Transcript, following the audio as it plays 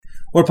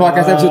What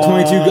podcast episode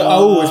 22 go?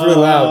 Oh, it's really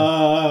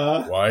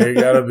loud. Why you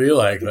gotta be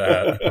like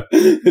that?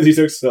 Because he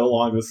took so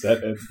long to set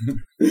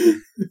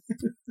it.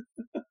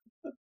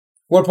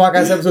 What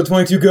podcast episode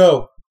 22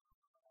 go?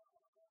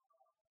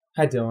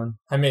 Hi, Dylan.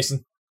 Hi,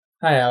 Mason.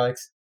 Hi,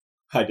 Alex.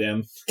 Hi,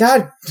 Dan.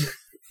 God.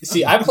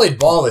 See, I played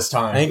ball this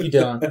time. Thank you,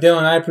 Dylan.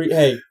 Dylan,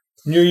 hey,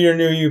 new year,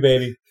 new you,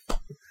 baby.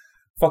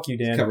 Fuck you,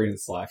 Dan. Covering the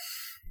slack.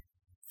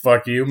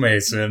 Fuck you,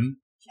 Mason.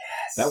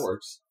 Yes. That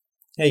works.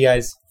 Hey,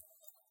 guys.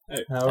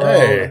 Hey.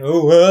 Hey.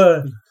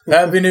 Oh,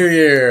 Happy New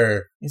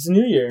Year. it's a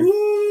new year.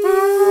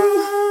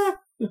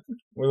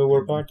 We're the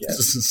War Podcast.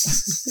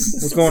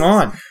 What's going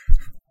on?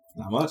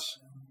 Not much.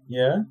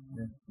 Yeah?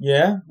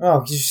 Yeah?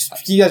 Oh,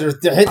 you guys are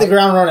hit the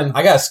ground running.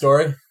 I got a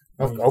story.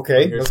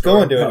 Okay, Here's let's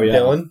go into it, Oh, yeah.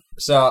 Dylan.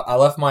 So I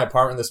left my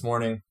apartment this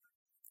morning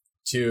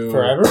to...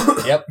 Forever?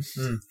 Yep.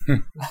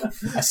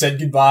 I said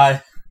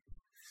goodbye.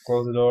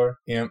 Close the door.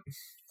 Yep.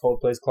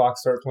 Coldplay's clock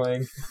start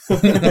playing.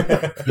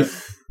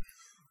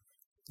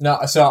 No,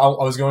 so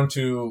I was going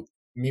to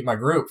meet my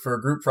group for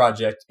a group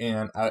project,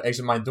 and I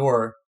exited my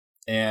door,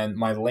 and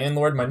my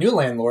new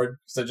landlord,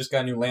 so I just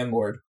got a new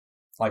landlord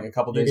like a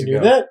couple You days can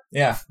ago. do that?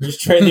 Yeah. You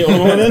just trade the old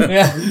one in?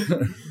 Yeah.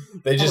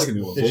 They I just like a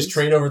new one, they just please.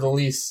 trade over the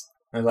lease.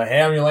 I was like,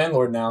 hey, I'm your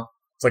landlord now.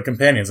 It's like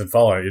Companions in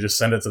Fallout. You just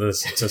send it to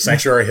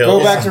Sanctuary Hills.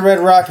 Go back to Red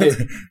Rocket.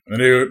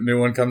 The new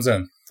one comes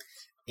in.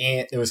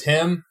 And it was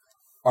him,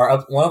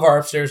 one of our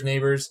upstairs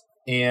neighbors,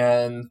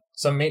 and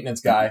some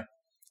maintenance guy.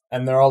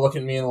 And they're all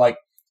looking at me and like,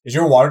 is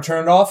your water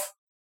turned off?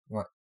 I'm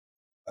like,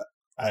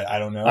 I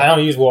don't know. I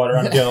don't use water.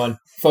 I'm Dylan.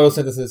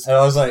 Photosynthesis. And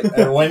I was like,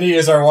 Wendy,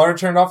 is our water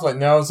turned off? Like,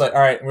 no. It's like, all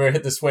right, we're going to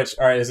hit the switch.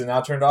 All right, is it now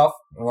turned off?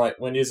 I'm like,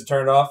 Wendy, is it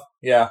turned off?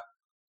 Yeah.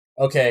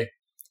 Okay.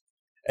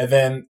 And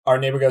then our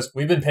neighbor goes,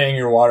 we've been paying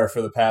your water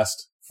for the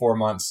past 4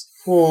 months.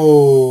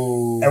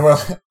 Whoa. And we're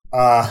like,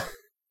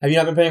 Have you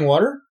not been paying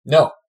water?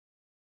 no.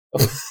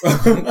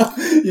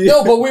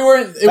 No, but we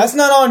weren't. That's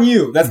not on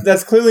you.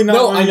 That's clearly not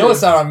No, on I you. know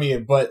it's not on me,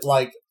 but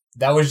like,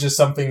 that was just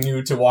something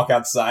new to walk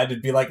outside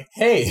and be like,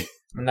 hey.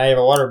 Now you have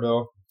a water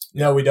bill.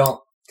 No, we don't.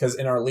 Because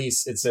in our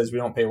lease, it says we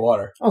don't pay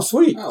water. Oh,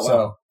 sweet. Oh, wow.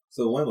 So,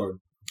 So the landlord.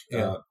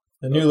 Yeah.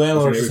 The new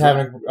landlord's What's just your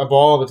having a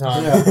ball of a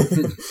time.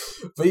 yeah.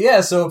 But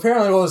yeah, so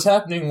apparently what was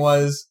happening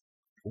was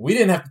we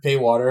didn't have to pay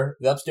water.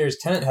 The upstairs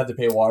tenant had to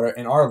pay water,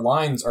 and our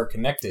lines are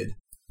connected.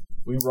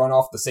 We run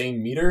off the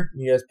same meter.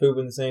 You guys poop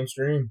in the same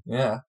stream.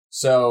 Yeah.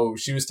 So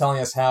she was telling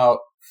us how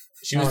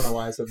she I was. don't know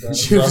why I said that.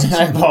 She was-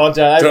 I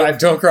apologize.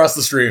 Don't cross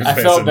the streams, I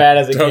Mason. felt bad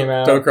as it Don't- came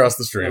out. Don't cross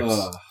the streams.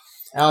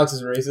 Alex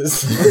is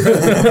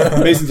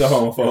racist. Mason's a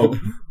homophobe.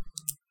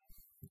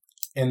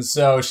 And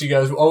so she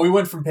goes, "Oh, we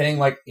went from paying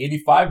like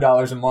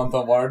 $85 a month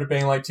on water to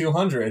paying like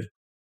 $200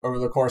 over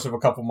the course of a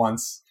couple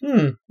months."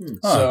 Huh.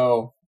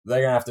 So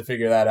they're gonna have to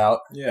figure that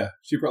out. Yeah,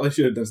 she probably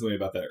should have done something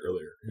about that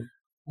earlier.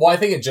 Well, I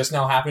think it just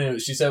now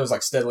happened. She said it was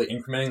like steadily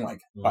incrementing, like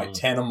by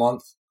 10 a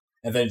month,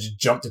 and then it just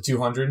jumped to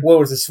 200. What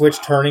was the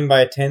switch turning by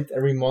a tenth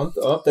every month?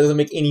 Oh, that doesn't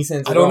make any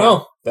sense. I at don't all.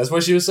 know. That's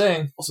what she was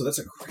saying. Also, that's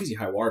a crazy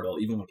high water bill.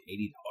 Even like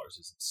 $80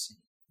 is insane.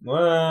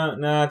 Well,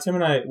 nah, Tim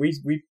and I we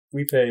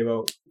pay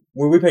about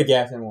we pay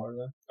gas and water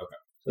though.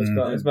 Okay.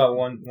 So it's about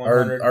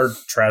 100. Our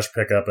trash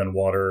pickup and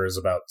water is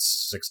about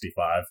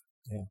 65.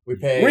 Yeah. We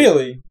pay.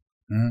 Really?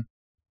 Mhm.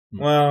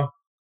 Well,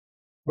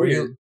 Where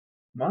weird. you,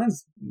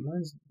 Mine's.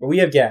 But we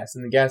have gas,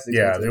 and the gas is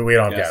Yeah, expensive. we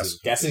don't have Gas gas. is-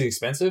 gas is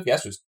expensive?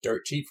 Gas was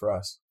dirt cheap for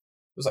us.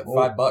 It was like Oh.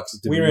 $5.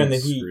 We were in the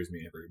Dominion heat. Screws me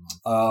every month.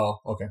 Oh,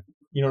 okay.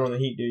 You don't run the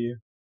heat, do you?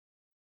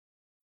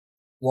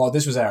 Well,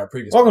 this was at our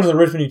previous. Welcome to the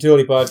Richmond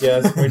Utility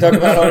Podcast. We talk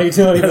about our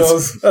utility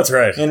bills That's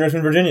right. in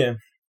Richmond, Virginia.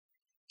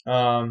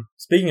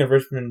 Speaking of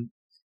Richmond,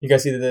 you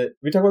guys see that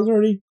we talked about this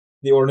already?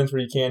 The ordinance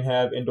where you can't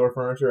have indoor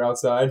furniture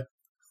outside.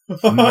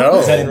 No,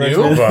 Is that in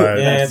Richmond? but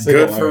Yeah, it's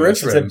good like for it's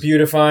It's a Richmond.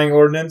 beautifying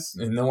ordinance.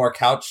 And no more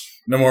couch.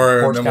 No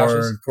more porch porch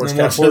couches.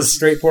 couches. No more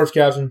straight porch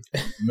couching.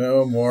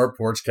 No more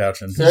porch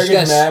couching. Sarah gets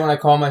Yes. mad when I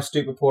call my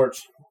stupid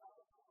porch.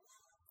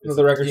 Let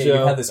the record Yeah, show.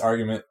 you had this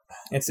argument.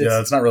 It's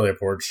Yeah, it's not really a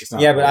porch. It's not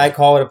yeah, but I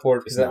call it a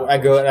porch because It's not a I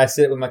go porch. and I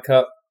sit with my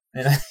cup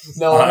and I,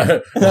 No,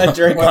 I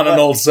drink on my an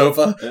old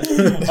sofa.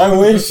 I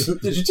wish.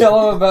 did you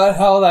tell him about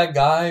how that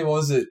guy, what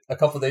was it, a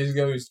couple of days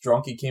ago, he was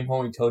drunk, he came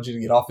home, he told you to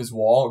get off his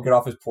wall, or get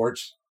off his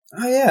porch?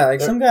 Oh yeah,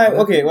 like some guy.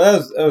 Okay, well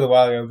that was a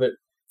while ago, but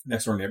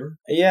Next door neighbor.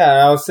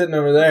 yeah, I was sitting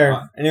over there,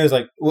 Wow. and it was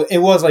like it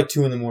was like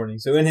 2 a.m.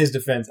 So in his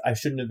defense, I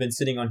shouldn't have been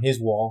sitting on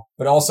his wall,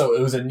 But also,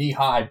 it was a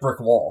knee-high brick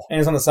wall. and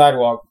it's on the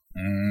sidewalk,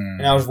 Mm.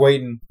 and I was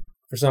waiting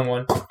for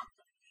someone,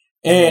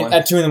 Anyone? and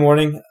at 2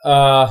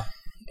 a.m,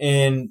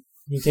 and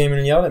he came in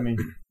and yelled at me,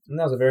 and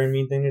that was a very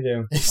mean thing to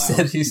do.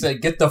 He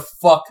said, get the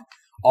fuck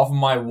off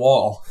my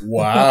wall.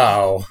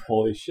 Wow.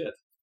 Holy shit.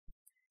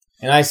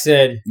 And I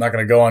said, Not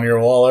going to go on your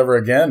wall ever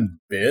again,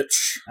 bitch.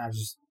 I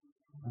just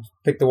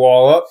picked the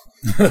wall up,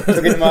 took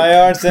it to my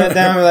yard, sat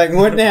down, and like,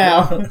 what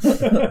now?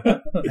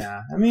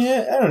 Nah, I mean,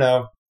 I don't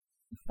know.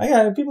 I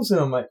got people sit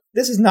on my.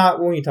 This is not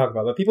what we talk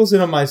about, but people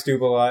sit on my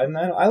stoop a lot, and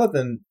I let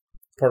them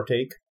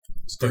partake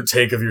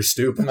Partake of your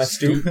stoop. in my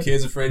stoop.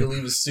 Kid's afraid to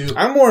leave his stoop.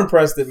 I'm more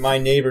impressed that my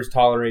neighbors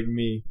tolerate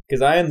me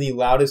because I am the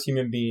loudest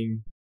human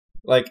being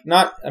Like,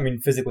 not, I mean,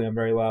 physically I'm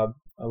very loud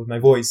with my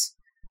voice,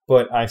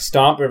 but I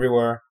stomp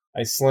everywhere,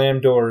 I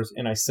slam doors,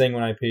 and I sing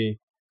when I pee.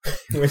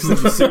 Which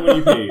is, Sing when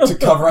you pee. To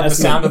cover up the That's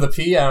sound of the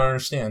pee? I don't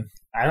understand.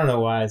 I don't know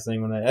why I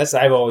sing when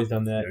I've always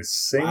done that. I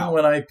sing Wow.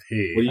 when I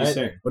pee. What do you I-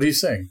 sing? What do you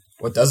sing?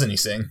 What doesn't he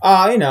sing?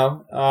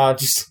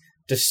 Just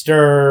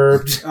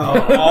Disturbed. Oh.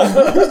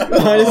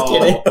 I'm just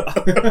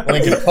kidding.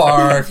 Linkin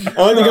Park.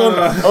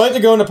 I like to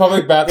go into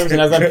public bathrooms and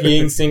as I'm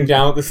peeing, sing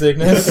Down with the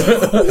Sickness.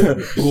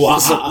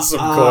 Some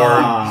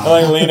corn. I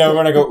like lean over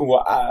and I go, ooh,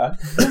 ah.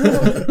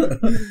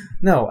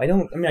 No, I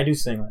don't. I mean, I do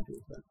sing when I do.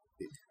 But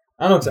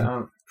I don't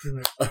know.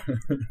 I don't.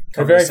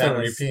 Cover very the sound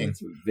when famous. you're peeing.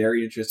 That's a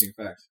very interesting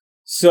fact.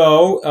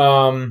 So,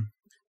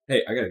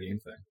 Hey, I got a game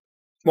thing.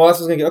 well, that's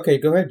what I was gonna get. Okay,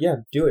 go ahead. Yeah,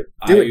 do it.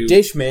 Do I it,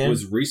 Dish man. It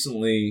was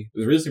recently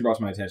brought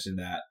to my attention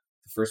that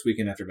the first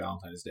weekend after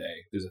Valentine's Day,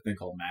 there's a thing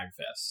called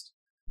MagFest,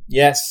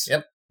 Yes,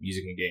 Yep.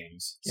 music and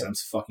games. Yep.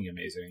 Sounds fucking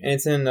amazing. and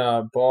it's in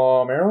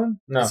Ball, Maryland.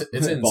 No,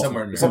 It's in Baltimore.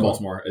 somewhere. It's in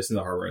Baltimore. It's in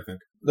the harbor, I think.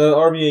 the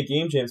RVA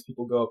Game Jams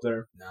people go up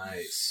there.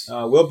 Nice.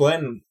 Will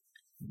Blanton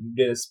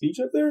did a speech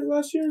up there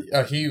last year.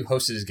 He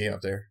hosted his game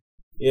up there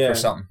Yeah. for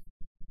something.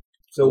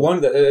 So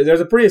there's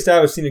a pretty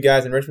established team of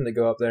guys in Richmond that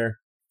go up there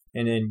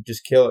and then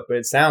just kill it. But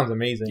it sounds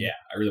amazing. Yeah,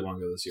 I really want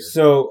to go this year.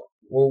 So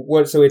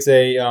So it's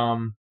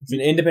it's an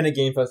independent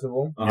game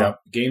festival. Yep.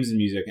 Games and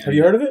music. Have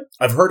you heard of it?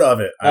 I've heard of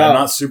it. Oh. I'm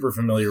not super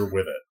familiar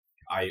with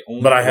it,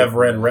 but I have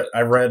read.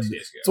 I read.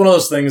 It's one of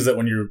those things that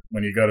when you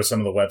go to some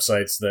of the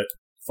websites that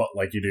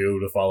like you do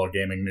to follow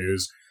gaming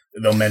news,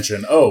 they'll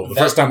mention, the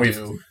first time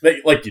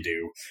like you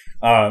do,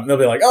 they'll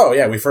be like, oh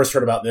yeah, we first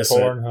heard about this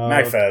Pornhub.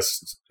 at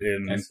MagFest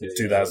in MagFest.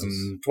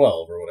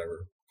 2012 or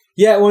whatever.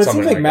 Yeah, well, it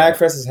Something seems like like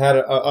that. MagFest has had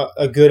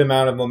a good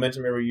amount of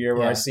momentum every year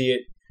where I Yeah. see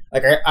it.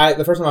 Like, I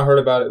the first time I heard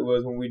about it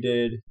was when we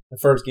did the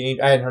first game.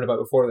 I hadn't heard about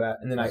it before that.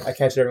 And then I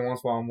catch it every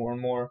once in a while more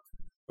and more.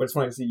 But it's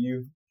funny to see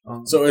you.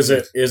 So is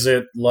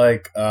it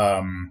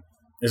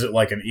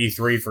like an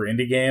E3 for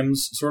indie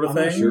games sort of I'm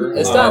thing? not sure.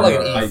 It's not like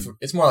an I- E.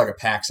 It's more like a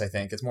PAX, I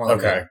think. It's more like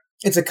Okay.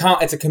 It's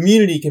a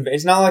community convention.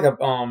 It's not like a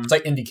It's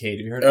like Indiecade.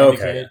 Have you heard of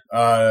Okay.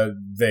 Indiecade?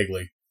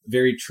 Vaguely.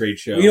 very trade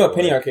show. you know what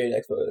Penny Arcade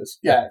Expo is?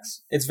 Yeah.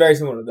 PAX. It's very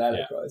similar to that.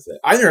 Yeah. I'd probably say.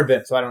 I've never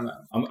been, so I don't know.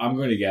 I'm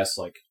going to guess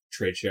like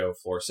trade show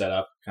floor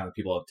setup. Kind of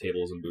people have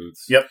tables and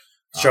booths. Yep.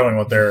 Showing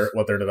what their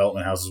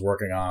development house is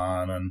working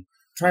on, and I'm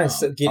trying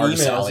to get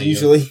Artist emails Alley.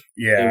 usually.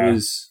 yeah, It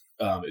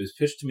was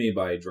pitched to me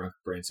by a drunk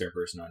brainstorm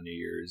person on New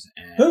Year's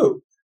and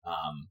Who?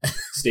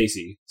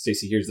 Stacy.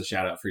 Stacy, here's the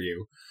shout out for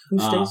you.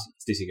 Who's Stacy?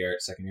 Stacy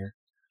Garrett, second year.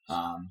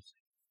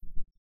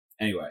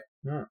 Anyway,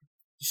 Did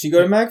she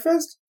go to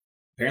MagFest?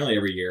 apparently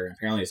every year, and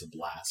apparently it's a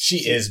blast.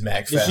 She is Did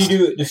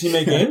MagFest. Did she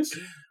make games?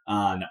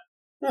 No,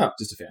 Oh.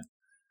 just a fan.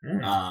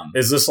 Mm.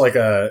 is this like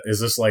a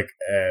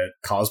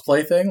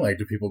cosplay thing? Like,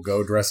 do people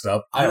go dressed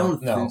up? I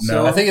don't know. think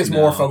so. I think it's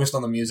more No. focused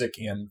on the music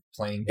and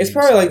playing. It's games.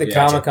 probably like the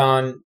Yeah, Comic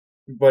Con,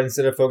 but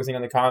instead of focusing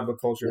on the comic book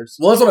cultures.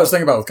 Well, that's what I was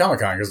thinking about with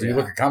Comic Con, because when you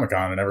Yeah. look at Comic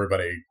Con and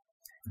everybody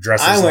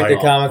dresses I went like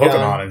to Comic-Con,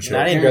 Pokemon and shit.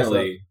 and I didn't dress up.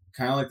 Apparently,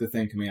 kind of like the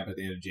thing coming up at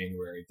the end of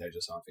January that I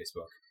just saw on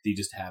Facebook. They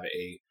just have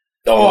a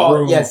Oh,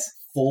 room yes.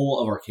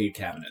 full of arcade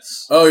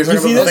cabinets. Oh, you're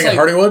talking see about the this? thing in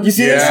Hardywood? You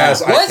see this?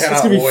 yes, I What? It's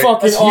cannot gonna be wait.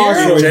 fucking That's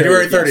awesome. huge.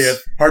 January Yes. 30th,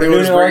 We're Hardywood doing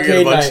is an bringing in a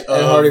arcade bunch night at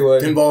of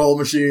Hardywood. pinball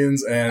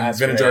machines and That's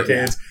vintage great,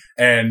 arcades,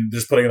 and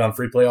just putting it on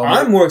free play all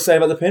night. I'm more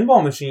excited about the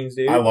pinball machines,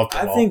 dude. I love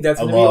pinball. I think that's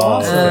I gonna be love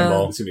awesome.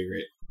 pinball. It's gonna be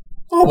great.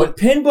 Oh, but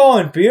pinball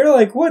and beer,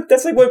 like what?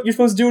 That's like what you're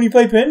supposed to do when you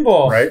play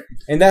pinball, Right?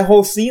 And that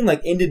whole scene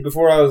like ended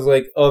before I was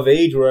like of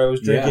age, where I was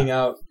drinking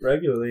out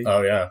regularly.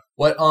 Oh yeah.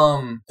 What?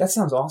 That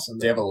sounds awesome.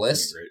 Do you have a It's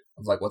list gonna be great.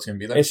 of like what's going to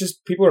be there? It's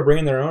just people are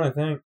bringing their own. I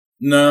think.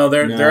 No,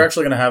 they're No.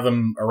 actually going to have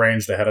them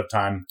arranged ahead of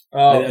time.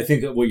 Oh, I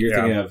think that what you're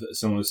Yeah. thinking of,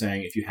 someone was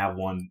saying, if you have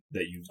one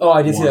that you Oh,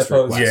 I did see want that to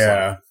post. request,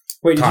 Yeah.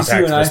 wait, did you see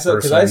contact when I this saw?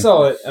 Because person. I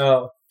saw it.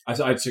 Oh,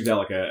 I checked out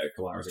like a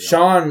couple hours ago.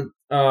 Sean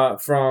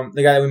from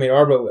the guy that we made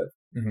Arbo with.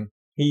 Mhm.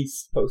 He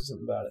posted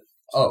something about it.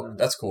 Oh,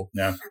 that's cool.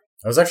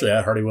 I was actually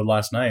at Hardywood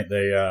last night.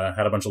 They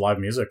had a bunch of live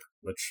music,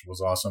 which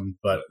was awesome.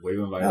 But Wave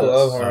and I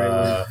love Hardywood.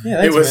 uh,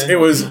 Yeah, thanks, man. it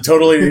was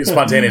totally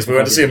spontaneous. We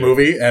went to see a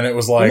movie, and it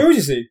was What like movie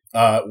did you see?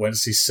 went to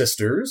see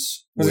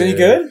Sisters. Was it any with-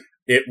 good?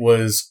 It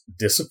was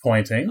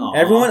disappointing.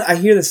 Everyone, I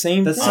hear the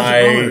same That's thing. such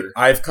a bummer.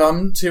 I've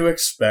come to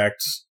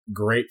expect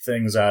great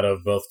things out of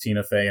both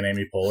Tina Fey and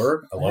Amy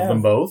Poehler. I love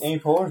them both. Amy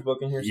Poehler's book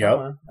in here Yep.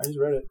 somewhere. I just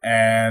read it.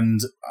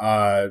 And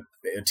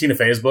Tina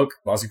Fey's book,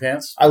 Bossy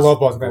Pants. I love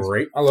Bossy Pants.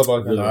 Great. I love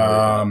Bossy Pants.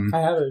 Um, I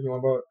have it if you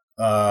want to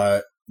borrow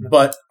it.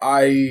 but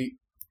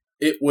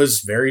it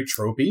was very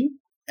tropey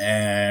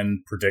and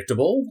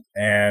predictable,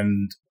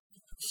 and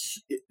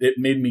it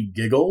made me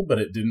giggle, but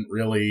it didn't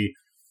really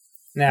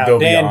Now, go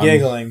Dan beyond.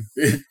 giggling.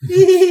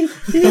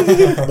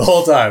 the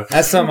whole time.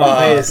 That's something I'll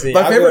pay to see.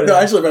 My I'll favorite,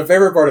 go to that. my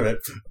favorite part of it,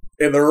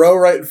 in the row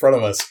right in front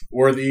of us,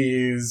 were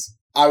these,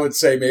 I would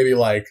say maybe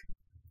like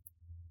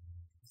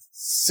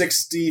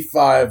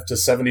 65 to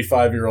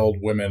 75-year-old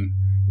women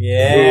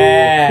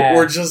Yeah. who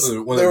were just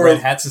Was it Red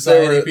Hat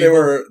Society they people?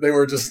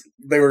 were just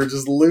they were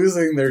just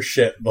losing their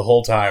shit the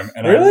whole time,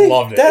 and Really? I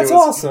loved it. That's it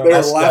was, awesome. They were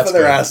That's laughing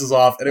their good. asses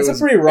off, and It's it was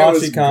a pretty it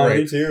was raunchy comedy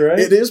great. too, right?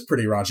 It is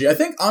pretty raunchy. I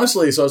think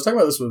honestly. So I was talking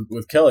about this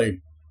with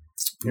Kelly,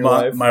 Your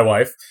wife. my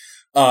wife.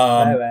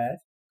 My bad.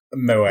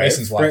 My wife.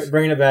 Mason's wife.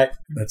 Bringing it back.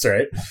 That's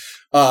right.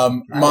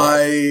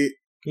 My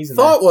He's in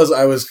thought was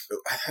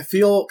I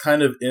feel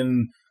kind of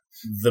in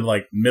the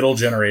like middle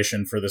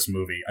generation for this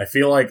movie. I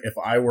feel like if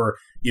I were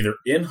either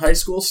in high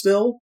school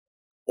still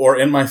or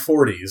in my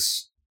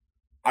 40s,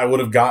 I would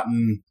have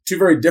gotten two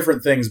very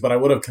different things, but I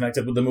would have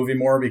connected with the movie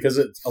more because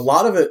a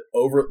lot of it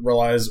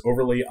relies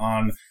overly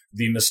on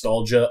the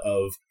nostalgia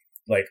of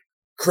like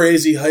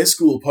crazy high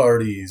school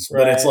parties.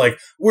 Right. But it's like,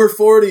 we're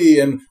 40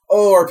 and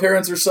our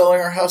parents are selling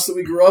our house that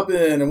we grew up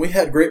in and we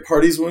had great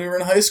parties when we were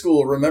in high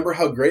school. Remember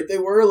how great they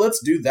were?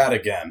 Let's do that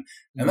again.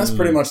 And that's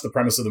pretty much the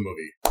premise of the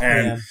movie.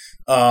 And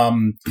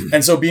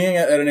and so being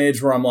at an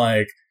age where I'm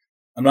like,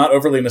 I'm not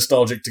overly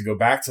nostalgic to go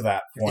back to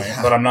that point,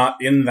 but I'm not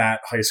in that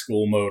high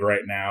school mode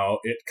right now.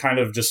 It kind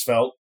of just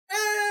felt,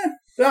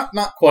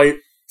 not quite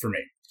for me.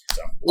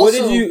 So What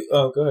Also- did you?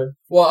 Oh, go ahead.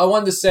 Well, I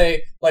wanted to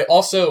say, like,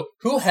 also,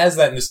 who has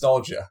that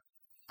nostalgia?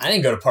 I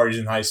didn't go to parties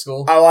in high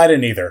school. Oh, I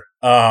didn't either.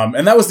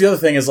 And that was the other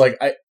thing is like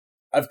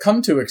I've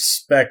come to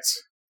expect.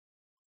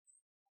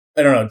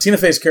 I don't know. Tina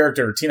Fey's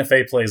character. Tina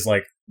Fey plays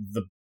like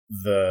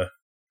the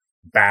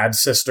bad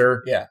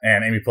sister, Yeah.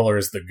 and Amy Poehler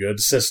is the good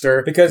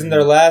sister. Because in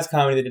their last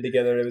comedy they did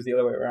together, it was the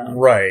other way around.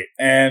 Right.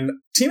 And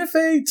Tina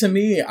Fey, to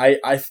me,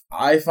 I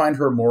find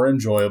her more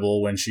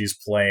enjoyable when she's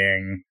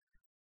playing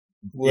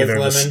Liz either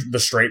Lemon. the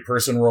straight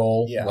person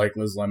role, Yeah. like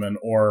Liz Lemon,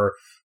 or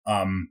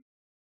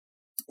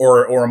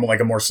like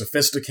a more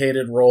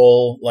sophisticated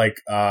role, like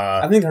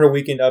I think her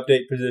Weekend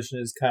Update position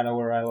is kind of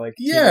where I like.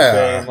 Tina Yeah.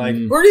 Fey and, like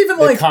or even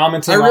the like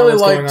commenting I on really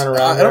what's liked. going on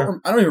around I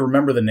her. don't even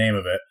remember the name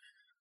of it,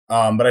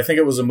 but I think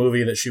it was a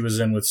movie that she was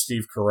in with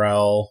Steve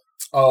Carell.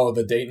 Oh,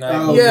 the date night?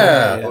 Oh,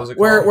 Yeah, What was it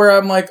where called? where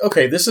I'm like,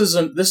 okay, this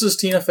is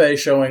Tina Fey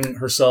showing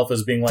herself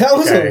as being like, That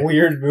was okay, a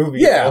weird movie.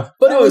 yeah, though.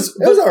 but it was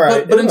all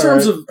right. But It in was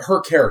terms all right. of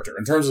her character,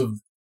 in terms of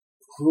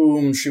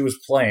whom she was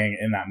playing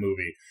in that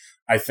movie,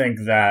 I think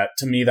that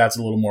to me that's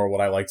a little more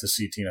what I like to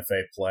see Tina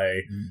Fey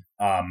play,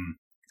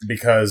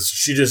 because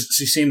she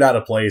seemed out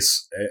of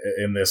place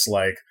in this,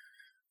 like,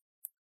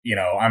 you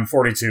know, I'm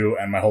 42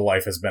 and my whole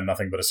life has been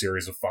nothing but a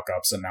series of fuck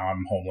ups, and now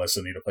I'm homeless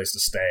and need a place to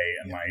stay,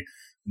 and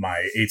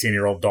my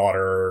 18-year-old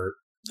daughter,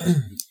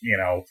 you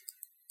know,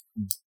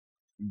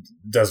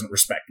 doesn't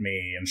respect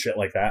me and shit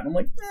like that. And I'm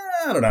like,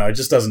 I don't know, it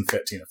just doesn't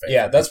fit Tina Fey.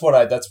 Yeah, that's what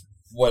I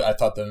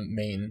thought the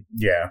main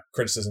Yeah.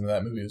 criticism of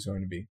that movie was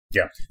going to be.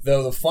 Yeah.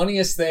 Though the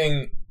funniest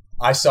thing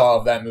I saw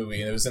of that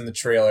movie, and it was in the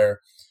trailer,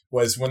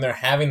 was when they're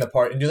having the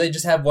party. And do they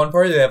just have one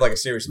party? Or do they have like a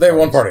series of They have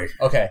one parties?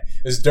 party. Okay.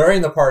 It was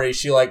during the party,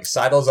 she like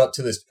sidles up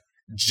to this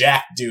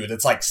jack dude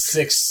that's like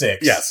 6'6".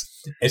 Yes.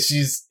 And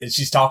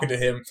she's talking to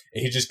him,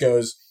 and he just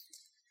goes,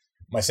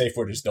 "My safe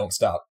word is don't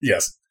stop."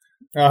 Yes.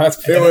 Oh, that's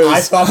It And was- I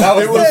thought that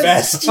was it the was-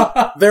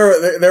 best.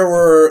 There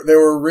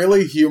were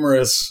really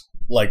humorous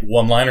like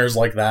one-liners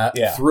like that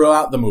Yeah.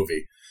 throughout the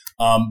movie.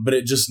 But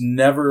it just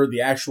never,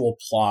 the actual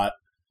plot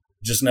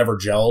just never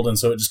gelled, and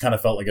so it just kind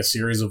of felt like a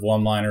series of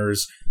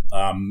one-liners.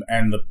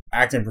 And the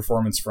acting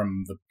performance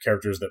from the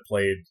characters that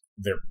played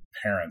their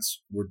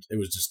parents it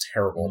was just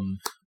terrible.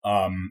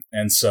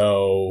 And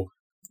so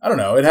I don't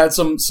know, it had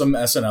some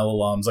SNL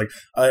alums. Like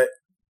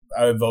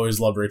I've always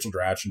loved Rachel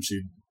Dratch, and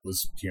she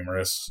was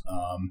humorous.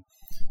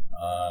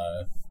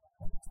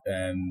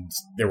 And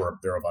there were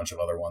a bunch of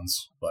other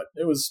ones, but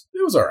it was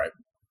all right.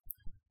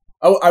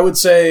 I would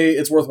say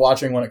it's worth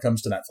watching when it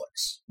comes to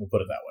Netflix. We'll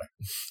put it that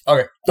way.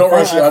 Okay. Don't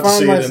rush I out to find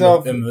see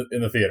myself- it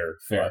in the theater.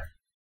 Fair.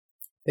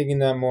 thinking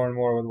that more and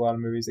more with a lot of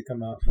movies that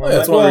come out. Yeah,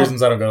 that's one of the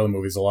reasons I don't go to the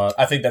movies a lot.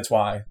 I think that's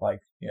why. Like,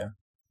 yeah.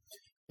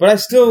 But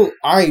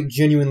I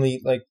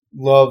genuinely like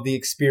love the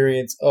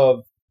experience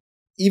of,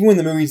 even when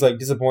the movie's like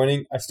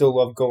disappointing, I still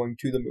love going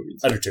to the movies.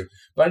 I do too.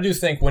 But I do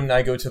think when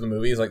I go to the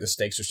movies, like the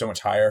stakes are so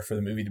much higher for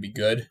the movie to be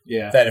good.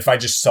 Yeah. That if I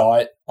just saw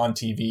it on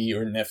TV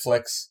or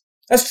Netflix,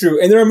 That's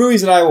true, and there are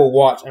movies that I will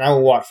watch, and I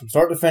will watch from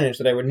start to finish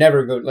that I would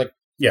never go. Like,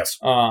 Yes.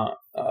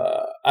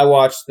 I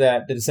watched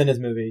the Descendants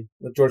movie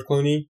with George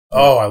Clooney.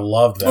 Oh, I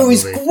loved that It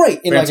was movie.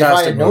 great, and like if I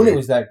Fantastic had known movie. it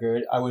was that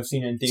good, I would have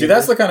seen it in theaters. See,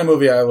 that's the kind of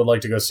movie I would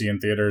like to go see in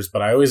theaters,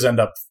 but I always end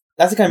up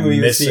That's the kind of movie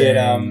you would see at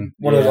missing-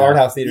 one of those art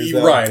house theaters.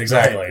 Though. right.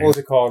 Exactly. What was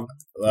it called?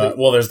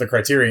 Well, there's the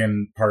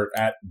Criterion part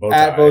at Bowtie.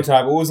 At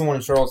Bowtie. What was the one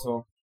in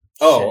Charlottesville?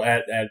 Oh,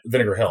 at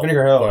Vinegar Hill.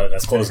 Vinegar Hill. But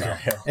that's closed now.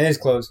 And it's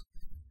closed.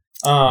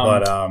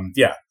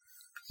 Yeah.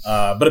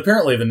 But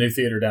apparently the new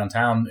theater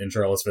downtown in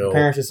Charlottesville.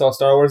 Parents just saw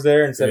Star Wars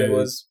there and said it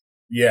was.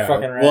 Yeah.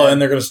 fucking rad. Well,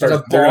 and they're going to start.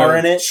 There's a they're bar gonna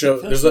in it. Show,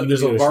 there's a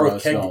bar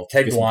with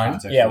kegged wine.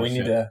 Yeah, we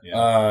need to-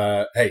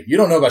 Hey, you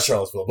don't know about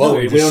Charlottesville. No, Both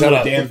we of you just don't shut know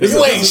up. damn This thing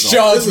is- about this is-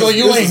 Charlottesville, this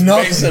you is ain't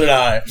nothing. Mason and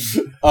I.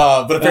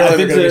 But apparently I've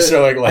they're going to be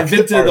showing like. I've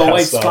been to art the house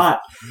White stuff. Spot.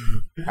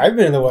 I've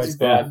been in the White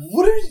Spot.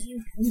 What are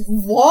you?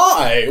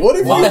 Why? What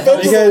have Why? you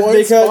been to the White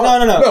Because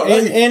Spot? no.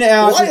 In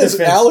Alex's Why has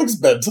defense, Alex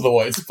been to the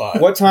White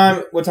Spot? What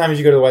time did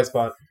you go to the White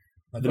Spot?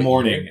 The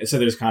morning. So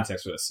there's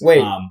context for this.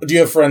 Wait. Do you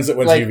have friends that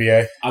went to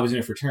UVA? I was in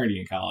a fraternity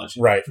in college.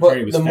 Right.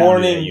 Fraternity was the founded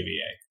morning- at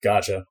UVA.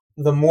 Gotcha.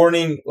 The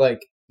morning, like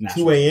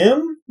National. 2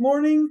 a.m.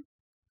 morning,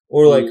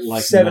 or like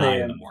 7 9 in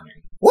a.m. the morning.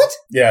 What?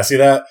 Yeah, see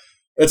that?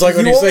 It's like You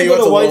when you only say you go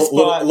went to to White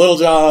Little, Spot. Little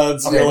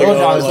John's. Okay, you're Little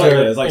like, John's oh,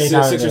 there. It's like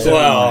Anytime 6 or there. 7.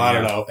 well, Yeah. I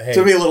don't know. Hey.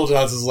 To me, Little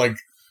John's is like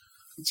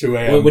 2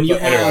 a.m. When you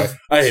but have anyway,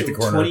 I hate the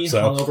corner. 20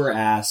 So hungover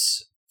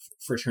ass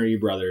fraternity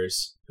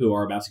brothers who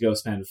are about to go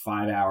spend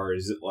 5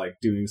 hours like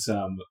doing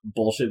some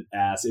bullshit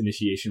ass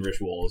initiation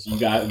rituals, you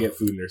gotta get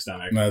food in their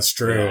stomach. that's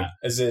true. Yeah.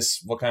 Is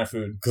this what kind of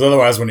food? Because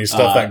otherwise, when you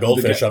stuff that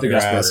goldfish the up your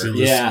Gus ass, Burger.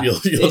 you'll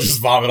just, Yeah. you'll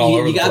just vomit all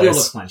over You the gotta be able to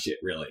place. clench it,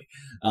 really.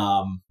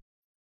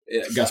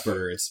 Gus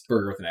Burger, it's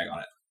burger with an egg on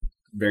it.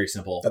 Very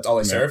simple. That's all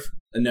they Yeah. serve?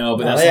 No,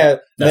 but No, that's they like, have-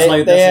 that's they-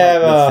 like they that's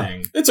have, like the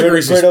thing. It's a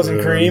greasy Griddles and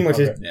spoon. cream, which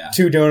is Yeah.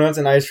 2 donuts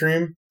and ice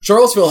cream.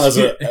 Charlottesville has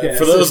a, Yeah,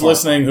 for so those small.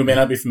 listening who may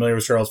not be familiar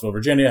with Charlottesville,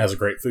 Virginia, has a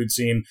great food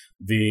scene.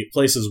 The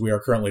places we are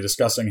currently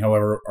discussing,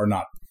 however, are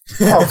not.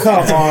 Oh, come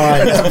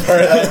on.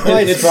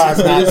 White Spot's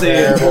not It's a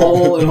terrible.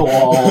 hole in a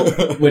wall,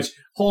 which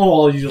hole in a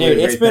wall is usually Dude,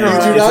 a it's great been thing.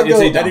 around. Do not It's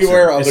a go dumpster.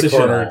 anywhere on It's the a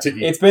corner shithole. to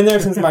eat. It's been there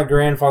since my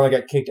grandfather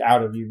got kicked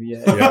out of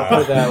UVA. Yeah. Put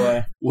it that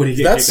way. What do you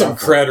get That's kicked some out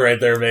for? cred right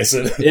there,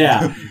 Mason.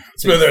 Yeah.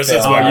 It's been there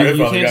since You my can't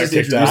grandfather got just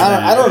kicked introduce out.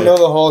 that. I don't know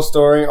the whole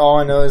story. All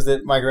I know is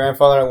that my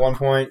grandfather at one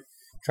point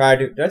tried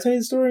to... Did I tell you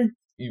the story?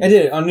 I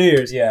did, on New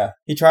Year's. Yeah.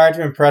 He tried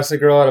to impress a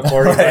girl at a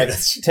party Right. by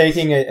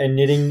taking a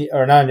knitting...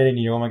 Or not a knitting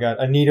needle, oh my god.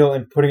 A needle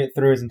and putting it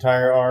through his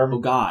entire Oh,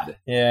 arm. God.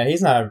 Yeah,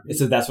 he's not...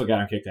 So that's what got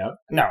him kicked out?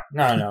 No.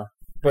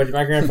 But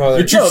my grandfather...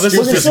 No, this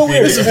is so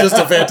weird. this is just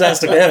a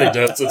fantastic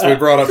anecdote since we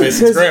brought up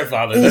Mason's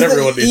grandfather that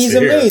everyone needs he's to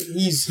hear.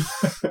 amazing.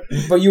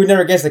 But you would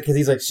never guess it because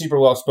he's like super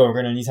well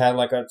spoken and he's had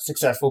like a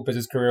successful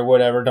business career,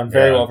 whatever, done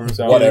very Yeah. well for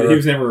himself. Whatever. He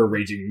was never a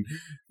raging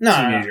No.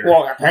 teenager.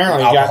 Well, apparently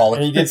he got Alcoholic.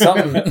 and he did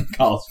something.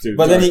 college student.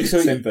 But then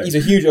Same thing. he's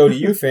a huge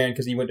ODU fan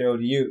because he went to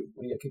ODU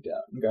when he got kicked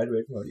out and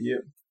graduated from ODU.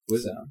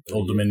 What's So,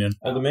 Old Dominion.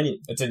 Old Dominion,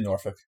 It's in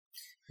Norfolk.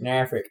 in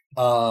Africa.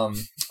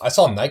 I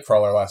saw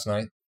Nightcrawler last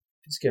night.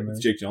 It's good, man.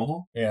 It's Jake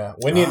Gyllenhaal? Yeah.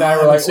 Wendy and I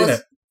were I've like, seen "What's-"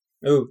 it.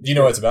 Oh, Do you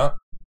know what it's about?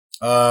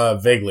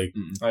 Vaguely.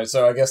 All right,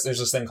 so I guess there's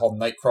this thing called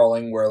night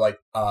crawling where like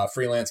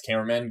freelance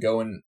cameramen go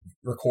and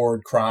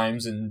record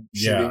crimes and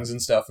Yeah. shootings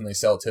and stuff, and they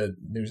sell it to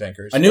news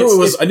anchors. I knew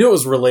It's- it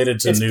was related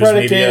to it's news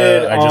predicated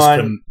media. I just on,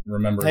 couldn't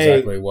remember hey,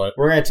 exactly what.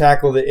 We're gonna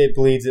tackle the "it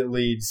bleeds, it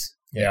leads"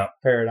 Yeah.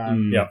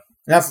 paradigm. Yeah.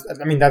 And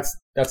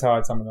that's how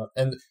I'd sum it up.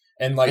 and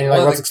And like, like one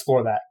of let's the-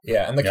 explore that.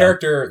 yeah, and the Yeah.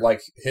 character,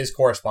 like his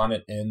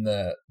correspondent in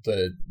the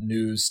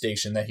news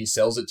station that he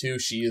sells it to,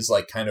 she is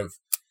like kind of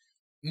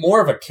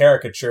more of a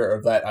caricature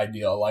of that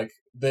ideal. Like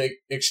the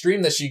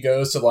extreme that she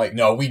goes to, like,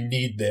 no, we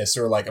need this,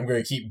 or like, I'm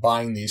going to keep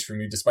buying these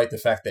from you, despite the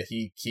fact that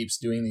he keeps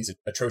doing these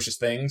atrocious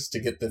things to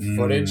get the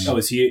footage. Oh,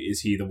 is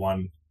he the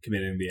one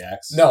committing the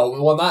acts? No,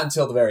 well, not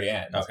until the very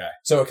end. Okay.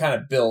 So it kind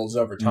of builds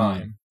over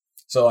time.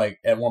 So like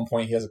at one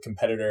point he has a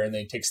competitor, and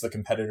then he takes the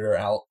competitor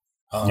out.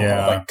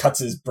 Yeah. Like cuts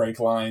his brake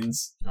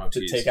lines Oh, to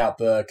geez. take out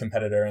the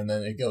competitor, and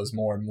then it goes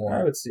more and I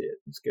more. would see it.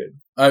 It's good.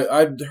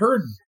 I'd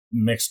heard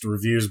mixed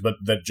reviews, but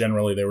that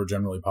they were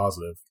generally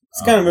positive. It's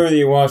the kind of movie that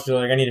you watch. You're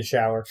like, I need a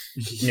shower.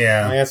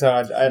 Yeah. Like, that's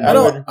how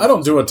I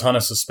don't do a ton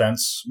of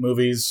suspense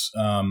movies.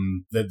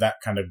 That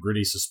kind of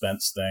gritty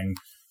suspense thing.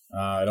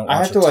 I don't I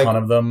watch have to, a ton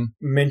like, of them.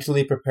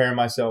 mentally prepare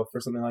myself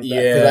for something like that.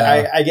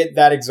 'Cause Yeah. I get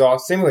that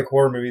exhausted. Same with like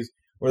horror movies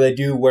where they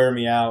do wear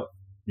me out.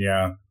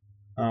 Yeah.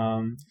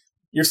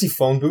 You ever see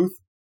Phone Booth?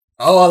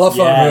 Oh, I love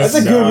Phone Yes.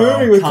 That's Booth. a good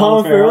movie with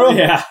Colin Farrell.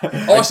 Yeah.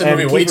 I watched the And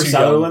movie way Kiefer too young.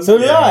 Sutherland. So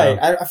did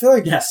Yeah. I feel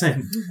like Yeah,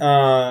 same.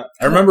 uh,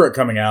 I remember it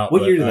coming out. What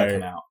but year did that I-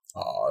 come out?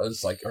 Oh, it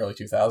was like early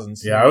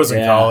 2000s. Yeah, I was in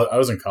Yeah. college. I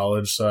was in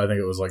college, so I think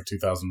it was like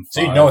 2005.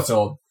 So you know it's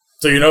old.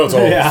 So you know it's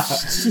old. Yeah.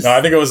 No,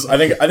 I think it was. I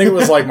think it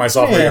was like my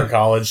sophomore Yeah. year of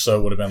college, so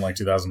it would have been like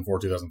 2004,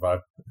 2005.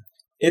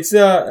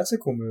 that's a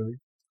cool movie.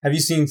 Have you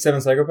seen Seven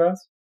Psychopaths?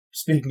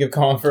 Speaking of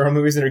Colin Farrell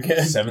movies that are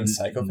good, Seven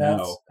Psychopaths.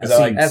 No. Is that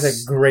like that's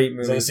a great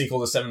is that movie. a sequel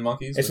to Seven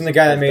Monkeys? It's from the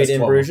guy that made That's In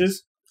 12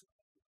 Bruges.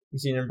 You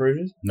seen In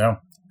Bruges? No,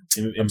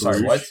 I'm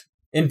sorry, what?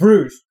 In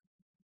Bruges.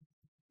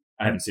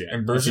 I haven't seen it. In I've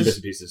seen Bruges? bits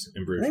and pieces.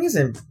 In I Bruges.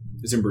 think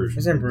It's in Bruges.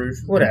 it's in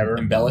Bruges. Whatever.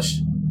 Embellish?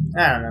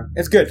 I don't know.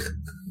 It's good.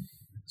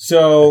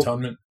 So,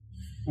 Atonement?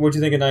 what'd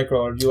you think of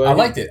Nightcrawler? Do you like I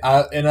liked it.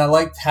 And I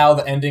liked how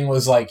the ending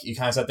was like, you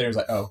kind of sat there and was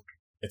like, oh,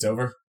 it's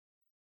over?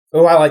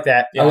 Oh, I like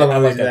that. Yeah, I love I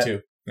movies like that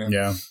too. too.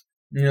 yeah.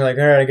 And you're like,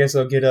 all right, I guess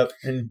I'll get up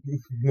and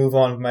move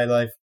on with my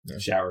life.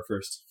 Shower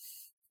first.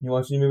 You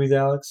watch any movies,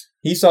 Alex?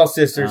 He saw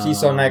Sisters. He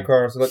saw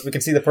Nightcrawler. So look, we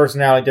can see the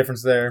personality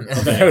difference there.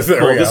 There we Well,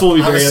 go. this will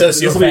be I'm a very,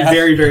 this will be sociopath.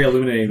 very, very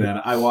illuminating. Then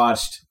I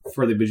watched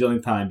for the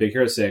bajillionth time Big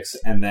Hero 6,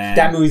 and then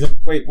That movie's...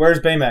 Wait, where's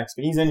Baymax?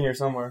 He's in here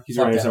somewhere. he's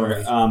Fuck around here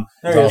that somewhere. movie.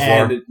 There he is.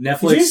 And Did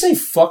Netflix. you say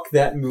fuck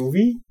that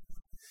movie?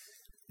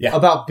 Yeah.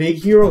 About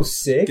Big Hero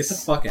 6? Get the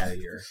fuck out of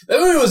here.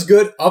 That movie was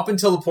good up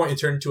until the point it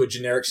turned into a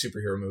generic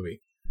superhero movie.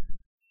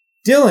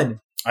 Dylan,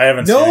 I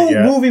haven't no seen it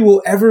yet. movie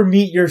will ever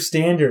meet your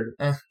standard.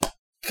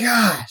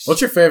 Gosh.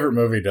 What's your favorite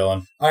movie,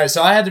 Dylan? All right,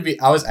 so I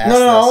was asked No,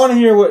 this. I want to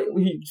hear what...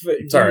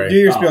 Sorry. Do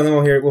your spiel, and then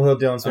we'll hear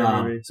Dylan's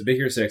favorite movie. So Big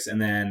Hero 6,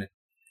 and then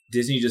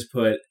Disney just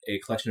put a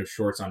collection of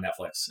shorts on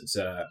Netflix. It's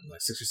like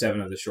 6 or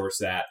 7 of the shorts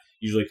that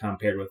usually come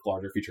paired with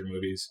larger feature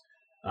movies,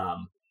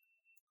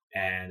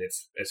 and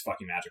it's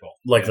fucking magical.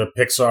 Like the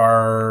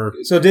Pixar.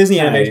 So Disney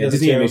Animation does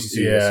Disney it too. Animation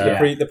Studios.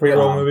 Yeah. The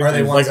pre-roll movie. Are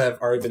they ones Like- that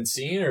have already been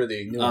seen, or are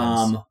they new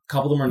ones? A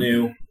couple of them are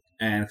new,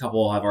 and a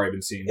couple have already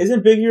been seen.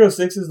 Isn't Big Hero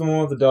 6 is the one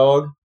with the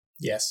dog?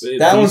 Yes.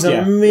 That one's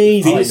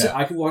amazing. Feast, that.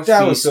 I could watch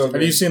That was Feast so Have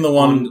good. you seen the on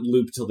one?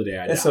 loop till the day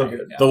I die. It's so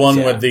good. The one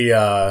Yeah. with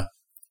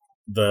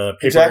the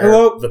paper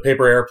Jackalope? the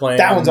paper airplane.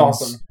 That one's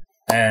awesome.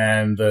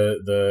 And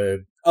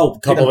the Oh,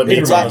 couple that Paper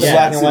meets Man. on the Yeah,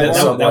 black and so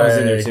white that one. was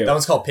in there too. That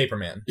one's called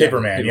Paperman.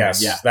 Paperman. Paperman,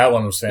 Yes, yeah. that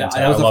one was fantastic.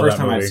 That was I the love first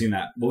that time movie. I've seen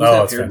that. What was Oh,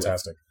 that it's paired with?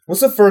 fantastic.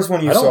 What's the first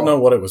one you I saw? don't know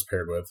what it was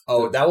paired with.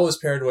 Oh, that was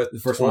paired with The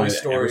first Toy one I ever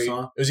Story.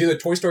 saw? It was either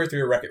Toy Story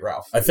 3 or Wreck-It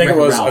Ralph. I think it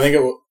Wreck-It was. Ralph. I think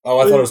it. Oh,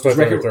 I thought it was Toy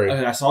Story Wreck-It- 3.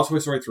 I saw Toy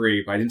Story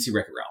 3, but I didn't see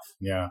Wreck-It Ralph.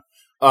 Yeah.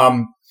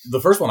 The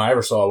first one I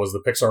ever saw was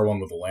the Pixar one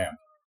with the lamb.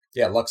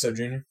 Yeah, Luxo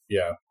Jr.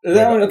 Yeah.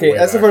 That one, okay, Way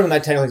that's the back. first one I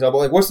technically saw. But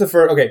like, what's the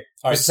first? Okay, All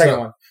right, what's the second so-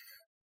 one?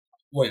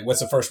 Wait, what's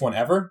the first one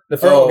ever? The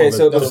first. okay,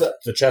 so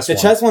the chess the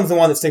one. chess one's the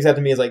one that sticks out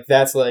to me. Is like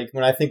that's like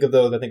when I think of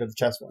those, I think of the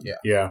chess one. Yeah.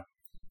 Yeah.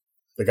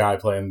 The guy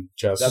playing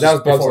chess. That was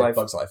Bugs before Life.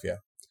 Bugs Life, yeah.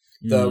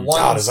 The Mm. one.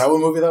 God, is that what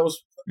movie that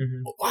was?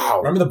 Mhm. Wow.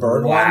 Remember the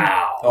bird one?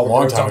 Wow. Oh, A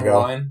long Birds time on the ago.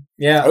 Line?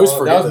 Yeah, I always that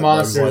forget was that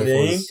Monsters Bugs Life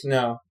Inc. was-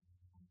 No,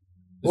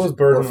 what was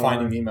Bird Or on the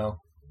Finding Line? Nemo.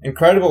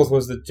 Incredibles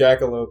was the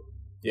Jackalope.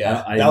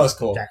 Yeah, I that was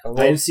cool. Jackalope.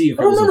 I didn't see. I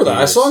don't remember that.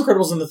 I saw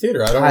Incredibles in the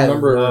theater. I don't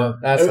remember. love-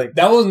 that's like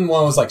That one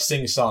was like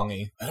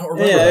sing-songy. I don't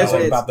remember Yeah, that that's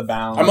one. what About the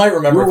bound. I might You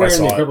remember were if I wearing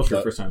saw the it. Incredibles shirt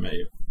but- first time I met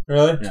you.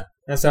 really. Yeah.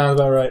 That sounds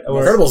about right. I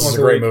wear it Incredibles once is a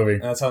a great week. movie.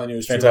 And that's how I knew it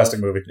was True Fantastic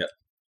Love. movie.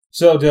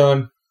 So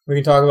Dylan, we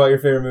can talk about your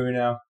favorite movie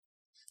now.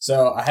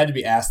 So I had to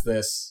be asked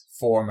this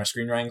for my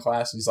screenwriting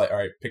class. He's like, all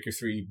right, pick your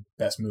 3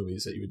 best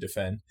movies that you would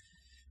defend.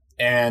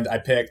 And I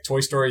picked Toy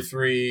Story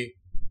 3,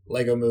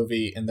 Lego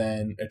Movie, and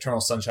then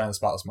Eternal Sunshine of the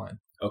Spotless Mind.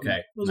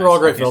 Okay, Those are all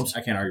great I can't- films.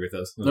 I can't argue with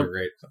those. Those Nope. are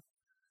great.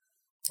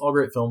 All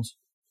great films.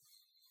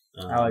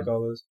 I like all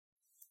those.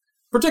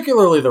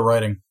 Particularly the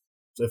writing.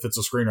 If it's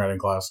a screenwriting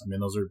class, I mean,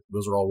 those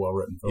are all well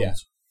written films. Yeah.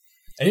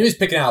 And he was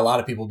picking out a lot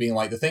of people being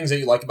like, the things that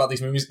you like about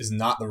these movies is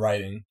not the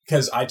writing.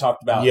 Because I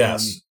talked about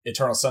Yes.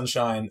 Eternal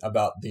Sunshine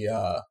about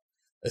the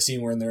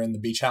scene where they're in the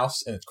beach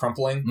house and it's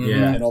crumpling.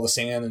 Yeah. And all the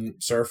sand and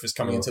surf is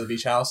coming Oh. into the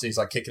beach house. And he's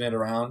like kicking it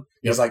around.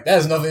 Yep. He's like, that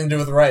has nothing to do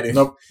with the writing.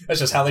 Nope. That's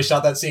just how they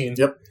shot that scene.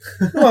 Yep.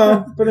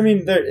 Well, but I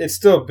mean, it's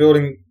still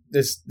building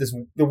this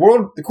the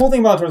world. The cool thing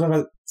about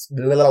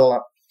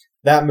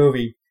that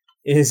movie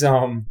is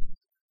from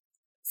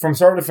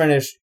start to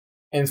finish,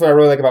 and it's what I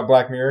really like about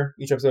Black Mirror.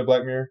 Each episode of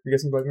Black Mirror. You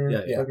guys seen Black Mirror?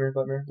 Yeah. Black Mirror.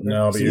 Black Mirror.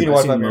 No, but So you you- need to I've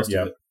watch seen Black Mirror. most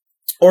of it.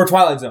 Or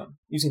Twilight Zone.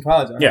 You've seen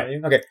Twilight Zone? Yeah. haven't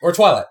you? Okay. Or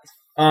Twilight.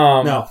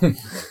 No.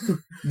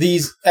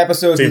 These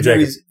episodes, Team these Jacob.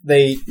 movies,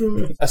 they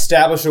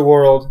establish a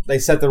world, they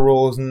set the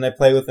rules, and they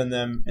play within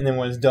them. And then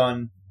when it's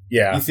done,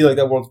 Yeah. you feel like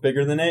that world's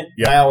bigger than it.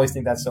 Yeah. I always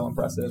think that's so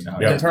impressive. Yeah.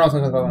 And Eternal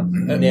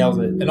Sunshine nails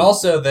it. And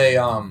also they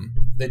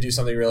do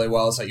something really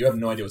well. It's like you have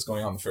no idea what's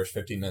going on in the first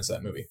 15 minutes of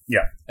that movie.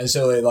 Yeah. And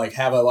so they like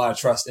have a lot of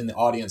trust in the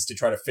audience to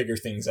try to figure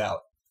things out.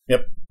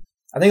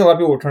 I think a lot of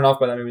people were turned off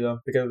by that movie though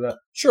because of that.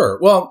 Sure.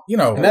 Well, you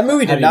know, And that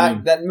movie How did do you not.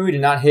 mean? That movie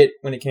did not hit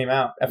when it came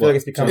out. I feel like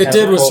it's become. it kind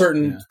did of a with cult.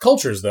 certain Yeah.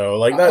 cultures, though,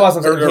 like that, Well, that's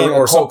what I'm saying, it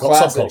became a cult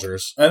classic.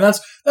 subcultures, and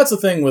that's the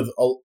thing with.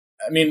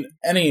 I mean,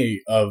 any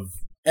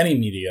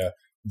media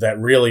that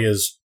really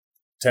is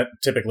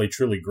typically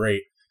truly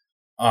great.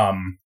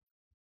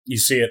 You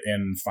see it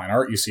in fine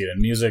art, you see it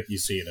in music, you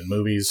see it in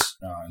movies,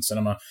 in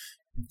cinema.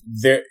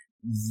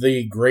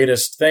 The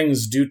greatest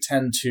things do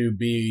tend to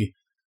be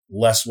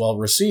less well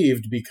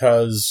received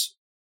because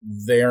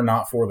they are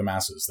not for the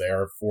masses. They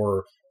are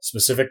for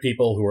specific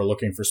people who are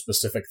looking for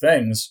specific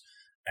things.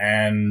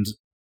 And,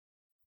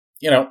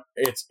 you know,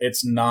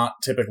 it's not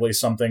typically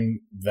something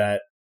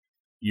that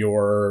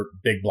your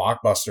big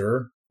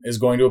blockbuster is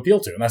going to appeal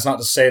to. And that's not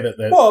to say that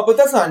Well, but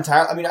that's not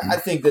entirely. I mean, I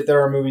think that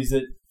there are movies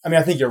that. I mean,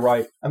 I think you're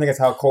right. I think that's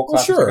how cult Well,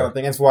 classics sure. kind of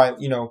thing. That's why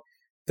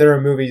there are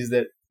movies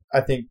that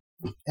I think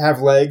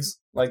have legs,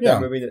 like Yeah.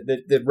 that movie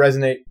that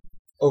resonate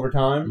over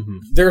time. Mhm.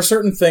 there are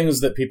certain things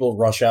that people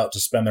rush out to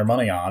spend their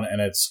money on, and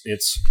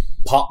it's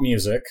pop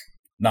music,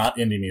 not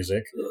indie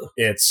music.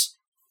 It's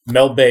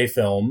Mel Bay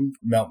film,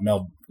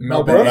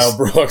 Mel Brooks?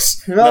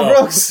 Brooks, Mel No,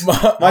 Brooks.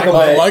 Michael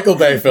Bay. Michael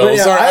Bay film. But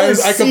yeah, Sorry, I I would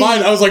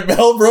combined. see I was like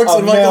Mel Brooks a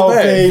and Michael Mel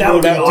Bay. Bay That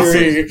would be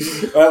movie,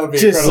 That would be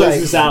Just incredible.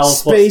 like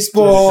Saddles,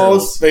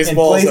 Spaceballs, and Spaceballs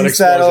Blazing and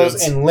Saddles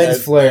explosions. and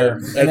lens flare,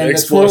 and and then the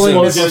explosions.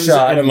 twirling missile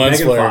shot. and lens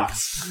Megan flare.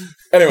 Fox.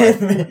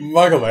 Anyway,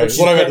 Michael Bay.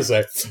 What I meant to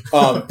say.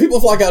 People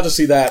flock out to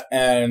see that,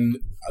 and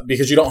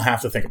because you don't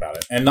have to think about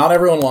it, and not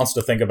everyone wants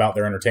to think about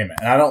their entertainment,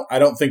 and I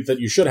don't think that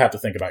you should have to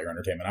think about your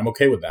entertainment. I'm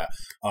okay with that.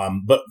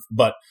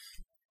 But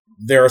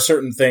there are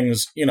certain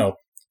things.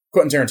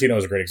 Quentin Tarantino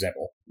is a great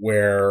example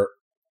where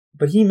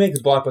But he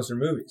makes blockbuster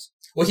movies.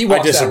 Well, he I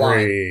walks that line.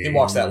 disagree. He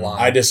walks that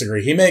line. I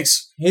disagree. He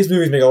makes His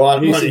movies make a lot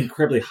of He's money.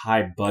 incredibly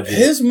high budget.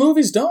 his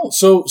movies don't.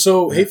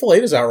 So Hateful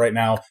Eight is out right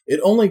now. It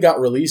only got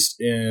released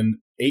in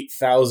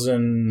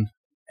 8,000.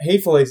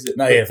 Hateful Eight.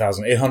 Not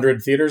 8,000,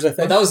 800 theaters, I But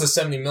think. that was the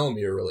 70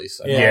 millimeter release.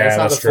 Yeah, Yeah, it's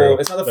not that's the full. true.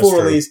 It's not the That's full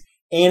true. release.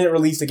 and it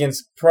released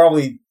against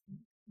probably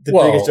the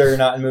biggest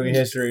juggernaut in movie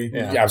history.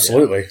 Yeah,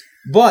 absolutely.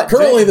 But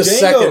currently the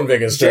second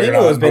biggest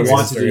juggernaut has been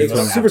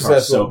super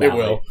successful. It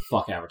will.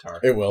 Fuck Avatar.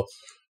 It will.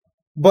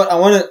 But I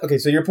want to. Okay,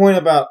 so your point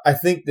about I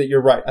think that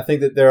you're right. I think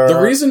that there are the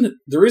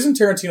reason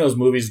Tarantino's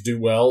movies do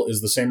well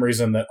is the same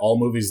reason that all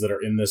movies that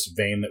are in this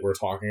vein that we're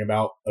talking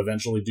about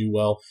eventually do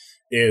well.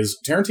 Is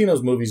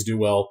Tarantino's movies do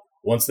well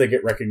once they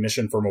get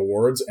recognition from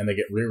awards and they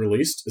get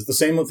re-released. It's the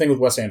same thing with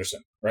Wes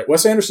Anderson, right?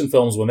 Wes Anderson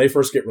films, when they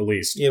first get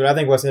released... Yeah, but I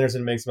think Wes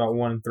Anderson makes about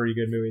 1 in 3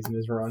 good movies in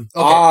his run.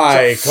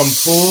 Okay, I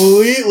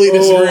completely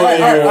disagree with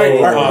you. All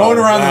right, going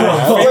around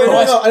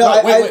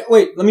the room.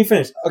 Wait, let me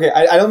finish. Okay,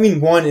 I don't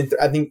mean 1 in 3.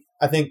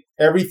 I think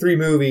every 3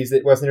 movies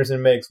that Wes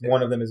Anderson makes,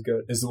 one of them is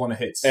good. Is the one that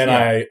hits. And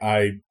I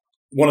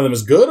one of them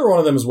is good or one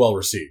of them is well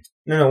received?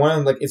 No, one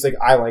of them, it's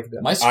I like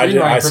them. My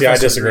screenwriting I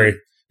disagree.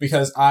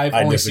 Because I've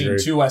only seen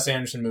 2 Wes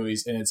Anderson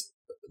movies, and it's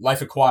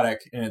Life Aquatic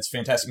and it's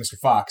Fantastic Mr.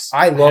 Fox.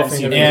 I love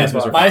and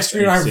my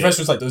screenwriting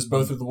professor was like, those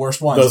both are the worst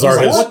ones. Those are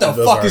his, what the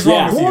fuck is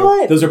wrong with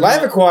you? Those are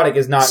Life Aquatic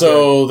is not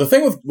so good. The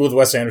thing with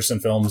Wes Anderson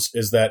films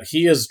is that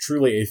he is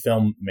truly a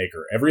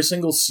filmmaker. Every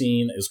single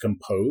scene is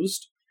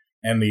composed,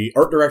 and the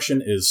art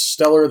direction is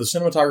stellar. The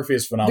cinematography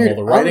is phenomenal.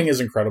 The writing is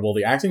incredible.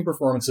 The acting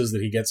performances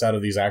that he gets out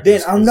of these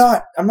actors. I'm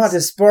not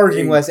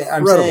disparaging Wes.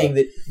 I'm saying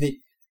that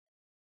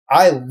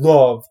I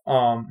love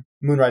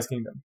Moonrise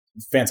Kingdom.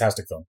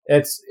 Fantastic film.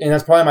 That's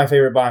probably my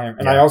favorite by him.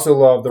 And I also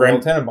love the Royal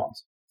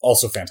Tenenbaums.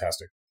 Also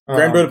fantastic.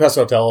 Grand Budapest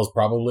Hotel is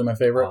probably my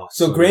favorite.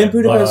 So Grand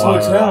Budapest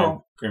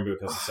Hotel. Grand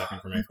Budapest is second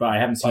for me, but I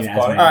haven't seen it as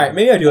many. All right,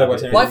 maybe I do like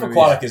Wes Anderson. Life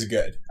Aquatic is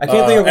good. I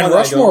can't think of one. And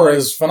Rushmore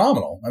is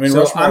phenomenal. I mean,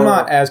 Rushmore, I'm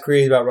not as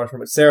crazy about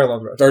Rushmore, but Sarah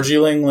loves Rushmore.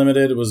 Darjeeling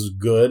Limited was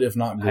good, if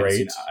not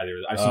great.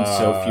 I've seen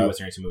so few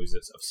Wes Anderson movies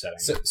that's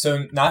upsetting.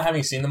 So not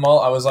having seen them all,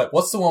 I was like,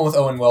 what's the one with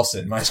Owen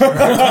Wilson? Bottle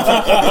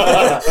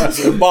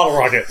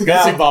Rocket.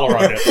 Gotta see Bottle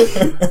Rocket.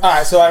 All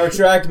right, so I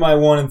retract my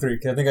 1 and 3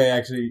 because I think I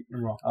actually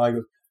am wrong. I like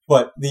it.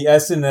 But the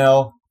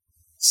SNL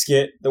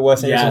skit, the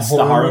Wes Anderson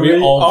horror movie.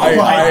 Oh my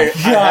God. I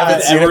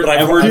haven't seen it, but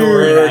I've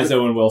heard as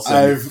Owen Wilson.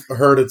 I've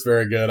heard it's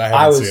very good.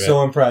 I was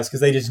so impressed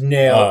because they just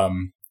nailed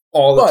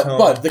all the tone.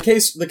 But the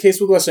case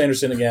with Wes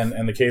Anderson again,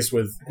 and the case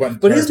with Quentin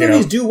But Tarantino, his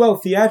movies do well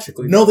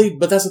theatrically. No,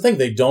 but that's the thing.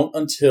 They don't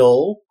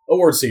until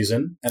award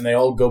season, and they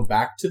all go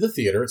back to the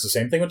theater. It's the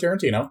same thing with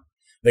Tarantino.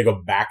 They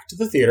go back to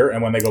the theater,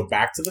 and when they go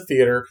back to the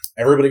theater,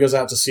 everybody goes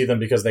out to see them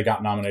because they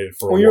got nominated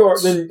for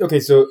awards.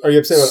 So are you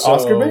upset with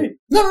Oscar bait?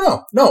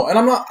 No. And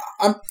I'm not.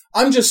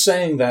 I'm just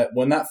saying that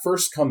when that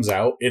first comes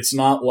out, it's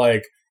not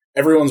like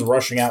everyone's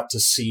rushing out to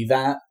see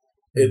that.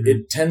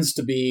 It tends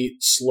to be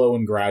slow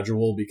and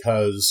gradual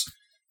because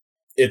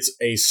it's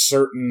a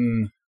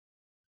certain.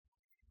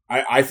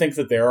 I think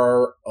that there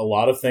are a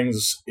lot of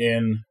things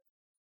in.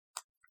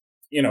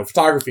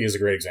 Photography is a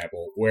great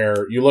example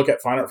where you look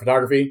at fine art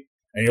photography.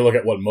 And you look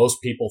at what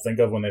most people think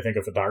of when they think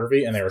of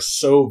photography, and they are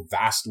so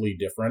vastly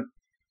different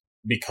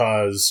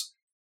because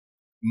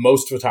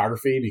most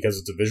photography, because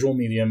it's a visual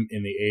medium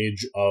in the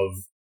age of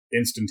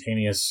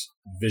instantaneous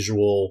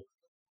visual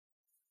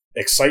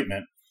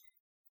excitement,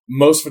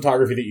 most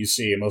photography that you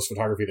see and most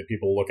photography that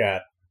people look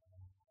at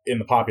in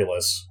the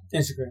populace,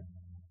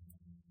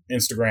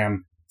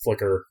 Instagram,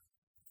 Flickr,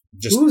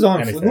 just who's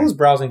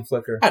browsing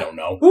Flickr? I don't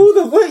know.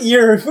 What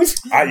year?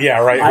 Yeah,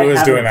 right. Who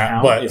is doing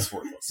that? But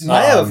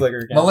I have a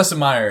Flickr account. Melissa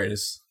Meyer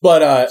is.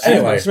 But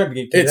anyway,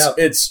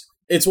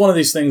 it's one of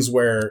these things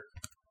where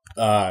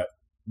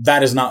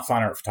that is not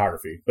fine art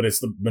photography, but it's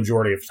the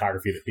majority of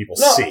photography that people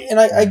see. And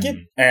I get.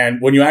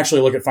 And when you actually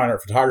look at fine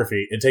art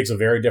photography, it takes a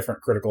very different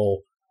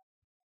critical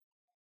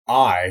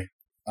eye.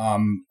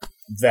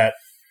 There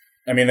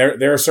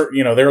are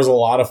certain there was a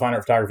lot of fine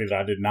art photography that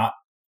I did not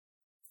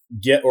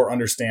get or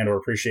understand or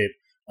appreciate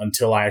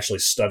until I actually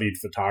studied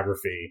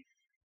photography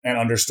and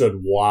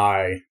understood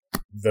why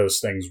those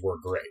things were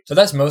great. So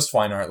that's most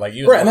fine art, like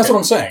you, right? And that's what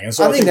I'm saying. And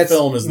so I think that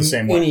film is the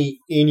same way.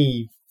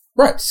 Any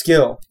right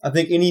skill. I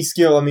think any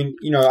skill. I mean,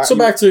 So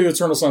back to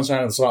Eternal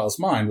Sunshine of the Spotless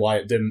Mind, why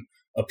it didn't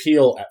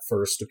appeal at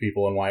first to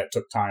people and why it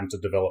took time to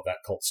develop that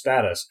cult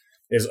status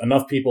is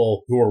enough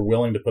people who are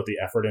willing to put the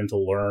effort in to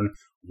learn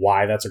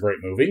why that's a great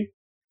movie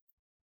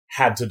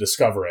had to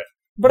discover it.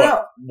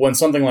 But when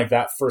something like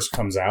that first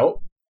comes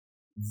out,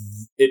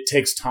 it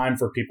takes time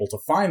for people to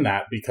find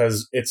that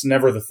because it's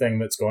never the thing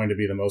that's going to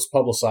be the most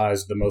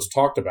publicized, the most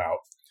talked about,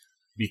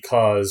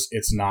 because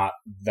it's not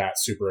that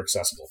super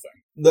accessible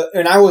thing.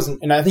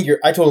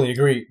 I totally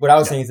agree. What I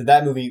was saying is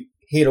that movie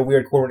hit a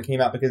weird chord when it came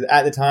out because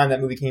at the time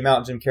that movie came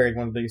out, Jim Carrey was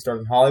one of the biggest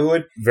stars in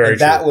Hollywood. Very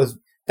true.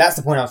 That's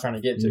the point I was trying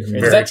to get to.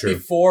 Is that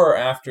before or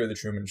after The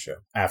Truman Show?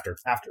 After.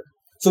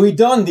 So we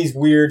done these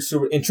weird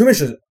and Truman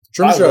Show.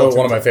 Truman Show is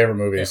one of my favorite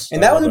movies.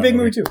 And that was a big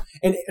movie too.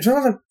 And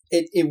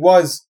it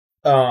was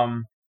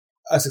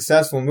a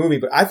successful movie,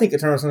 but I think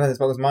Eternal Sunshine of the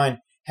Spotless Mind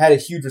had a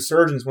huge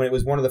resurgence when it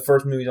was one of the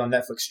first movies on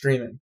Netflix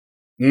streaming.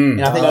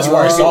 And I think that's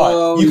where I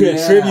saw it. You could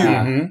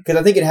attribute, because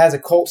I think it has a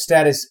cult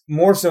status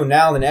more so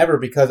now than ever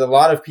because a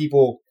lot of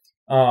people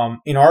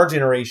in our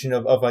generation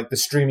of like the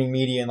streaming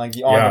media and like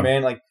the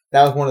on-demand, like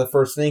that was one of the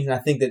first things. And I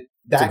think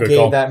that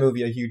gave that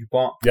movie a huge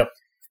bump. Yep.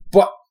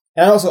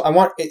 And also,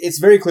 it's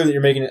very clear that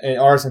you're making an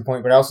artisan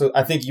point, but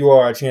I think you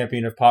are a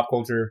champion of pop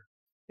culture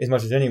as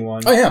much as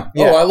anyone. I am.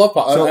 Yeah. Oh, I love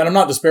pop, and I'm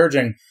not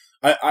disparaging.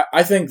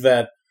 I think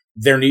that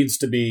there needs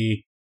to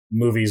be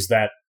movies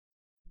that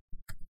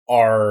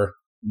are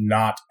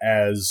not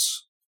as.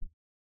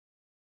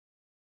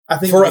 I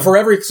think for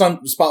every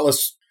Eternal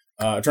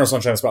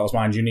Sunshine of the Spotless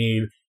Mind, you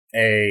need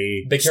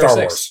a Big Star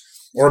Hero 6.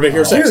 Wars or a Big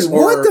Hero 6. Dude,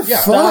 what the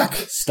fuck?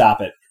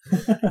 Stop it.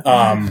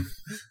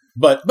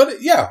 But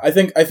yeah, I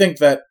think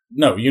that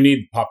no, you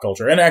need pop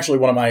culture. And actually,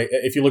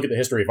 if you look at the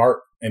history of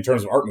art in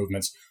terms of art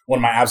movements, one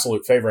of my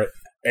absolute favorite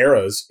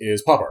eras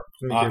is pop art.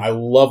 I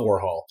love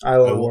Warhol. I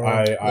love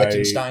Warhol.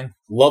 Lichtenstein.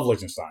 Love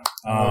Lichtenstein.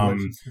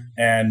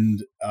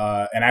 And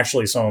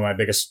actually, some of my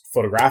biggest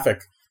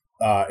photographic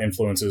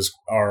influences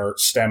are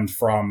stemmed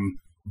from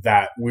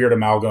that weird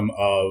amalgam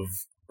of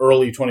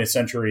early 20th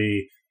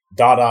century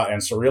Dada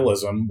and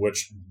Surrealism,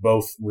 which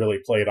both really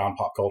played on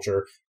pop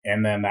culture,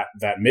 and then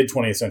that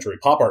mid-20th century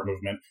pop art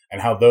movement, and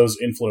how those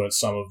influenced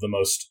some of the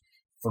most,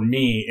 for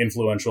me,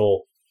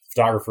 influential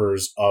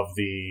photographers of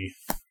the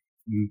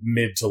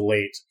mid to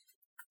late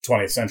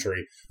 20th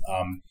century.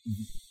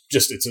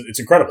 It's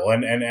incredible,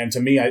 and to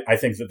me, I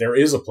think that there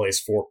is a place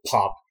for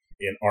pop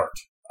in art,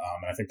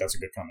 and I think that's a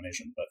good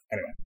combination. But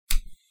anyway,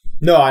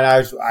 no,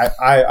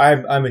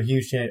 and I'm a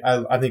huge fan.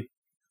 I think.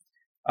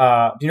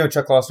 Do you know who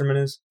Chuck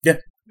Klosterman is? Yeah.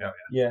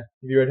 Yeah. Have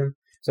you read him?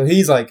 So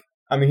he's like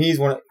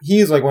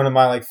one of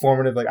my like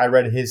formative, like I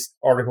read his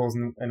articles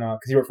and because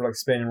he wrote for like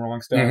Spin and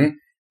Rolling Stone,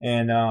 Mm-hmm.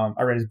 and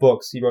I read his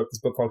books. He wrote this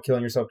book called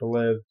Killing Yourself to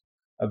Live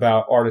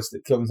about artists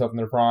that killed themselves in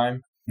their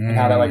prime and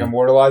how to like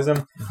immortalize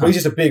them. But he's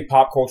just a big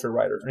pop culture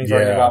writer, and he's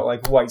writing about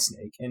like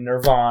Whitesnake and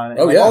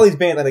Nirvana and all these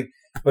bands. Like,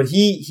 but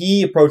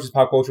he approaches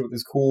pop culture with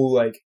this cool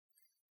like.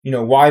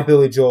 Why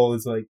Billy Joel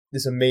is like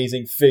this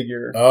amazing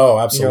figure. Oh,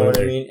 absolutely. You know what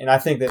I mean? And I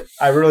think that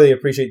I really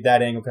appreciate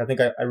that angle because I think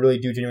I really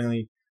do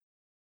genuinely.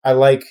 I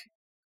like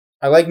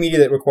media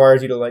that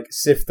requires you to like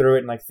sift through it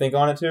and like think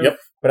on it too. Yep.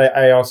 But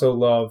I also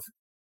love.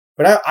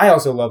 But I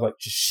also love like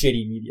just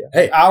shitty media.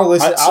 Hey, I'll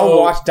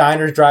watch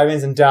diners,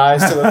 drive-ins, and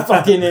dives to the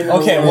fucking end.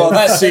 Okay, well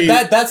that's the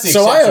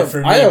exception for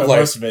me. But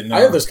most of it, no.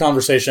 I have this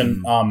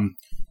conversation.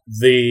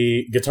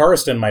 The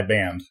guitarist in my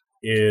band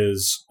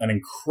is an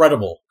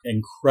incredible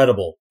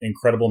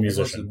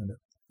musician.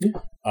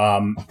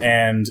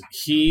 And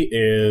he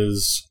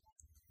is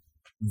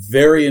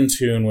very in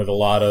tune with a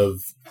lot of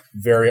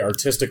very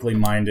artistically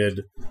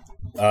minded,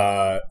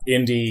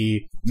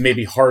 indie,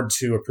 maybe hard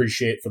to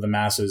appreciate for the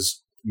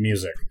masses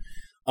music.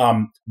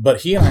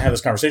 But he and I had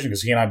this conversation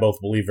because he and I both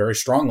believe very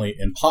strongly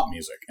in pop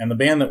music, and the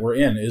band that we're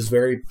in is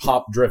very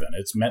pop driven.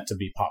 It's meant to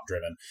be pop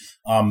driven.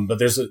 But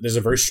there's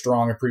a very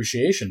strong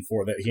appreciation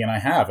for that he and I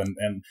have,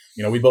 and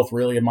we both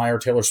really admire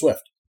Taylor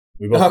Swift.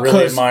 We both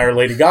really admire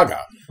Lady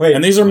Gaga.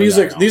 And these are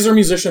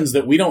musicians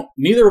that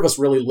neither of us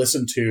really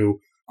listen to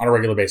on a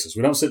regular basis.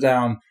 We don't sit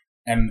down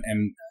and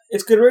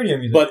it's good radio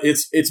music. But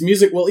it's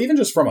music, well, even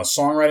just from a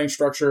songwriting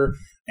structure,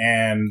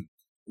 and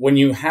when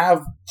you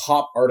have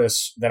pop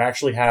artists that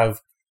actually have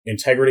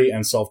integrity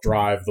and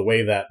self-drive the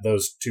way that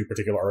those two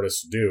particular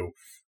artists do,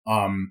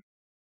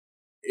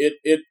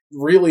 it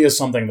really is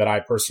something that I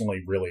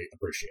personally really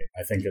appreciate.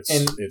 I think it's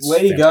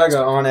Lady fantastic.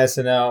 Gaga on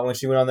SNL when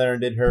she went on there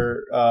and did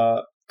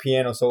her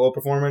piano solo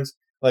performance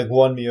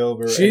won me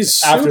over.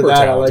 She's after super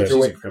that, talented. I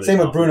liked her. Same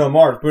with Bruno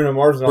Mars. Bruno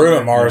Mars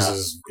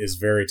is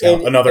very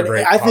talented. Another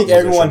great. I think pop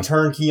everyone musician.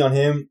 turned key on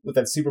him with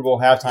that Super Bowl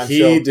halftime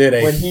show. He did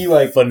a when he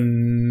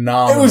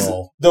phenomenal. It was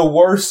the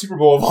worst Super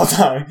Bowl of all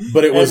time.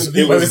 But it was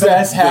the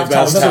best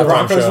halftime show. The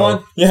Broncos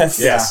one?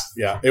 Yes.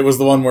 Yeah. It was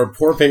the one where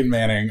poor Peyton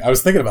Manning. I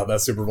was thinking about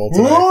that Super Bowl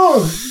today.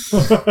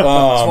 It's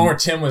one where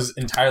Tim was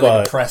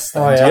entirely depressed.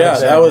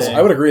 That was.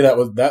 I would agree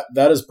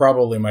that is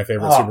probably my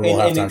favorite Super Bowl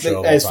halftime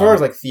show. As far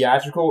as like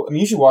theatrical, I mean,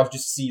 you should watch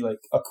just to see like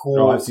a cool.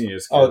 Oh, I've seen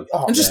it.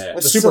 And just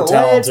the super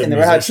talented and they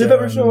had Chip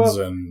ever show up.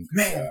 And,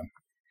 man,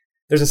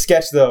 there's a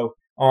sketch though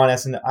on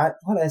SNL.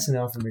 What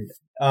SNL for me?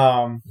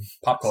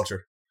 Pop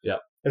culture. Yeah,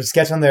 there's a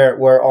sketch on there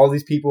where all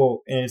these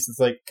people, and it's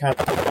like kind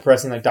of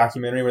depressing like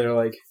documentary where they're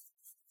like,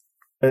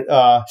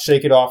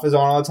 "Shake It Off" is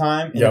on all the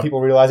time, and then people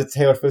realize it's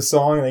Taylor Swift's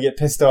song and they get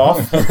pissed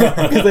off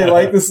because they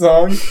like the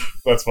song.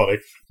 That's funny.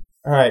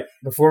 All right,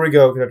 before we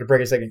go, because I have to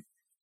break a second.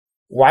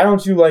 Why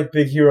don't you like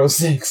Big Hero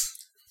 6?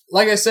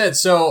 Like I said,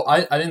 so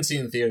I didn't see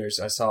it in theaters.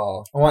 I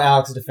want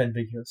Alex to defend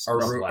Big Hero 6.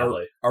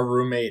 Our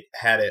roommate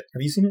had it.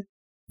 Have you seen it?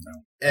 No.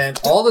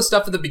 And all the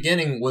stuff at the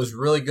beginning was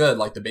really good.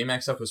 Like the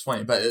Baymax stuff was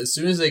funny. But as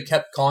soon as they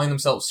kept calling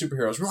themselves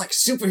superheroes, we're like,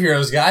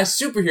 superheroes, guys,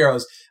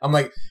 superheroes. I'm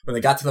like, when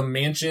they got to the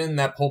mansion,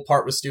 that whole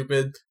part was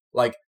stupid.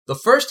 Like the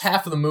first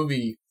half of the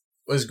movie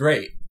was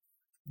great.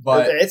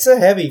 But it's a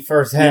heavy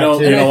first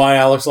half. You know why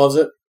Alex loves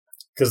it?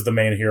 Because the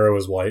main hero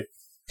is white.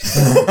 He's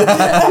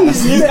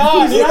not.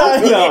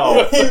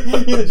 No.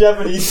 He's a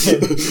Japanese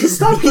kid.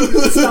 Stop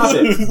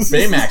it.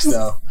 Baymax,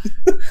 though.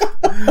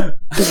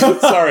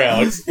 Sorry,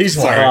 Alex. He's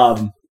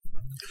white.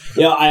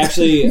 I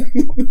actually,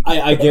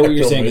 I get what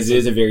you're saying because it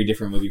is a very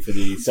different movie for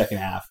the second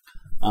half.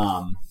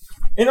 And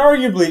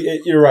arguably,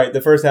 you're right.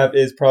 The first half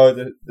is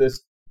probably the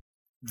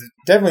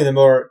definitely the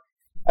more.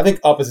 I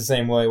think Up is the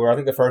same way, where I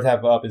think the first half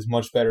of Up is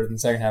much better than the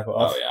second half of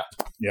Up. Oh yeah.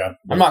 Yeah.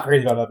 I'm not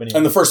crazy about Up anymore.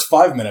 And the first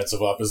 5 minutes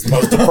of Up is the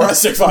most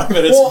depressing 5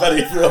 minutes Well, of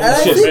any film.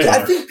 and shit I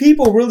made. think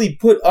people really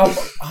put Up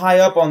high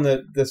up on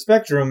the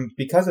spectrum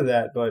because of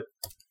that. But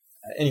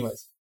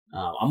anyways,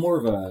 I'm more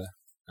of a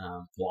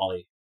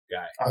Wall-E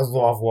guy. I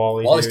love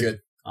Wall-E. Wally's dude. good.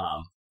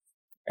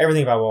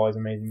 Everything about Wall-E is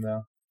amazing,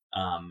 though.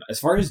 As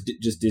far as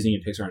just Disney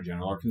and Pixar in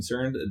general are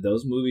concerned,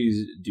 those movies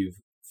do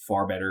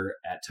far better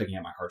at tugging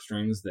at my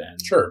heartstrings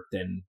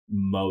than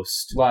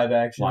most Live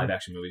action.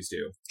 movies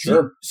do.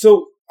 Sure.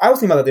 So I was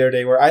thinking about that the other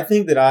day, where I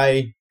think that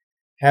I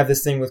have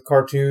this thing with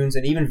cartoons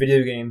and even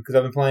video games because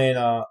I've been playing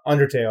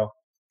Undertale,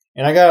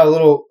 and I got a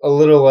little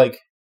like,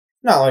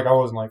 not like I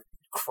wasn't like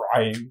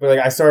crying, but like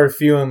I started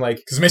feeling like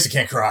Because Mason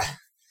can't cry.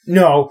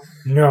 no.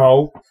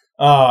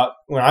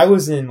 When I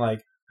was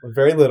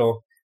very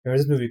little, there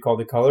was this movie called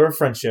The Color of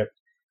Friendship,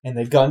 and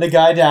they gunned a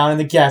guy down in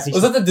the gas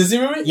station. Was that the Disney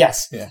movie?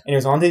 Yes. Yeah. And it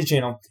was on Disney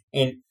Channel.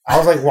 And I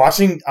was like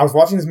watching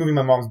this movie in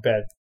my mom's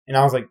bed. And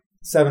I was like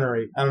 7 or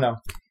 8. I don't know.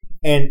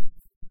 And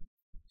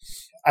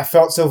I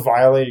felt so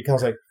violated because I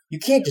was like, you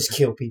can't just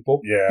kill people.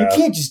 Yeah. You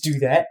can't just do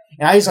that.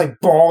 And I just like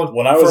bawled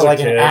When I was for a like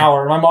kid, an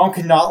hour. My mom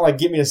could not like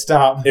get me to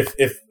stop. If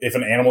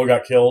an animal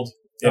got killed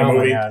in a Oh my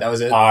movie, God. That was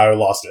it. I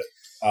lost it.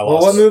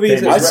 What movie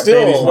is it? I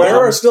still, there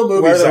are still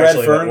Where movies the Red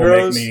actually Fern that will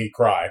Grows? make me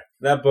cry.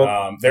 That book.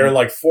 There are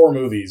like 4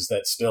 movies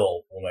that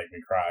still will make me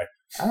cry.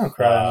 I don't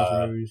cry in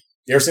those movies.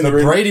 You ever seen The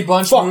the Brady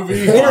Bunch Fuck.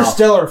 movie?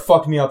 Interstellar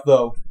fucked me up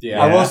though.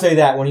 Yeah. I will say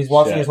that when he's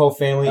watching Shit. his whole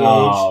family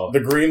Oh, The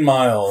Green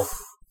Mile?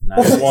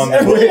 nice. Is one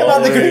that Everything will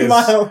about the Green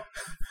always- Mile.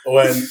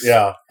 When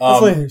yeah,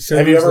 That's like have you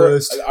Schindler's ever?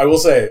 List. I will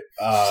say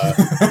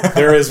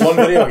there is one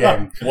video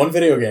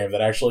game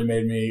that actually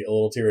made me a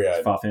little teary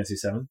eyed. Final Fantasy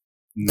VII.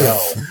 No,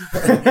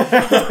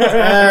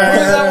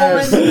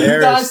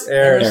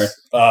 Eris.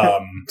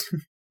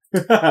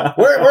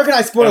 Where can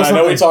I spoil and I know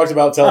something? we talked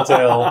about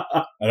Telltale.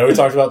 I know we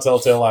talked about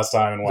Telltale last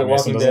time, and why The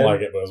Mason Walking doesn't Dead?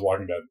 like it, but it was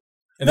Walking Dead.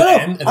 At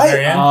the end? At the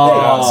very end?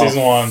 Yeah,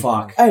 season 1.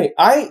 Fuck. Hey,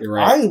 You're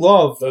right. I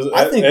love.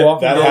 I think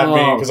Walking that Dead. had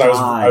me because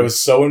God. I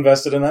was so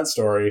invested in that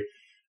story,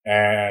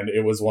 and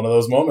it was one of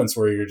those moments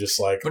where you're just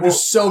like, But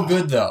it's so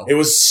good, though. it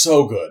was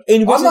so good.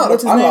 And what's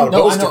his I'm name? not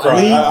opposed No, to I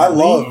know. cry. Lee? I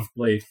love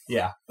Lee.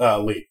 Yeah.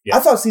 Lee. Yeah, I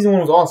thought season 1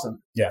 was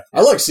awesome. yeah.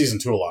 I like season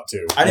 2 a lot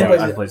too. I didn't Yeah,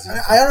 play. I played season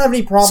I don't have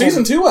any problem.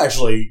 Season 2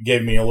 actually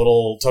gave me a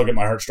little tug at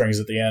my heartstrings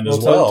at the end as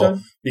Little well tug?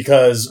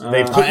 because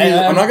they put you.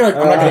 I'm not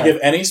gonna give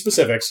any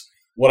specifics.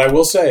 What I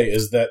will say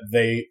is that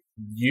they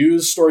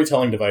use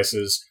storytelling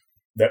devices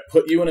that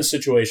put you in a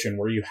situation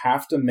where you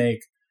have to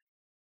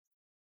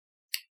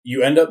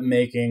you end up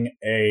making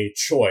a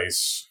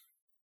choice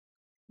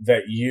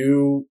that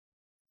you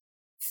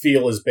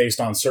feel is based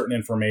on certain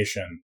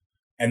information,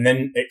 and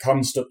then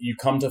you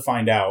come to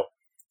find out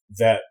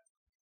that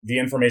the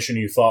information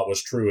you thought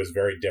was true is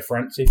very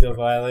different. So you feel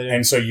violated.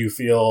 And so you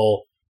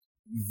feel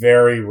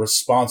very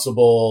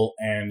responsible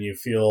and you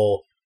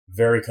feel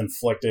very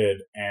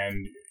conflicted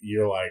and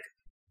you're like,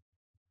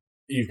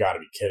 you've got to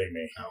be kidding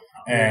me. Oh,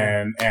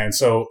 And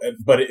so,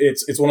 but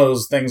it's one of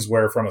those things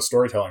where from a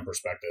storytelling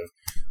perspective,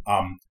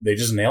 they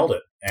just nailed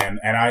it. And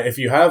if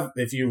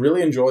you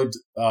really enjoyed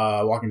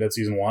Walking Dead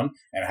season 1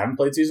 and haven't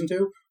played season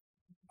 2,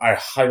 I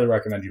highly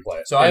recommend you play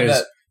it. So I have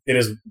that. It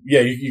is,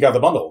 yeah, you got the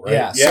bundle,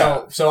 right?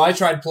 Yeah. So I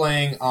tried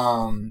playing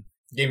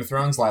Game of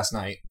Thrones last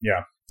night.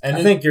 Yeah. And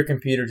I think your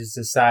computer just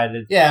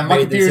decided. Yeah, my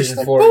made the computer's decision just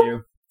like, for boop.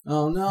 you.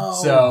 Oh no.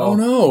 So Oh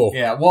no.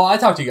 yeah, well, I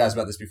talked to you guys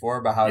about this before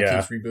about how it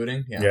Yeah. keeps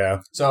rebooting. Yeah. Yeah.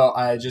 So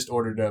I just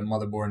ordered a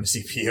motherboard and a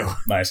CPU.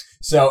 Nice.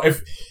 So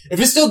if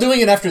it's still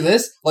doing it after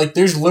this, like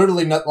there's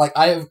literally not like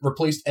I have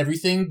replaced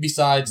everything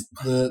besides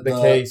the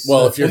case.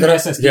 Well, if you're and the gonna,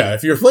 SSD. yeah,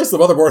 if you replace the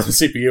motherboard and the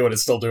CPU and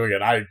it's still doing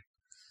it,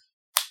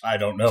 I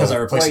don't know. because I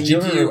replaced Wait, the you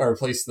GPU, ever- I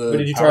replaced the. But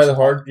did you power try the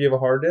supply. hard? Do you have a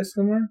hard disk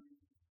somewhere?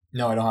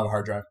 No, I don't have a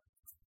hard drive.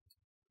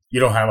 You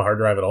don't have a hard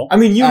drive at all? I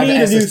mean, you I have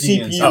need a new SSD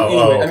CPU inside.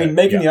 anyway. Oh, okay. I mean,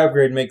 making the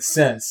upgrade makes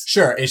sense.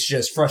 Sure, it's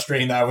just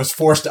frustrating that I was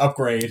forced to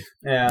upgrade.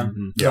 Yeah.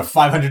 You know,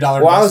 $500.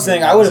 Well, I was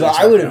saying I would have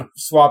Yeah.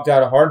 swapped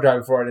out a hard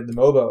drive before I did the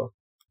Mobo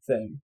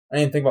thing. I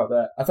didn't think about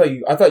that. I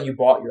thought you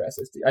bought your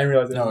SSD. I didn't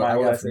realize it was No, my I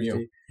old got it from SSD.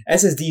 you.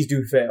 SSDs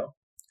do fail.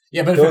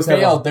 Yeah, but Those if it have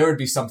failed, a- there would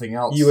be something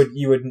else. You would,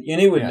 and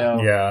it would Yeah.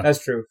 know. Yeah.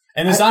 That's true.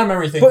 and it's not a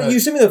memory thing. But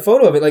you sent me the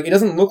photo of it. Like, it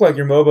doesn't look like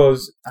your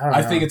Mobo's. I don't know.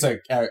 I think it's a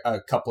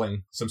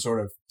coupling, some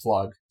sort of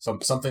plug,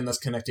 something that's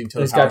connecting to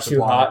the it's power got too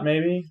supply. hot,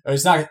 maybe. Or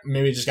it's not.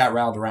 Maybe it just got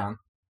riled around,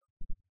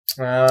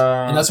 And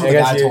and that's what the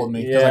guy told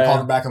me because I called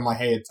him back. I'm like,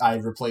 "Hey, I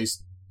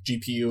replaced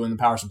GPU and the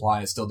power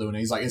supply. It's still doing it."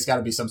 He's like, "It's got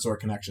to be some sort of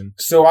connection."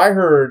 So I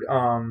heard,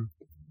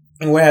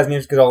 and what has me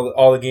interested because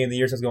all the Game of the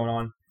Year stuff's going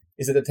on,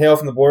 is that the Tale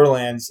from the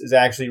Borderlands is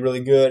actually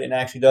really good and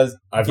actually does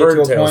I've get heard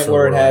to a Tales point from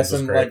where it Borderlands has is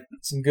some great.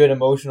 some good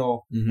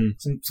emotional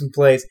Mm-hmm. some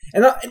plays.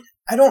 And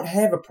I don't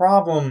have a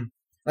problem.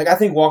 Like, I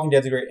think Walking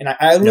Dead's great, and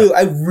I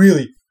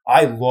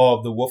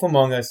love the Wolf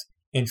Among Us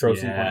intro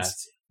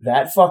sequence.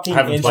 That fucking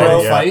Haven't intro. played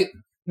it yet. Fight.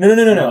 No.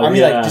 Oh, I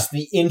mean, yeah. like, just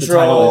the intro,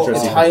 title intro the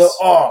sequence. title.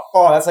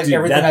 Oh, that's like Dude,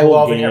 everything that I whole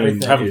love and game-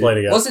 everything. Haven't played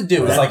it yet. What's it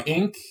do? It's like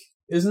ink.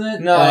 isn't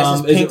it? No,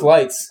 it's just pink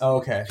lights. Oh,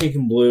 okay. Pink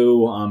and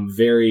blue,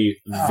 very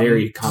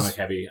comic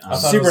heavy.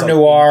 Super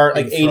noir,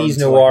 like 80s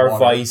noir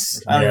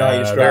Vice. I don't know how you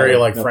describe very it.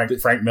 like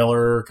Frank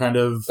Miller kind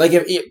of. Like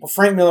if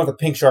Frank Miller with a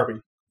pink Sharpie.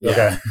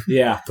 Okay.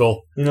 Yeah.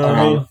 Cool. You know what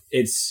I mean?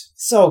 It's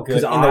so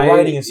good. And the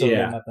writing is so good.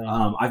 I think.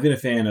 I've been a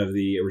fan of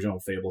the original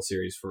Fable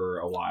series for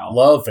a while.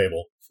 Love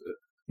Fable.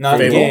 Not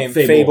Fable? the game.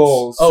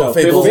 Fables. Oh,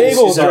 Fables.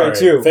 Fable's great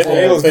too.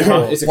 Fable's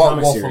good. It's a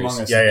comic Wolf series.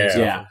 Among Us.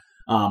 Yeah.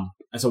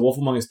 And so Wolf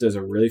Among Us does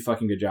a really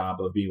fucking good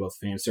job of being both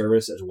fan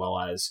service as well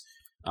as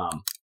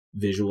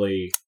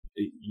visually,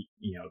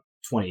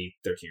 2013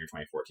 or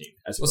 2014.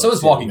 Well, so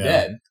is Walking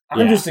Dead.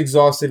 I'm just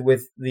exhausted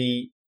with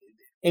the...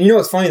 And you know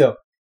what's funny, though?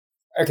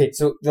 Okay,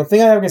 so the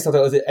thing I have against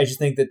Telltale is that I just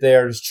think that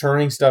they're just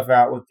churning stuff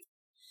out with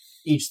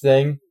each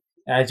thing,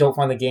 and I don't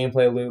find the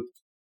gameplay loop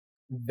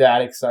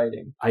that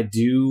exciting. I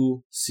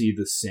do see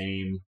the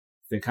same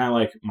thing, kind of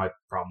like my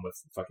problem with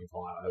fucking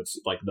Fallout. It's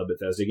like the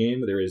Bethesda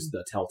game. There is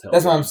the Telltale.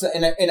 That's game. what I'm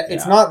saying, and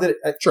it's not that.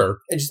 Sure.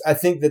 I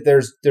think that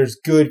there's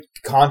good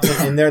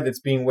content in there that's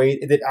being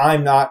that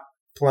I'm not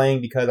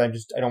playing because I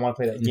don't want to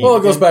play that game. Well,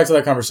 it goes back to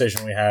that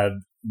conversation we had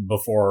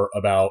before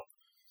about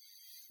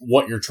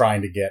what you're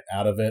trying to get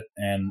out of it,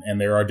 and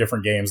there are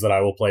different games that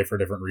I will play for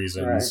different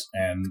reasons,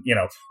 right. And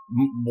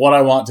what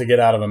I want to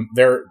get out of them,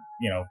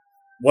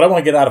 what I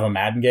want to get out of a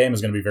Madden game is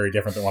going to be very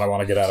different than what I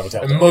want to get out of a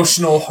Telltale.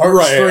 Emotional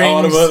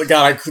heartstrings. Right.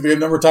 God, the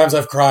number of times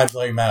I've cried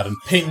playing Madden.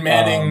 Peyton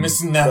Manning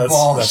missing that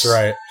ball. That's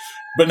right.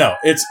 But no,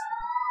 it's...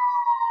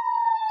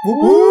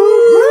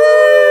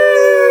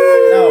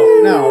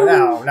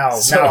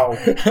 No.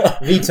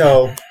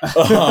 Veto.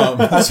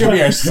 That's going to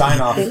be our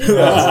sign-off. That's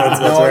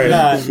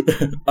right.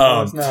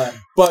 It's not.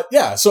 But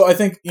yeah, so I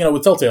think,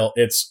 with Telltale,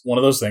 it's one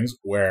of those things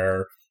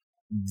where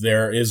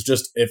there is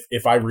just,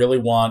 if I really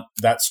want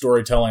that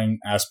storytelling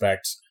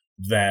aspect,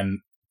 then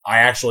I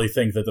actually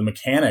think that the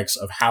mechanics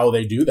of how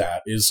they do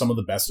that is some of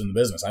the best in the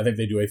business. I think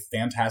they do a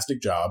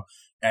fantastic job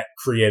at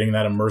creating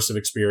that immersive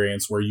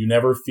experience where you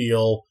never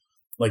feel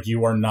like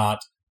you are not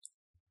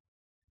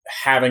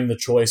having the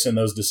choice in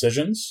those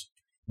decisions,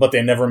 but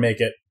they never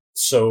make it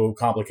so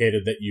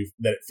complicated that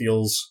it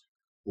feels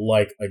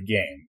like a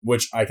game,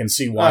 which I can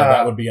see why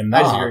that would be a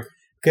knock.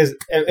 Because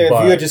if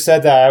you had just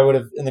said that, I would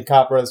have, in the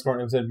Cop Brothers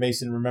corner, said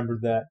Mason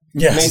remembered that.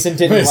 Yes. Mason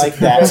didn't like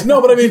that. No,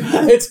 but I mean,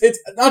 it's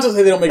not to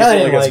say they don't make it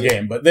feel like it's a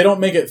game, but they don't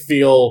make it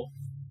feel...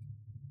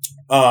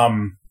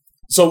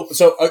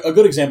 So a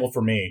good example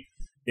for me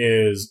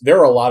is there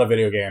are a lot of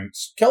video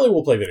games. Kelly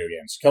will play video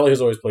games. Kelly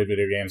has always played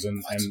video games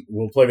and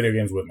will play video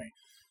games with me.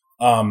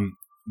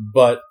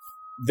 But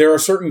there are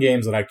certain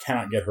games that I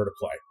cannot get her to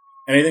play.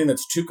 Anything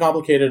that's too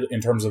complicated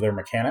in terms of their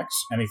mechanics,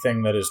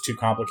 anything that is too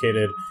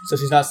complicated. So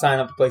she's not signing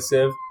up to play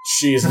Civ?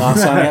 She is not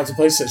signing up to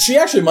play Civ. She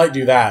actually might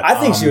do that. I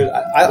think she would.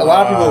 A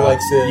lot of people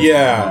like Civ.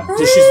 Yeah.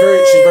 So she's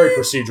very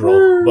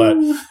procedural, but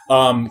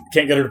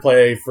can't get her to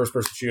play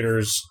first-person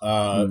shooters,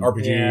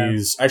 RPGs.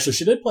 Yeah. Actually,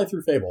 she did play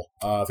through Fable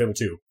 2.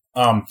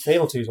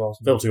 Fable 2 is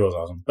awesome. Fable 2 was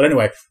awesome. But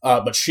anyway,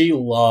 but she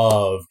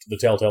loved the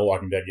Telltale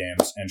Walking Dead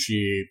games, and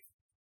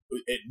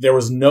there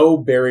was no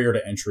barrier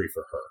to entry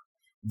for her.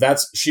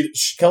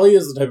 Kelly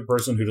is the type of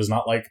person who does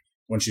not like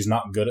when she's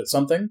not good at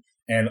something,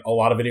 and a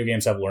lot of video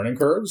games have learning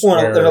curves.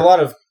 Well, there's a lot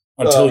of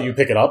until you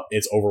pick it up,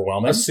 it's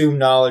overwhelming. Assumed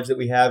knowledge that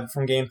we have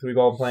from games because we've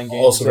all been playing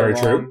games. Also very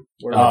true.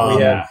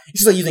 It's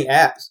just like using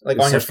apps, like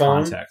on your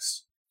phone.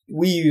 Context.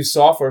 We use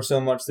software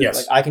so much that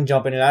like I can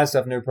jump in and out of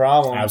stuff no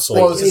problem.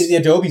 Absolutely, like, the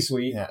Adobe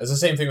suite. Yeah, it's the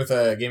same thing with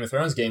a Game of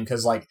Thrones game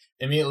because like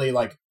immediately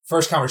like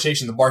first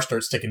conversation the bar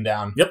starts ticking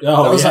down. Yep, that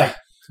was like.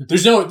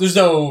 There's no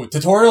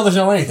tutorial. There's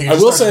no anything. I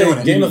will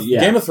say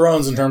Game of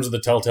Thrones in terms of the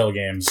Telltale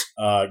games.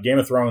 Game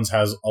of Thrones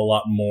has a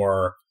lot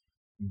more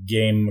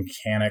game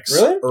mechanics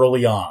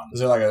early on.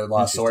 Is there like a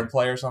lot of sword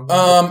play or something?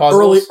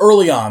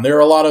 Early on,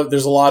 there's a lot of.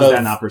 Does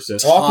that not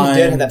persist? Walking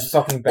Dead had that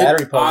fucking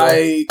battery puzzle.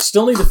 I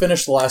still need to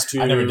finish the last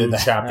 2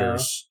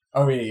 chapters.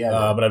 Oh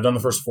yeah. But I've done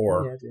the first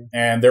 4,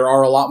 and there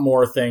are a lot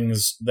more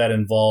things that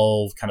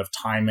involve kind of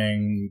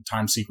timing,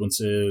 time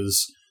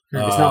sequences.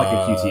 It's not like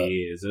a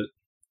QTE, is it?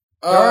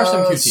 There are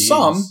some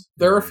QTEs.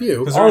 There are a few.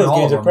 Because all those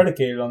games are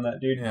predicated on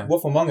that, dude. Yeah.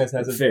 Wolf Among Us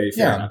has a fair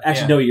enough.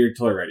 Actually, no, you're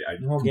totally right.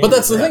 But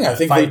that's the thing. I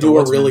think they do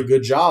a really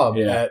good job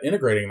at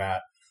integrating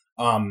that.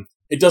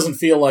 It doesn't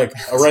feel like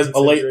a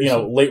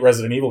late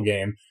Resident Evil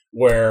game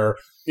where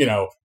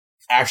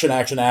action,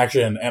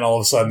 and all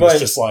of a sudden it's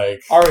just like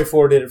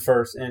RE4 did it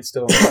first, and it's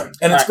still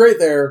and it's great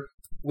there.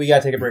 We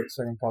gotta take a break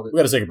so I can pause it. We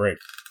gotta take a break.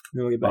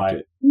 We'll get back to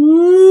it.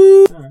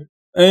 All right.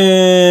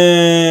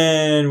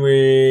 And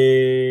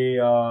we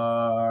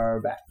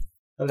are back.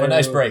 A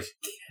nice break.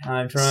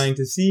 I'm trying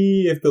to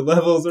see if the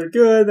levels are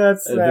good.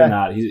 They're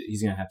not.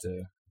 He's gonna have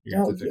to.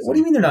 What do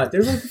you mean they're not?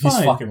 They're like fine.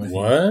 He's fucking with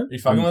what? You. Are you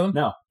fucking with him?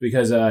 No,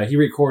 because he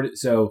recorded.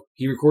 So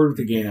he recorded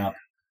with the gain up,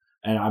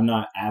 and I'm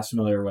not as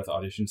familiar with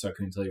Audition, so I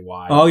couldn't tell you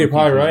why. Oh, you're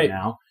probably right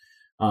now.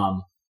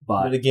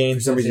 But the game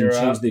for some reason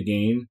changed the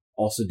gain.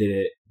 Also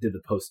did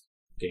the post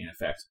gain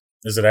effect.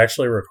 Is it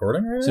actually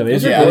recording right now? So it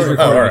is Yeah. recording.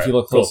 Oh, all right. If you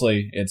look Cool.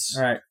 closely, it's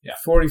All right, Yeah.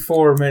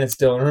 44 minutes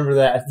still. Remember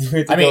that.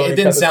 I mean, it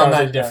didn't sound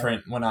that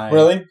different when I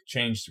Really?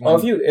 changed. Well,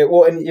 if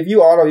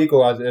you auto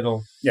equalize it,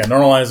 it'll. Yeah,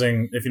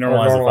 normalizing. If you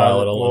normalize the file, normalize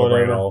it, it'll bring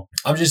it whatever. all.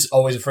 I'm just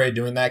always afraid of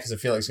doing that because I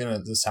feel like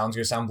the sound's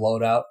gonna sound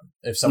blowed out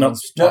if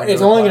someone's. No, trying to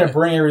it's only reply. going to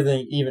bring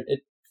everything even.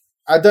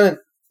 I've done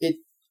it.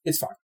 It's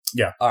fine.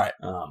 All right.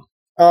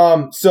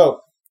 So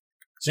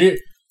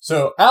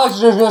Alex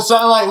is just gonna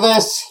sound like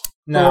this.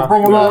 no.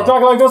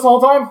 talking like this the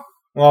whole time.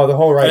 Well, the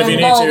whole But right. if you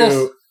Yeah.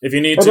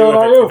 need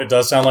to, if it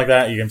does sound like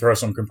that, you can throw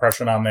some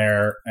compression on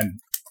there. And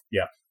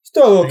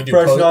Still a little You can do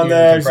compression post- on you can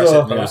there. compress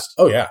So. it post.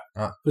 oh yeah,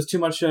 Puts too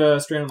much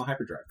strain on the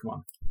hyperdrive. Come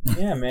on.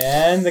 Yeah,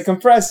 man, the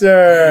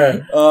compressor.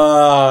 indeed.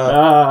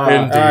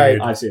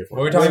 alright. I see it. What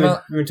were we talking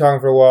about? We've been talking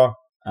for a while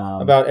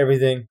about? about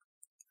everything.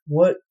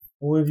 What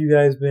have you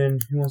guys been?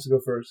 Who wants to go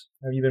first?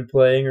 Have you been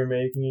playing or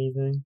making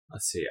anything?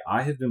 Let's see.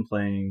 I have been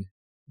playing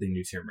the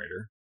new Tomb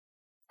Raider.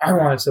 I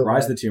want it so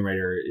Rise bad. of the Tomb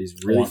Raider is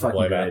really want to fucking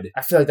play that. good.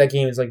 I feel like that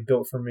game is like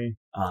built for me.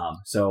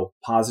 So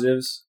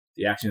positives: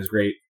 the action is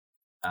great.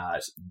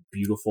 It's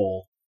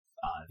beautiful.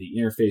 The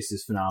interface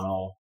is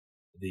phenomenal.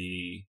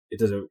 It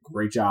does a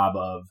great job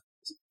of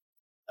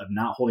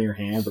not holding your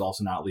hand, but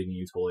also not leaving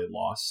you totally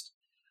lost.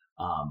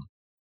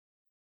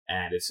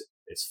 And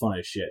it's fun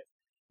as shit.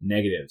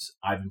 Negatives: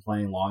 I've been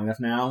playing long enough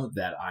now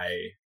that I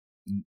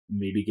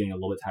may be getting a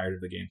little bit tired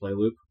of the gameplay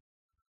loop.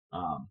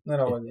 Not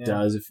always. It Yeah.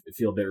 does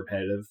feel a bit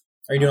repetitive.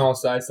 Are you doing all the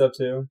side stuff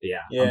too? Yeah,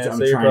 Yeah, I'm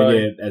so you're trying probably-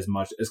 to get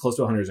as close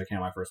to 100 as I can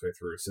my first way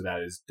through. So that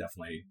is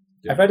definitely.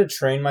 I've had to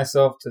train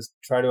myself to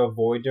try to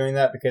avoid doing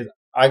that because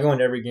I go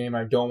into every game.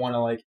 I don't want to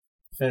like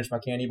finish my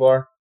candy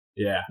bar.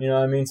 Yeah. You know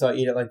what I mean? So I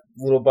eat it like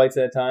little bites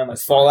at a time, like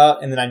That's fine.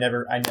 Fallout, and then I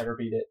never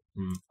beat it.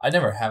 I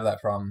never have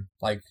that problem.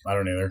 Like I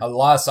don't either. a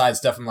lot of side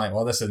stuff, I'm like,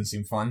 well, this doesn't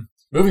seem fun.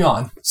 Moving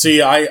on.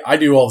 See, I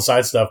do all the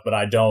side stuff, but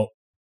I don't.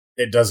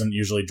 It doesn't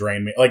usually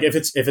drain me. Like if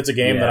it's a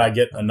game that Yeah. I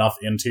get enough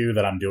into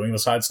that I'm doing the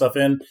side stuff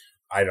in,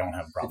 I don't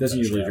have a It problem. doesn't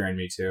finishing usually it. drain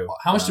me too.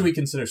 How much do we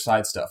consider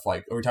side stuff?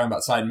 Like, are we talking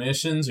about side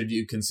missions, or do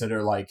you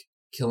consider like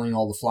killing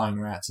all the flying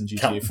rats in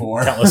GTA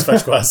 4? Countless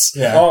fetch quests.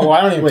 Yeah. Oh, well,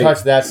 I don't even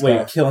touch that stuff.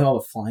 Wait, killing all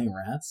the flying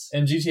rats?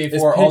 In GTA It's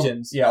 4,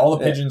 pigeons. all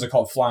the pigeons are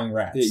called flying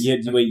rats. Wait,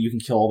 you can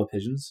kill all the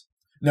pigeons?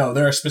 No,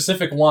 there are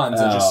specific ones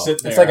that just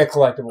sit there. It's like a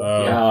collectible.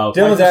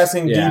 Dylan's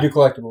asking, do you do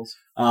collectibles?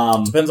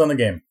 Depends on the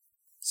game.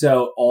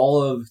 So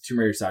all of Tomb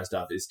Raider side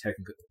stuff is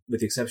technically, with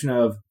the exception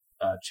of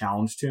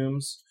challenge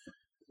tombs,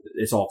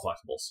 it's all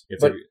collectibles. You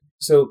have But-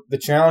 So the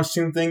challenge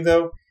tomb thing,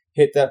 though,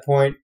 hit that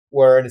point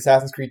where in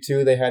Assassin's Creed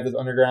 2 they had those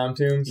underground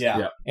tombs. yeah.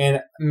 Yeah.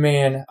 And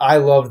man, I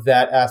loved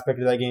that aspect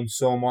of that game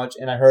so much.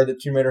 And I heard that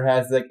Tomb Raider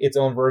has like its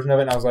own version of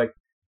it, and I was like,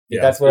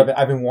 Yeah. that's what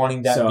I've been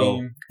wanting that So,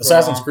 game. for a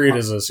Assassin's long Creed time.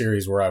 is a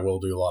series where I will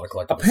do a lot of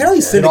collectibles. Apparently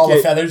Get all the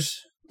Syndicate.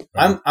 feathers.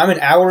 I'm an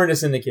hour into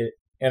Syndicate,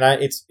 and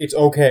it's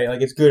okay,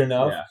 like it's good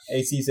enough. Yeah.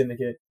 AC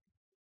Syndicate,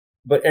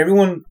 but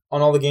everyone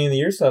on all the Game of the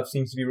Year stuff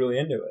seems to be really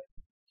into it.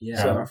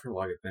 Yeah, So- I've heard a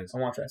lot of good things. I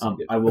want to try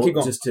Syndicate. I But will keep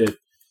going. just to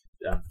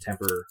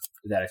temper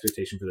that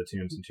expectation for the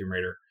tombs in Tomb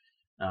Raider.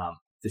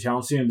 The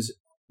challenge tombs,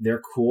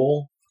 they're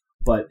cool,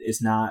 but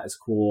it's not as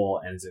cool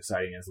and as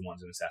exciting as the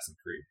ones in Assassin's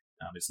Creed.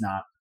 It's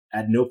not.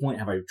 At no point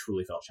have I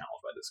truly felt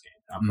challenged by this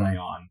game. I'm playing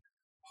on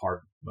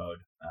hard mode.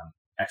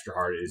 Extra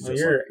hard is Well,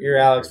 just you're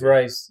Alex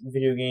Rice,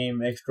 video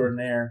game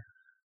extraordinaire.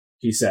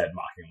 He said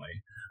mockingly.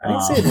 I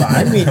didn't say that.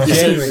 I mean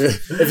genuinely.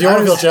 If you want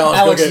to feel challenged,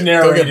 Alex go get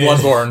narrated.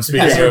 Bloodborne.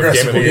 Speaking of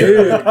Game of the Dude.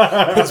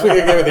 Year, speaking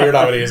of Game of the Year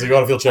nominees, if you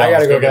want to feel I challenged,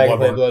 gotta go get back and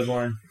play Bloodborne.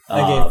 Bloodborne.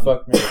 That game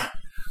fucked me.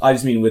 I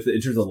just mean in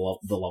terms of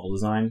the level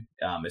design,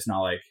 it's not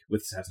like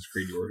with Assassin's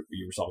Creed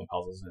you were solving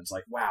puzzles and it's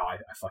like, wow, I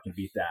fucking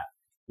beat that.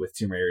 With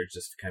Tomb Raider, it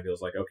just kind of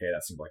feels like, okay,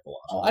 that seems like the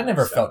logical. I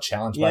never step. felt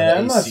challenged by Yeah, the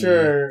I'm not AC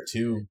sure.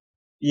 too.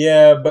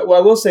 Yeah, but I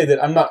will say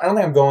that I don't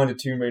think I'm going to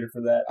Tomb Raider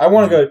for that. I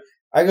want to go.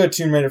 I go to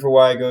Tomb Raider for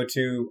why I go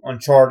to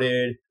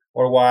Uncharted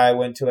or why I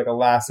went to like a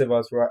Last of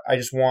Us. Where I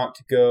just want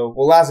to go.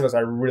 Well, Last of Us, I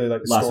really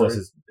like the Last story. of Us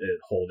is a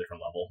whole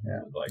different level. Yeah.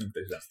 Like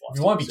that's If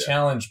you want to be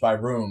challenged by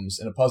rooms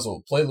in a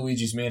puzzle, play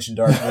Luigi's Mansion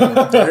Dark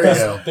Moon. There you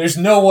go. There's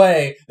no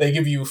way they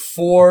give you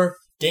 4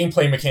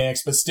 gameplay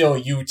mechanics, but still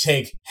you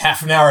take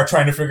half an hour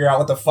trying to figure out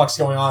what the fuck's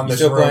going on in You this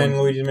still room. playing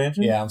Luigi's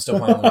Mansion? Yeah, I'm still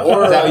playing Luigi's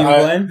Or Is that what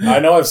you've been playing? I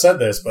know I've said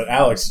this, but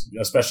Alex,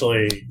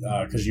 especially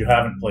because you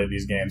haven't played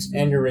these games,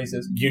 And you're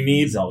racist. you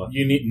need Zelda.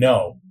 You need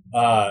no,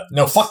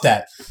 No, fuck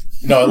that.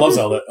 no. I love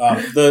Zelda.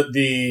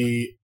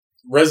 The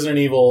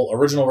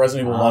original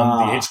Resident Evil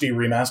 1, the HD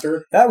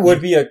remaster. That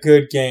would be a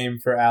good game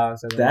for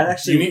Alex. I think. That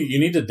actually You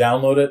need to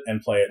download it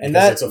and play it And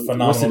because that- it's a what's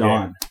phenomenal it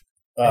game.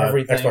 on?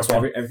 Everything. Xbox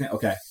One Everything.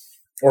 Okay.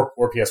 or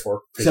PS4.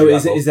 'cause So you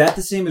is got both. is that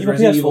the same as You have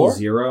Resident Evil PS4?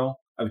 0?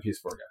 I'm a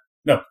PS4 guy.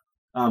 No.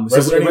 So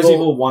Resident Resident Evil-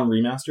 Evil 1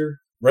 remaster.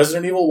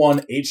 Resident Evil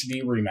 1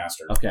 HD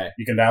remaster? Okay.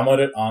 You can download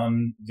it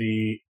on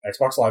the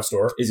Xbox Live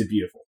Store. Is it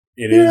beautiful?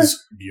 It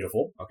is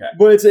beautiful. Okay.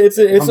 But it's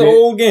an Okay.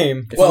 old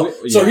game. Well,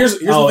 so here's the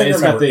thing. It's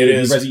Remember, got the it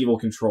is Resident Evil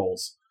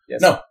controls. Yes.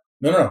 No.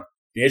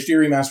 The HD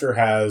remaster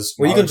has.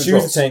 Well, you can modern choose the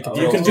controls. tank You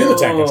controls. can do the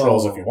tank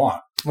controls if you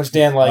want. which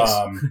Dan likes.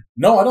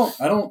 No, I don't.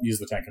 I don't use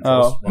the tank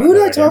controls. Who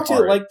did I talk to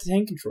that liked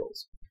tank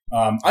controls?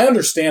 I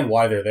understand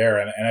why they're there,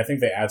 and I think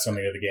they add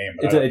something to the game.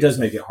 But it does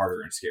make it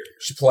harder and scarier.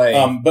 You should play.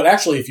 But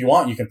actually, if you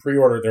want, you can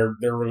pre-order.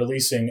 They're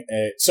releasing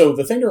a. So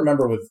the thing to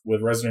remember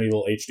with Resident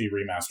Evil HD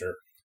Remaster,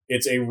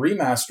 it's a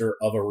remaster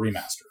of a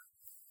remaster.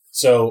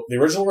 So the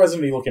original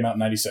Resident Evil came out in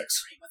 '96,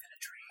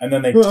 and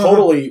then they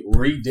totally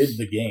redid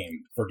the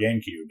game for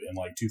GameCube in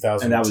like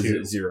 2002. And that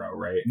was 0,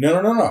 right?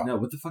 No. No,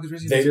 what the fuck is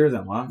Resident Evil 0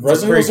 then? Wow.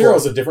 Resident Evil 0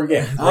 is a different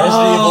game.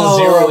 Resident Evil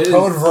 0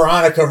 Code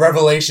Veronica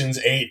Revelations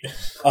 8.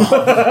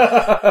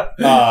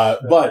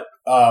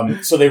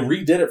 So they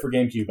redid it for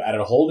GameCube,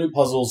 added a whole new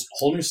puzzles,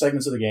 whole new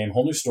segments of the game,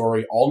 whole new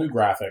story, all new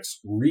graphics,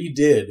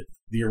 redid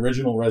the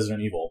original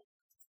Resident Evil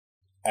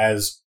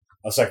as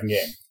a second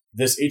game.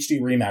 This HD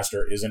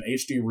remaster is an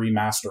HD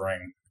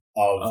remastering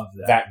of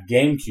that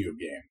GameCube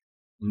game,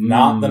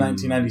 not the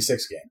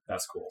 1996 game.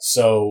 That's cool.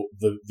 So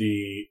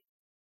the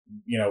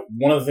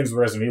one of the things with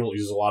Resident Evil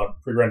uses a lot of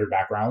pre-rendered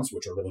backgrounds,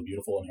 which are really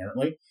beautiful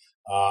inherently.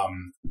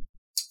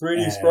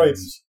 3D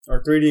sprites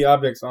or 3D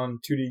objects on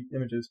 2D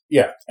images.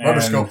 Yeah,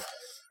 Rotoscope.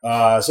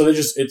 So they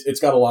just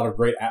it's got a lot of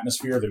great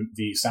atmosphere.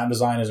 The sound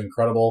design is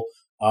incredible.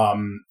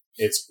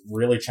 It's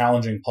really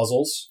challenging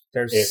puzzles.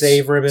 There's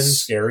save ribbons.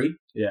 Scary.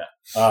 Yeah.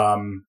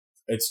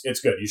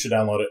 It's good. You should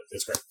download it.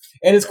 It's great.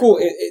 And it's cool.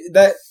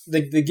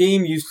 The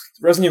game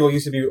Resident Evil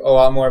used to be a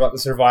lot more about the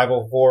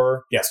survival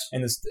horror. Yes.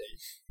 And this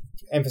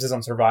emphasis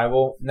on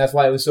survival, and that's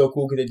why it was so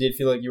cool because it did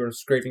feel like you were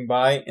scraping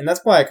by, and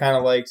that's why I kind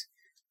of liked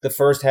the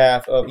first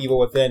half of Evil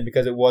Within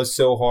because it was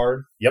so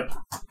hard. Yep.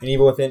 And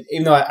Evil Within,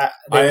 even though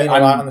they lean a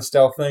lot on the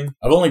stealth thing.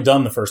 I've only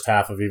done the first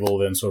half of Evil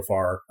Within so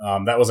far.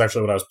 That was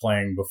actually what I was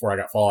playing before I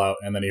got Fallout,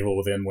 and then Evil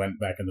Within went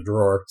back in the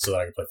drawer so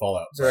that I could play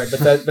Fallout. That's right,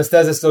 but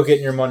Bethesda's still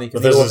getting your money.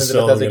 Bethesda's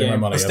still getting my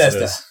money.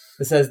 Bethesda. Yes,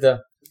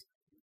 Bethesda.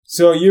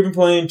 So you've been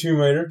playing Tomb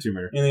Raider.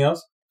 Anything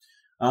else?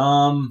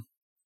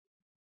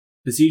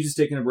 Besiege is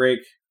taking a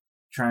break.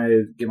 Trying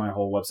to get my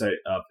whole website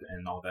up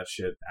and all that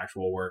shit,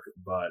 actual work,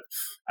 but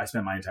I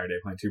spent my entire day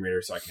playing Tomb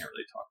Raider, so I can't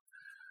really talk.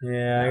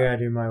 Yeah, I gotta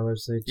do my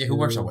website too. Yeah, who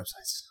works on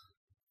websites?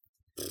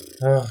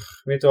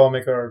 We have to all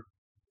make our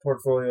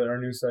portfolio, our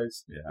new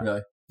sites. Yeah.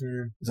 Really?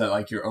 Mm. Is that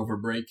like your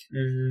overbreak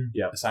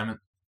assignment?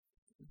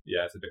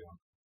 Yeah, it's a big one.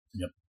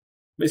 Yep.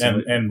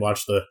 And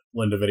watch the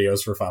Linda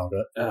videos for Final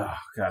Cut. Oh,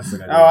 God. You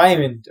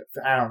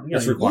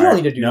It's required. You don't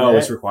need to do that. No,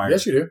 it's required.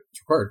 Yes, you do.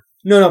 It's required.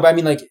 No, but I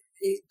mean, like...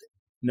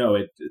 No,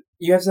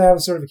 you have to have a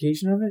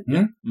certification of it?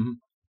 Mm-hmm. Mm-hmm.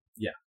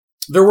 Yeah.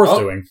 They're worth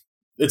doing.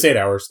 It's 8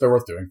 hours. They're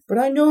worth doing. But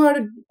I know how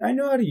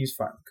to use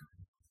Final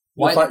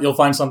Cut. You'll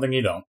find something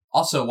you don't.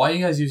 Also, why are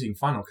you guys using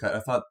Final Cut? I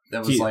thought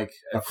that was like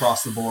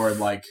across the board,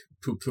 like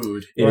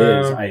poo-pooed. It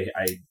is. I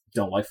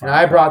don't like Final Cut.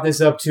 Cut. I brought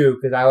this up too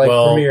because I like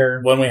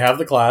Premiere. When we have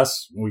the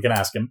class, we can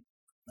ask him.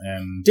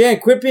 And Dan,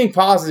 quit being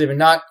positive and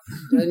not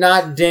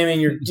damning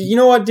your... You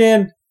know what,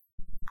 Dan?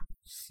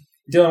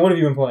 Dylan, what have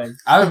you been playing?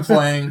 I've been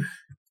playing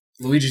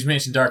Luigi's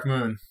Mansion Dark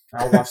Moon.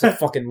 I'll watch the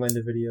fucking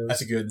Linda videos.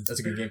 That's a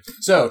good game.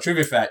 So,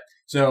 trivia fact.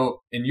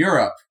 So, in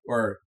Europe,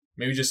 or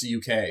maybe just the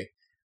UK,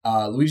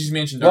 Luigi's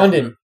Mansion Dark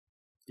Moon...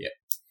 Yeah.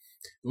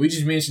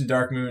 Luigi's Mansion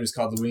Dark Moon is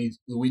called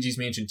Luigi's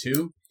Mansion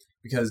 2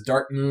 because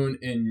Dark Moon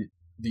in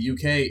the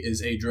UK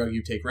is a drug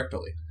you take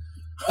rectally.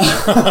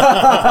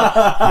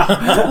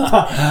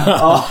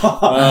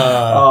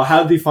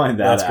 How did he find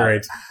that? That's out?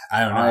 great.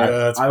 I don't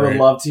know. I would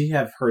love to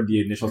have heard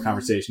the initial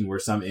conversation where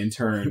some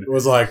intern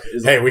was like,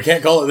 "Hey, we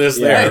can't call it this."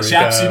 Yeah, there,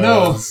 chaps, you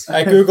know.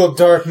 I googled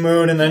Dark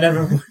Moon and I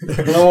don't want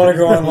to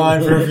go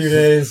online for a few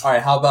days. All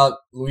right, how about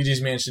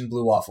Luigi's Mansion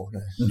Blue Waffle?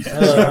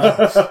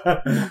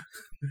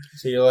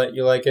 So you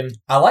liking?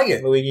 I like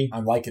it. Luigi.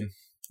 I'm liking.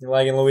 You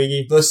liking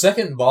Luigi? The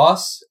second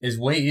boss is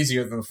way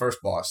easier than the first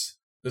boss.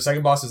 The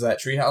second boss is that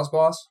treehouse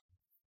boss.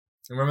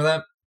 Remember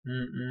that?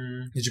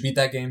 Mm-mm. Did you beat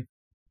that game?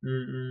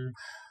 Mm-mm.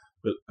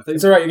 But I think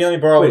it's alright, you can let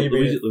me borrow when you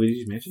beat it.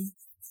 Luigi's Mansion?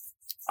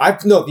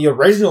 No, the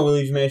original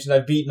Luigi's Mansion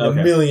I've beaten a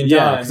million times.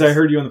 Yeah, because I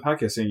heard you on the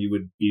podcast saying you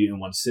would beat it in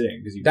one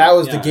sitting. That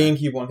was the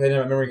GameCube one. I didn't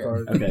have a memory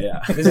card. Okay, yeah.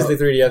 This is the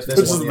 3DS. This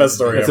is the best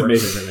story That's ever.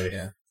 amazing.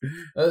 Yeah.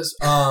 That's,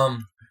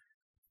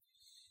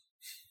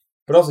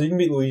 but also, you can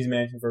beat Luigi's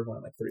Mansion first one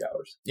in like 3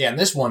 hours. yeah, and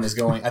this one is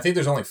going... I think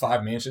there's only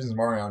 5 mansions, and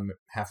we're on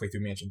halfway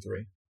through Mansion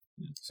 3.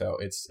 So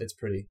it's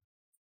pretty...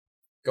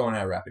 going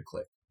at a rapid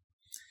clip.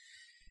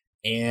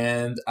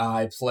 And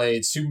I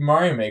played Super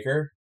Mario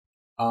Maker,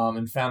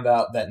 and found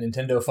out that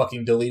Nintendo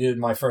fucking deleted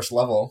my first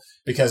level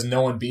because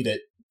no one beat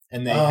it,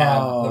 and they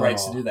have the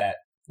rights to do that.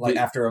 Like,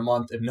 after a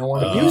month, if no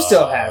one... You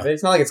still have it.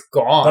 It's not like it's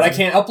gone. But I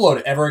can't upload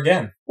it ever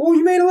again. Well,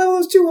 you made a level that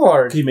was too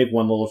hard. Can you make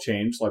one little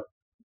change? Like,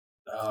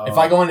 if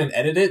I go in and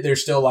edit it, they're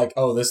still like,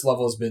 oh, this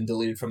level has been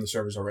deleted from the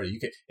servers already. You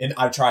can, and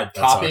I tried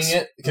copying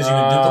it because you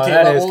can duplicate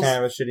that levels. That is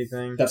kind of a shitty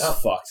thing. That's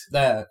fucked.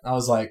 That I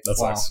was like, that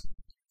wow. sucks.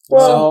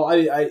 Well,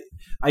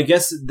 I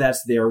guess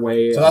that's their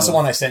way. So that's the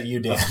one I sent you,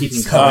 Dan. Keeping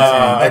Okay.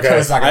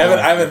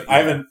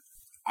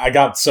 I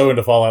got so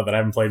into Fallout that I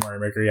haven't played Mario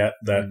Maker yet.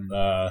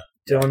 That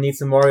Dylan needs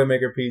some Mario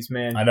Maker piece,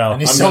 man. I know.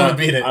 And he's still gonna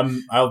beat it.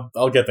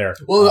 I'll get there.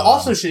 Well, the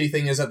also shitty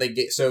thing is that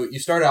so you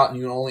start out and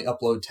you can only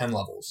upload 10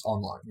 levels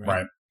online,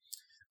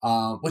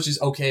 right? Which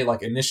is okay,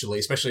 like initially,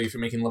 especially if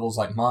you're making levels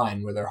like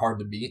mine where they're hard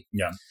to beat.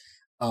 Yeah.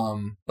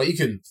 But you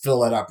can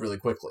fill that up really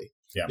quickly.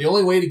 Yeah. The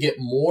only way to get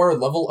more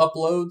level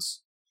uploads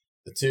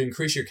to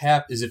increase your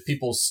cap is if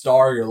people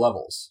star your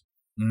levels.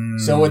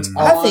 So it's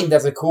I think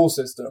that's a cool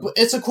system.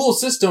 It's a cool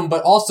system,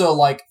 but also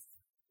like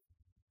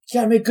you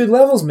gotta make good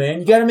levels, man.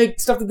 You gotta make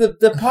stuff that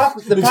the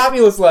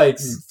populace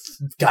likes.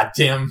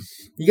 goddamn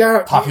You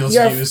gotta populace you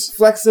gotta views.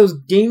 flex those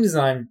game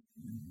design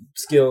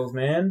skills,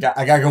 man.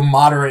 I gotta go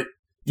moderate.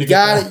 You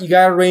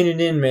gotta rein it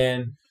in,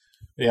 man.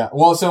 Yeah.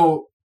 Well,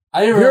 so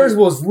I didn't Yours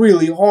really, was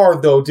really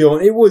hard though,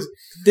 Dylan. It was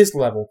this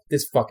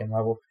fucking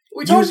level.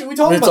 we talked about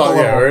the level.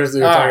 Yeah, we were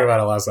talking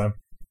about it last time.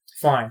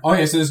 Fine.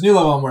 Okay, so this new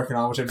level I'm working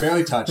on, which I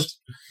barely touched.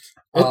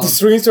 If the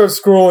screen starts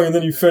scrolling and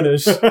then you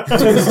finish.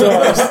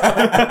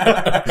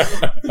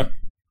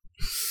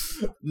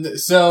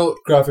 So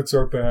Graphics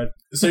are bad.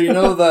 So you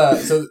know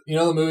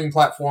the moving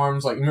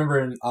platforms, like remember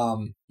in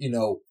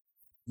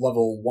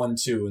level 1,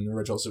 2 in the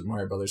original Super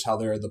Mario Brothers, how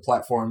there are the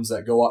platforms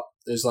that go up.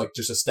 There's like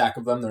just a stack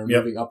of them that are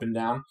moving up and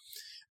down.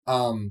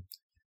 You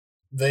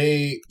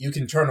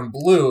can turn them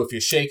blue if you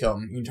shake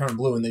them. You can turn them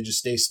blue and they just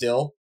stay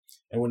still.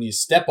 And when you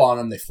step on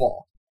them, they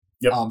fall.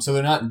 Yep. So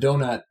they're not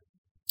donut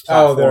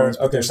Oh, platforms,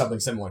 but they're something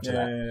similar to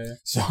that. Yeah.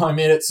 So I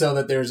made it so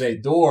that there's a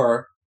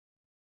door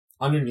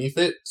underneath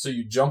it, so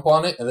you jump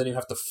on it, and then you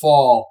have to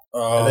fall,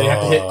 and then you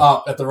have to hit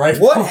up at the right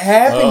What point.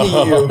 happened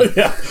to you?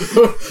 Yeah.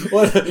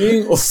 What?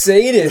 You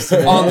sadist,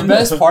 man. The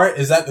best part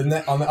is that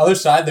on the other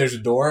side there's a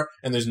door,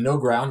 and there's no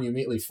ground. You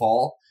immediately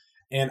fall.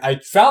 And I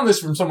found this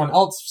from someone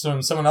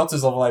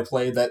else's level I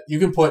played, that you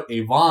can put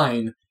a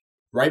vine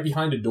right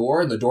behind a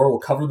door, and the door will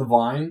cover the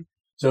vine.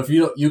 So if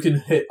you can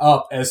hit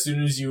up as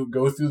soon as you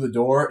go through the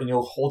door, and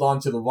you'll hold on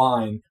to the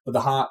vine, but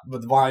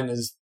the vine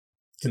is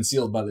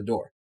concealed by the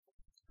door.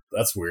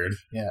 That's weird.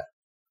 Yeah.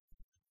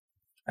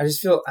 I'm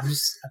just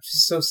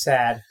so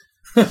sad.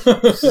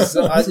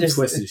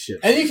 Twisted shit.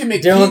 And you can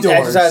make Dylan's doors.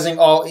 exercising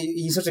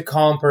he's such a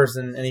calm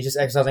person, and he's just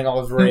exercising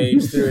all his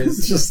rage through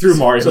his. Just through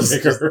Mario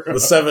Maker. The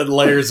 7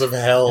 layers of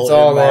hell It's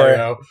all in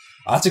Mario.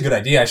 Oh, that's a good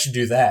idea. I should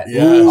do that.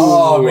 Yeah.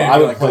 Oh man, I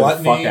would like play the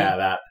gluttony, fuck out of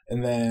that.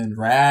 and then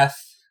wrath.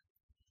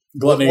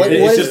 Gluttony. What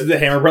It's is- just the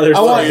Hammer Brothers.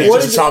 What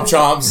Just is chomp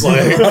chomps,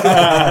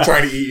 like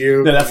trying to eat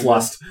you. No, that's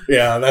lust.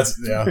 Yeah.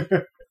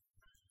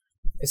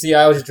 See,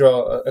 I always just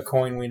draw a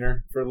coin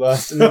wiener for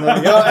lust, and then I'm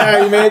like, oh, all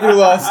right, you made it through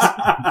lust.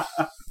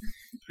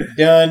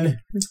 Done.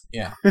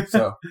 Yeah.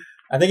 So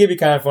I think it'd be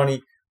kind of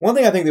funny. One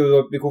thing I think that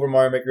would be cool for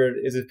Mario Maker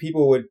is if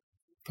people would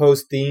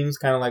post themes,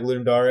 kind of like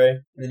Ludum Dare,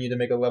 and then you had to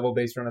make a level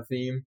based on a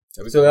theme.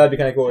 So that'd be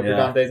kind of cool. Like for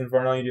Dante's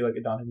Inferno, you do like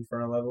a Dante's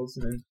Inferno levels,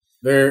 and then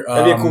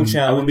that'd be a cool challenge.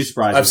 I wouldn't be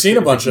surprised. I've seen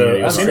a bunch of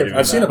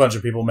a bunch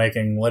of people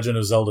making Legend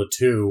of Zelda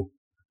 2.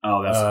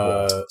 Oh, that's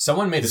cool.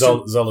 someone made a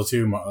Zelda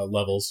 2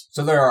 levels.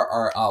 So there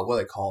are what are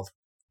they called?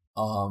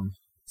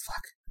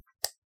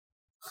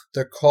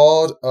 They're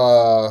called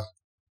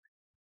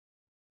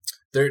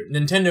They're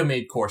Nintendo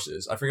made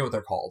courses. I forget what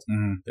they're called.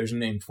 Mm-hmm. There's a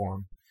name for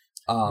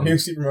them. New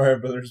Super Mario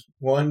Brothers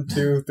 1,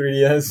 2,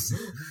 3DS.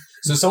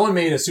 So someone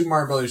made a Super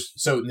Mario Brothers.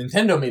 So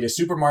Nintendo made a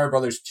Super Mario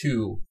Brothers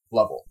 2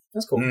 level.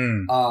 That's cool.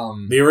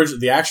 The original,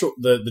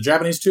 the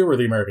Japanese 2 or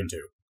the American 2?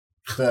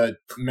 The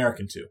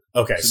American 2.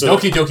 Okay, so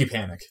Doki Doki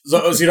Panic.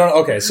 So you don't.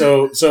 Okay,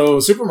 so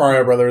Super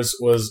Mario Brothers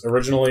was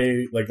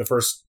originally like the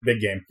first big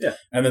game. Yeah.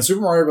 And then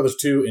Super Mario Brothers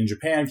 2 in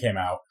Japan came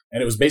out,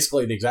 and it was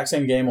basically the exact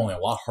same game, only a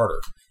lot harder.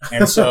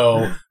 And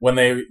so when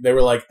they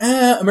were like,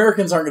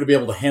 Americans aren't going to be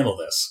able to handle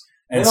this.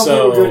 And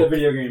so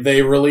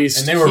they released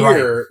And they were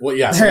here. right. Well,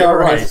 yes, They they are were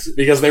right right.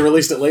 because they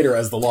released it later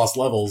as the Lost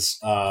Levels,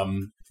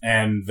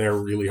 and they're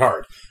really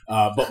hard.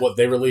 But what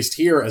they released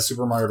here as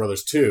Super Mario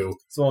Brothers 2,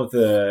 It's the one with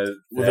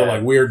the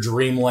like weird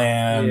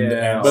Dreamland,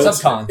 Yeah. and, but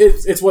Subcon.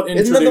 it's what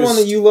introduced. Isn't that the one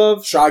that you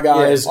love? Shy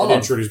Guys? Yeah, It I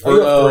introduced love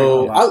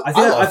Birdo. three. I think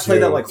I love played two.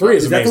 that like 3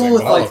 is that the amazing. one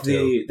with but I like love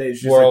two. they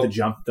just World. like the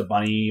jump the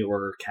bunny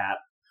or cat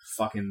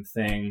fucking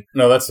thing.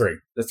 No, that's 3.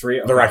 The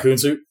 3 The raccoon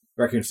suit.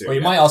 raccoon suit. Well,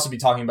 you yeah. might also be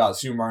talking about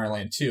Super Mario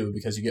Land 2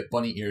 because you get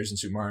bunny ears in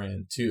Super Mario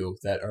Land 2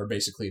 that are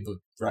basically the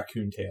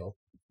raccoon tail.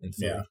 In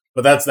 3. Yeah,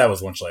 but that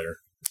was much later.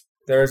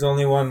 There's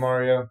only one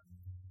Mario.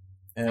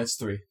 And it's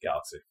 3.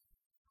 Galaxy.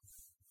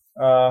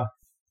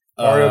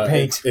 Mario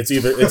Paint. It's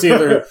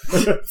either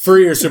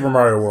Free or Super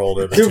Mario World.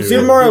 Are the two.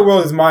 Super Mario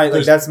World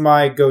is that's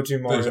my go-to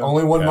Mario. There's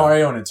only one Yeah.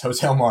 Mario and it's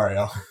Hotel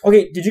Mario.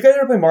 Okay, did you guys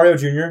ever play Mario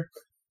Jr.?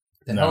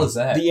 The No. hell is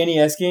that? The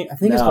NES game? I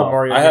think it's No. called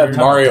Mario I had Jr.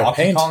 Mario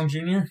Donkey Paint. Kong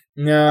Jr.?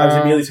 No. I was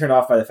immediately turned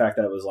off by the fact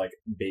that it was like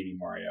Baby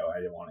Mario. I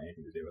didn't want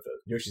anything to do with it.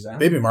 Yoshi's Island?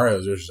 Baby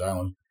Mario's Yoshi's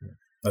Island.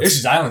 That's-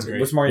 Yoshi's Island's great.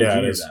 What's Mario Yeah,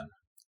 it Jr. is.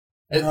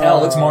 then?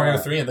 Hell, it's Mario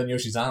 3 and then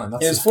Yoshi's Island. It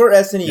was That's for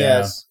SNES.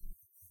 Yeah.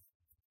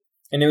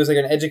 And it was like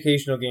an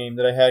educational game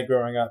that I had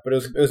growing up, but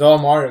it was all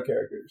Mario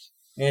characters.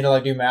 You had to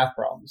like do math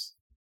problems.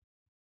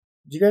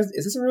 Did you guys?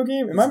 Is this a real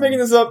game? Am I making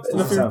this up?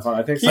 Doesn't sound fun.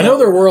 I think I know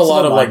there were a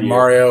lot of like Mario.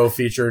 Mario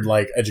featured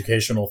like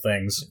educational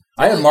things.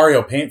 I had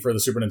Mario Paint for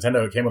the Super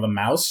Nintendo. It came with a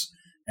mouse,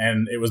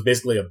 and it was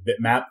basically a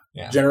bitmap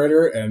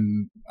generator,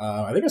 and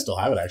I think I still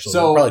have it actually.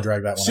 So I'll probably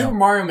drag that one Super out.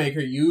 Mario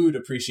Maker, you'd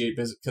appreciate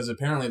because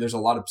apparently there's a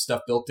lot of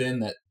stuff built in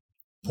that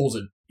pulls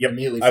it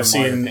immediately. From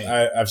Mario Paint.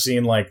 I've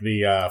seen like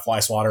the fly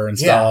swatter and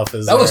Yeah,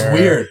 stuff. that was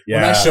weird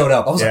when that showed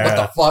up. I was like, what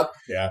the fuck?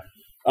 Yeah.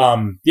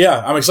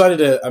 I'm excited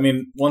to. I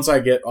mean, once I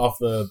get off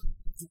the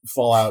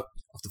Fallout.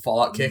 Off the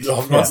Fallout kick.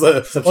 Once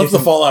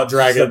the Fallout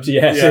Dragon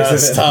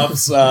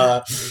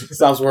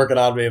stops working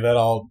on me, then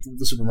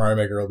the Super Mario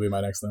Maker will be my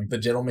next thing. The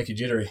jet will make you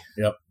jittery.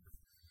 Yep.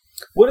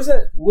 What is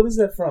that? What is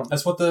that from?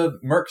 That's what the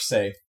mercs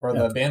say, or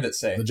the bandits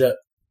say. The jet.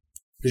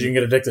 Because you can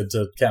get addicted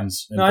to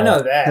chems. No, I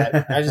know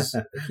that. I just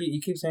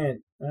you keep saying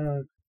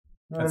it.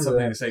 That's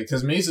something to say.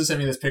 Because Mesa sent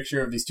me this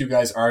picture of these two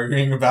guys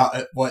arguing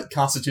about what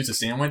constitutes a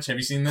sandwich. Have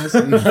you seen this?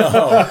 No.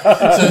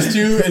 So it's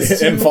two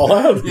in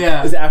Fallout?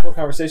 Yeah. Is it actual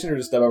conversation or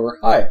just done over?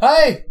 Hi.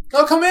 Hey!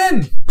 Oh, come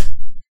in!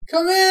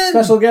 Come in!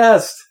 Special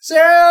guest.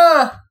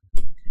 Sarah!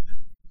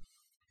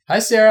 Hi,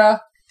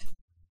 Sarah.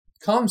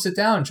 Come, sit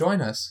down, join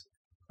us.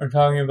 We're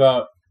talking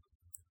about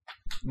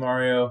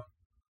Mario.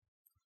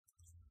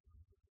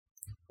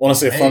 Want to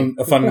say a fun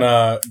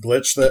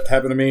glitch that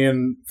happened to me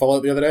in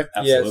Fallout the other day?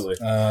 Absolutely.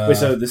 Yes. Wait,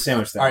 so the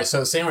sandwich thing. All right, so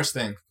the sandwich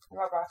thing.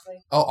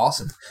 Oh,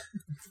 awesome.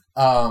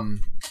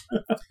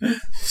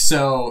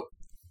 So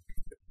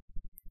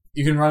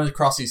you can run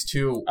across these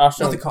two. What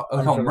they call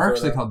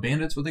mercs? They called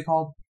bandits. What they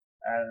called?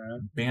 I don't know.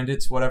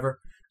 Bandits, whatever.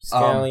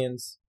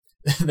 Scallions.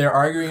 They're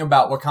arguing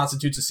about what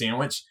constitutes a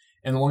sandwich.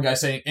 And the one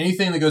guy's saying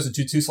anything that goes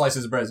into 2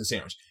 slices of bread is a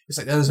sandwich. It's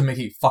like, that doesn't make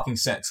any fucking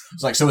sense.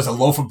 It's like, so it's a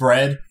loaf of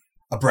bread,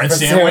 a bread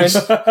sandwich.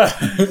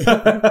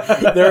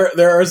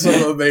 There are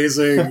some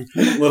amazing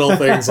little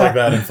things like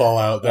that in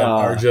Fallout that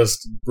are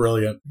just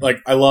brilliant. Like,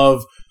 I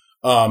love,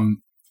 I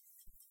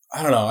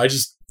don't know,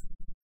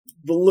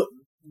 the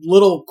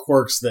little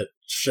quirks that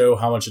show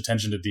how much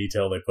attention to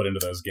detail they put into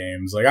those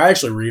games. Like, I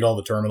actually read all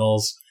the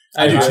terminals.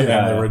 I do too.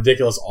 And the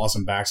ridiculous,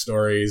 awesome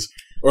backstories.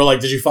 Or,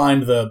 like, did you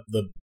find the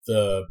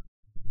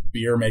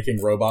beer making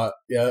robot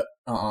yet?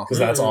 Because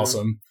that's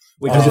awesome.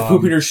 Wait, does it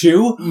poop in your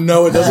shoe?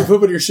 No, it doesn't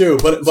poop in your shoe,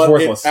 but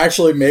it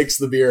actually makes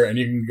the beer, and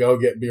you can go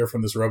get beer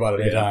from this robot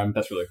at any time.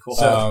 That's really cool.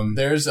 So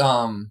there's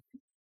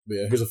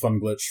here's a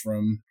fun glitch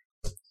from.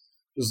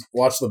 Just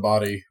watch the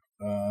body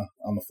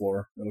on the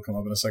floor. It'll come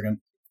up in a second.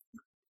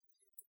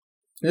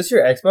 Is this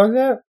your Xbox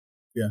app?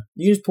 Yeah.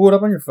 You just pull it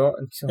up on your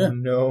phone. Oh,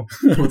 no.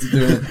 What's it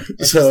doing?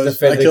 So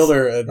I killed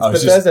her. And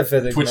Bethesda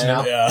physics, twitching man.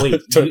 out. Yeah.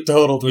 Wait,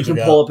 total you twitching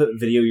can out. pull up a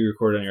video you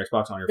recorded on your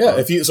Xbox on your phone. Yeah,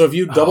 if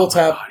you double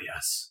tap,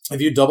 yes.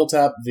 if you double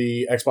tap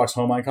the Xbox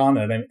home icon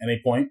at any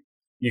point,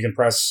 you can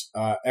press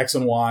X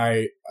and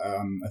Y.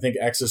 I think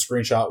X is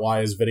screenshot,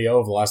 Y is video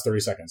of the last 30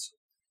 seconds.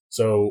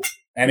 So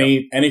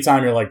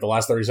anytime you're like, the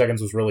last 30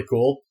 seconds was really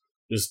cool,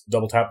 just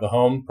double tap the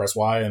home, press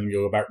Y, and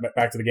you go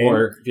back to the game.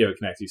 Or if you have a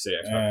Kinect, you say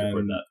Xbox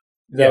record that.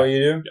 Is that what you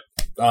do?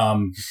 Yeah.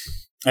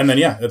 And then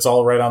it's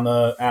all right on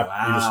the app.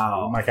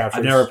 Wow. My captures.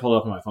 I've never pulled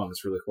up on my phone.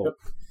 That's really cool. Yep.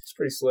 It's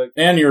pretty slick.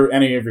 And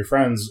any of your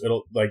friends,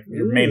 it'll like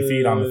your main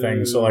feed on the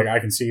thing. So like I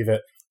can see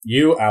that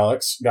you,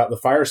 Alex, got the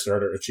fire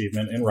starter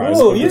achievement in Rise.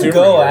 Oh, you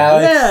go,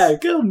 Alex. Yeah,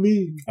 go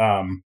me.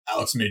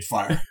 Alex made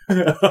fire.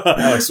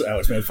 Alex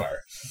made fire.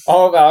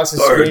 All of Alex's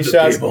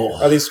screenshots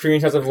are these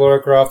screenshots of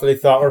Lara Croft that he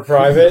thought were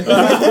private.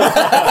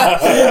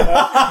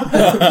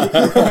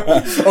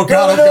 Oh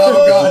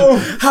god!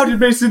 How did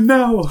Mason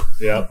know?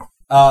 Yep.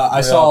 I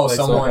saw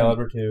someone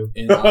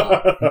in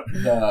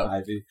the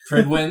Ivy.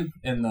 Fridwin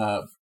in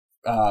the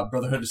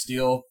Brotherhood of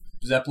Steel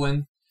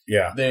Zeppelin.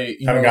 Yeah. They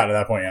haven't gotten to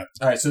that point yet.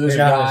 All right, so there's a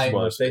guy.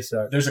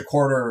 There's a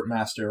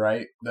quartermaster,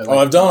 right?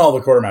 I've done all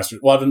the quartermaster.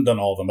 Well, I haven't done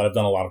all of them, but I've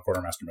done a lot of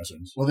quartermaster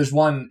missions. Well, there's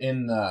one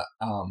in the.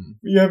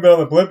 You haven't been on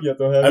the blimp yet,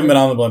 though, have you? I haven't been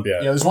on the blimp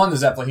yet. Yeah, there's one in the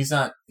Zeppelin. He's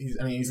not.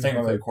 He's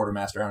technically a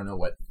quartermaster. I don't know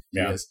what he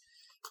is.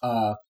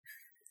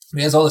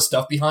 He has all this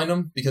stuff behind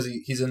him because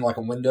he's in like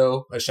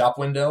a shop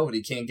window, but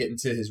he can't get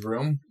into his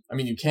room. I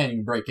mean, you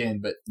can break in,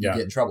 but you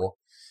get in trouble.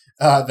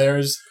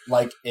 There's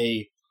like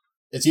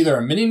it's either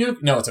a mini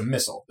nuke. No, it's a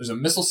missile. There's a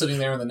missile sitting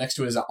there, and then next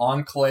to it is an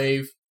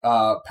Enclave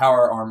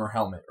power armor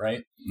helmet,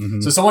 right? Mm-hmm.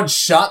 So someone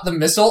shot the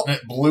missile, and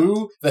it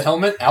blew the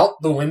helmet out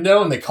the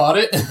window, and they caught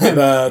it.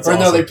 That's or awesome.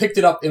 no, they picked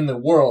it up in the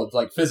world,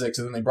 like physics,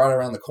 and then they brought it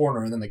around the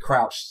corner, and then they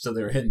crouched, so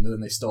they were hidden, and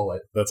then they stole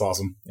it. That's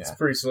awesome. Yeah. It's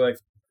pretty slick.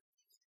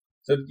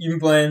 So you've been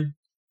playing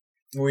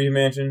Luigi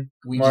Mansion,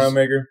 Mario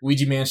Maker,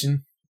 Ouija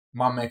Mansion,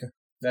 Mom Maker.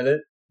 That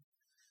it?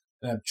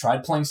 And I've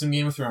tried playing some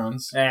Game of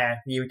Thrones. Yeah,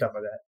 we talk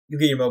about that. You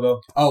get your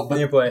MOBO. Oh, but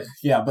you play it.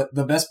 Yeah, but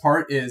the best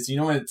part is, you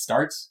know when it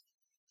starts?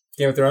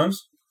 Game of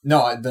Thrones?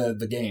 No,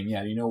 the game.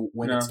 Yeah, you know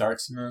when it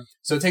starts. No.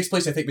 So it takes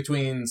place, I think,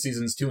 between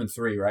seasons 2 and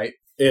 3, right?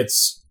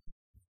 It's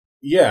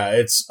when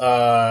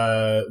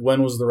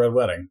was the Red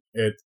Wedding?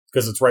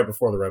 Because it's right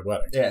before the Red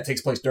Wedding. Yeah, it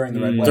takes place during the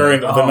Red Wedding.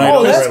 During the night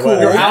of the that's Red cool.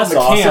 Wedding. You're out in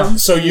the camp.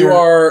 So you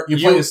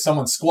play as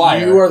someone's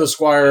squire. You are the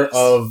squire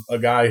of a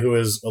guy who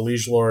is a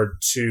liege lord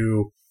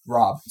to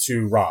Rob.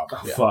 Rob.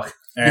 Oh, fuck.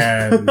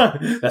 and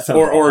That sounds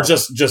or awful.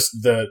 just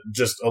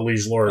a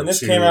liege lord. And this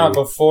to- came out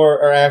before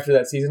or after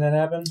that season had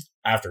happened?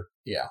 after.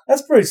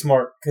 That's pretty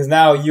smart, because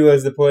now you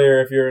as the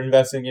player, if you're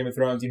investing in Game of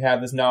Thrones, you have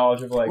this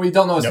knowledge of like... Well, you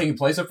don't know what's Yep. taking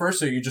place at first,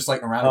 so you're just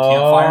like around a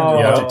campfire and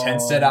there are a bunch of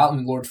tents set out,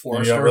 and Lord you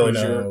Forrester, don't really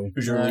who's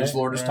know. your Right, liege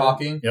lord, is right.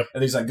 talking. Yep.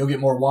 And he's like, go get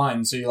more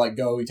wine. So you like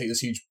go, you take this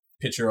huge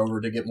pitcher over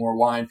to get more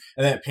wine,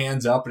 and then it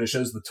pans up and it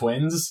shows the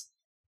twins.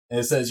 And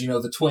it says,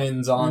 the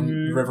twins on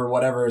Mhm. River,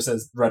 whatever. It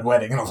says Red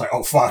Wedding. And I was like,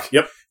 oh, fuck.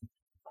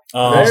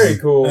 Very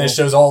cool. And it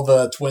shows all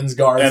the twins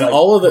guards. and like,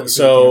 all of going it. through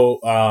So,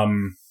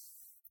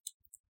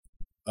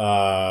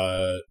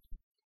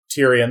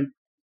 Tyrion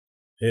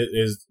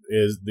is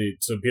the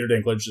Peter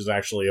Dinklage is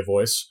actually a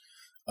voice.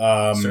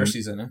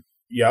 Cersei's in it.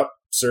 Yep,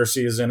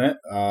 Cersei is in it.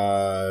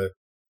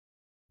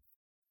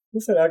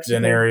 What's that actually?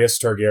 Daenerys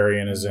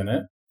Targaryen is in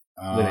it.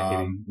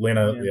 Lena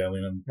Lena, Yeah. yeah,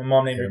 Lena. My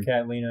mom named her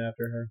cat Lena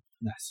after her.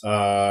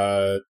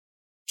 Nice.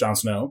 Jon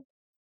Snow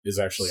is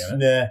actually in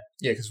it. Nah,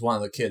 Yeah, because one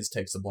of the kids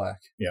takes the black.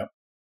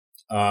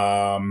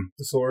 the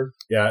sword.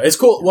 Yeah, it's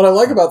cool. What I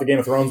like about the Game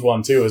of Thrones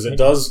one too is it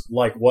does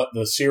like what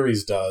the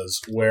series does,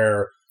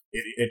 where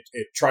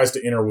it tries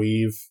to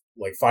interweave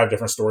like 5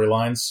 different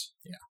storylines.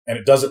 Yeah. And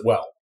it does it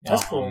well.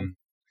 That's cool.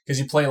 Because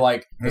you play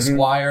like the Mhm.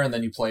 squire, and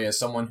then you play as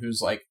someone who's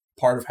like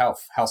part of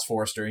House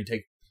Forrester. And you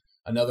take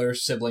another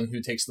sibling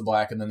who takes the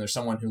black, and then there's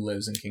someone who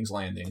lives in King's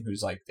Landing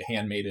who's like the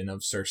handmaiden of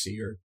Cersei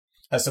or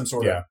has some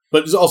sort Yeah, of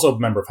but he's also a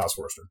member of House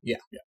Forrester.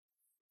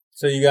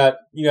 So you got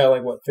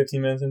like what,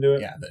 15 minutes into it?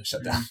 then it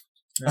shut down.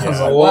 Yeah. I was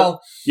Yeah. like,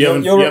 well, You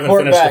haven't You'll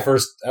report finished back.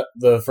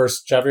 the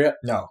first chapter yet,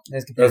 no.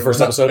 It's or the first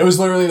episode. It was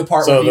literally the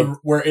part So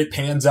where it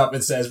pans up.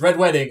 It says Red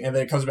Wedding, and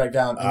then it comes back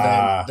down, and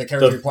then the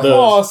character you're playing.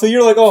 Oh, so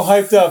you're like all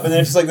hyped up, and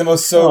then it's just like the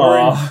most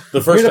sobering. Aw.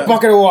 the first Here's a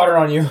bucket of water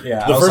on you.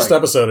 yeah, the first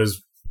episode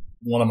is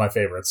one of my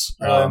favorites,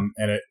 Really?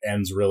 and it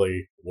ends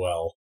really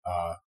well.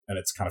 And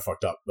it's kind of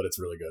fucked up, but it's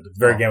really good. It's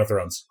very Oh. Game of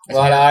Thrones. A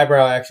lot of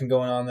eyebrow action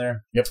going on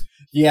there.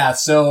 Yeah,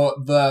 so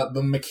the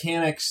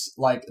mechanics,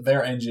 like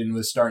their engine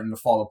was starting to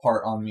fall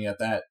apart on me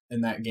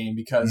in that game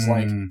because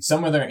like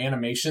some of their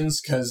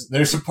animations, because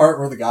there's a part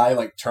where the guy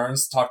like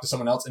turns to talk to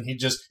someone else and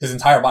his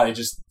entire body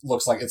just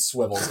looks like it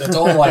swivels. It's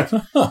only like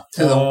to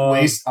the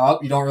waist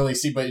up. You don't really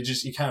see, but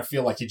you kind of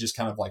feel like he just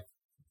kind of like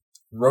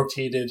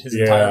rotated his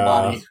entire Yeah.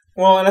 body.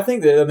 Well, and I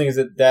think the other thing is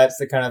that that's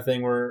the kind of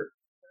thing where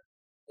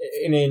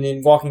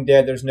in Walking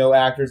Dead, there's no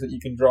actors that you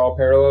can draw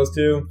parallels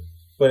to,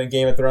 but in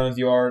Game of Thrones,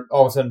 you are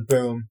all of a sudden,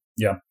 boom.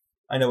 Yeah.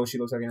 I know what she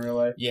looks like in real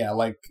life. Yeah,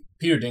 like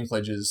Peter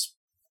Dinklage's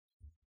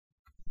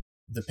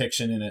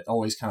depiction in it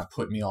always kind of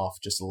put me off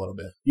just a little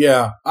bit.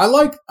 Yeah, I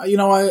like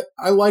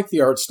I like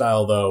the art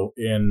style though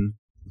in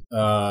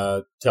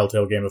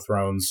Telltale Game of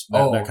Thrones.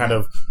 That kind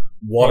of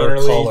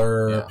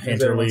watercolor,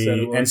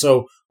 painterly, and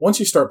so once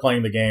you start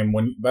playing the game,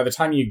 by the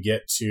time you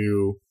get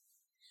to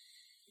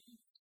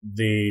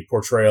the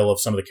portrayal of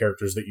some of the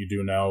characters that you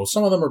do know,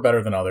 some of them are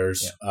better than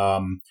others,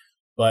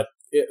 but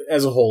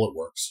as a whole, it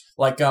works.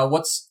 Like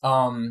what's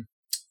the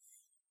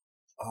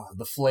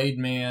Flayed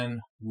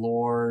Man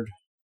Lord?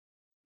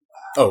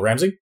 Oh,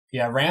 Ramsay?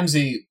 Yeah,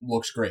 Ramsay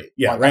looks great.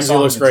 Yeah, like, I Ramsay saw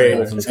him looks in great.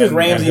 trailers. It's because And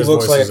Ramsay his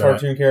looks voice like a is in it.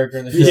 cartoon character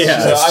in the show. Yeah,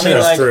 so, that's, I mean,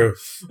 that's like, true.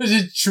 There's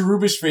a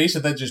cherubish face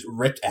and then just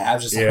ripped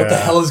abs. Just like, what the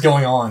Yeah. hell is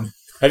going on?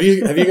 Have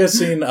you guys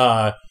seen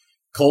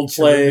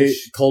Coldplay?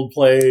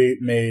 Coldplay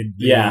made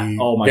the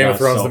Oh my Game God, of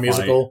Thrones so the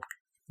musical.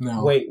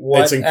 No. wait,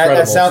 what? It's incredible.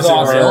 That sounds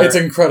awesome. It's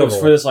It incredible. was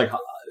for this like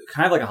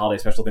kind of like a holiday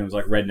special thing. It was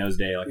like Red Nose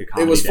Day, like a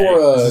comedy It was day.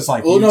 for Is this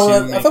like well, no,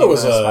 YouTube I thought it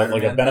was making the like a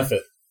Spider-Man benefit.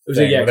 It was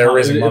thing where they were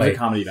raising it was money. a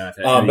comedy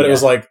benefit. But it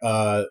was like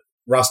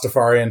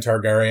Rastafarian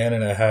Targaryen,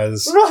 and it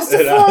has Rastafarian,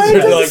 it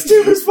has, that's the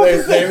stupidest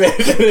fucking they made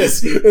it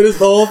is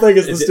the whole thing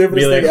is the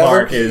stupidest Emilia thing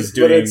Clarke ever. is but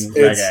doing it's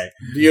reggae.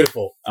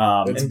 beautiful.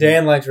 And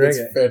Dan likes It's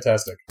reggae.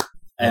 fantastic.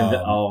 And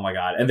Um, oh my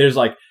god! And there's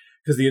like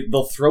because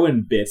they'll throw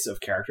in bits of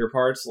character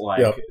parts like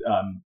Yep.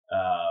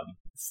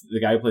 the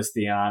guy who plays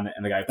Theon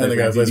and the guy who And plays the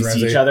guy who Ramsay, plays they see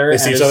Ramsay. each other. They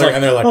see and each it's other, like,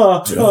 and they're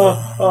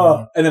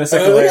like, and then a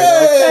second And later,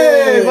 they're like,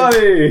 they're like, hey,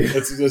 buddy!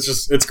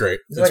 it's great.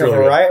 Is It's it like really a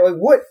good. variety? Like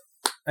what?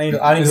 I need Is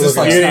to this look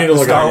like at You it. need to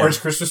look Star at it. Wars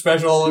Christmas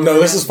special? No,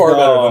 this is far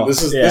better. Than,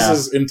 this yeah.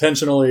 is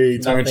intentionally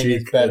tongue in Nothing cheek.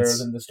 is better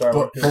than the Star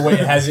Wars. But wait,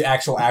 it has the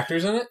actual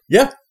actors in it?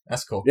 Yeah.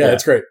 That's cool. Yeah,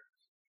 it's great.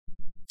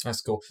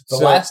 That's cool. So-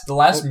 The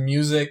last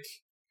music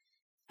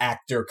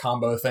actor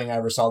combo thing I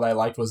ever saw that I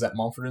liked was that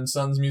Mumford &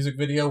 Sons music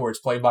video where it's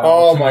played by Oh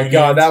all my comedians.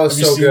 God, that was Have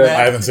you so seen good. that?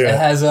 I haven't seen It it.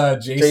 has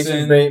Jason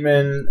Jason.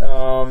 Bateman,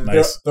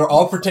 Nice. They're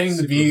all pretending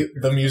to be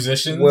the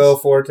musicians. Will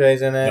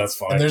Forte's in it. That's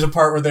fine. And there's a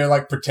part where they're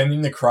like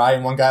pretending to cry,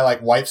 and one guy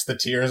like wipes the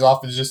tears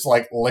off and just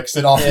like licks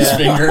it off his Yeah.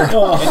 finger.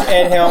 And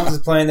Ed Helms is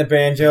playing the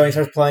banjo. And he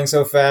starts playing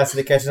so fast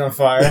that it catches on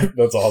fire.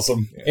 That's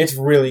awesome. It's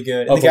really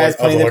good. I'll And the guy's have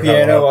to look- playing the I'll have to look that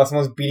one piano up. while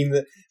someone's beating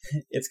the.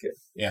 It's good.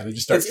 Yeah, they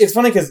just start. It's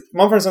funny because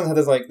Mumford & Sons had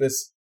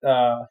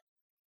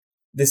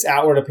this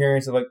outward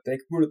appearance of like they're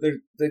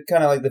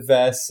kind of like the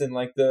vests and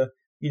like the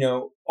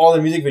all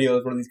their music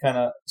videos were these kind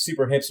of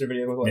super hipster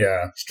videos with like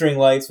Yeah. string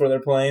lights where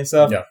they're playing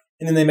stuff. Yeah.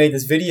 And then they made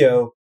this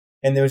video,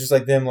 and it was just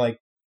like them like,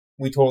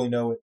 we totally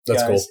know it.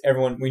 That's guys. cool.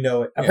 Everyone, we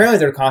know it. Yeah. Apparently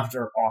their concerts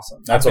are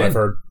awesome. That's what I've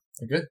heard.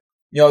 They're good.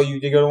 Yo, you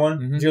did go to one?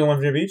 Mhm. Did you go to one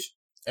Virginia Beach?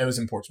 It was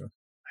in Portsmouth.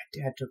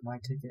 My dad took my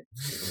ticket.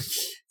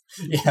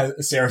 Yeah,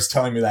 Sarah's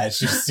telling me that.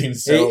 She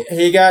seems so.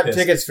 He got pissed.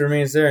 tickets for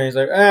me and Sarah. And he's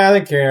like, I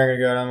think Carrie and I are gonna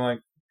go. And I'm like,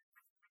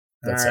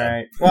 all That's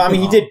right. Well, I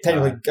mean, he did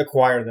technically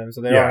acquire them,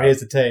 so they Yeah. are his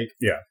to take.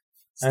 Yeah.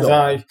 And so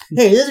I'm like,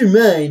 hey, those are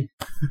mine.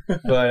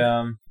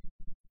 But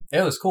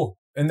It was cool,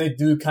 and they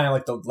do kind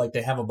of like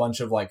they have a bunch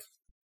of like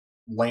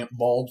lamp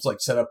bulbs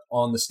like set up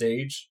on the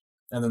stage,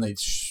 and then they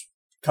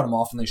cut them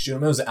off and they shoot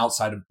them. It was an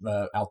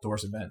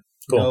outdoors event.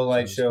 Cool. no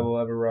light show will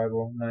ever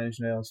rival Nine Inch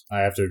Nails. I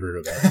have to agree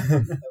with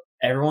that.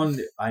 Everyone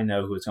I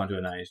know who has gone to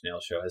a Nine Inch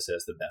Nails show has said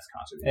it's the best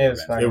concert they've It ever was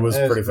been fucking, It was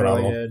pretty really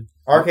phenomenal. good.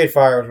 Arcade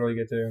Fire was really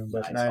good too,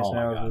 but to. Nine Inch Oh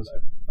my Nails God, was.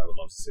 I would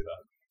love to see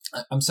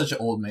that. I'm such an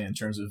old man in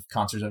terms of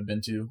concerts I've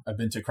been to. I've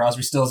been to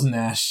Crosby, Stills, and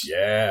Nash.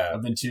 Yeah.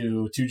 I've been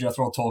to 2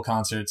 Jethro Tull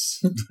concerts.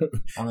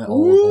 I'm an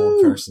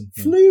old person.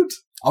 Flute.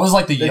 I was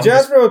like the The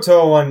youngest. Jethro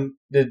Tull one.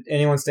 Did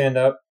anyone stand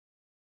up?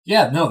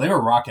 Yeah, no, they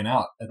were rocking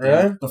out.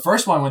 Really? The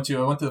first one I went to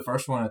the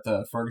first one at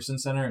the Ferguson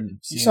Center and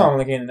You saw them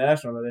when they came to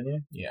National, though, didn't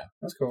you? Yeah.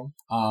 That's cool.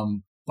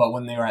 But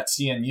when they were at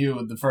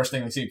CNU, the first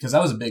thing they see, because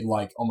that was a big,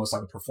 like, almost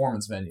like a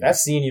performance venue. That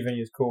CNU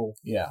venue is cool.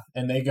 Yeah.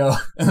 And they go,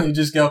 and they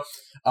just go,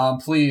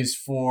 please,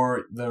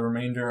 for the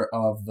remainder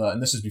of the,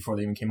 and this is before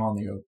they even came on,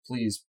 they go,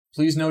 please,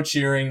 no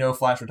cheering, no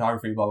flash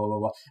photography, blah, blah, blah,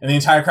 blah. And the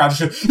entire crowd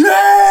just goes,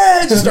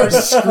 yeah! Just started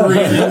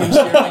screaming and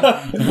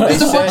cheering.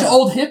 It's a bunch of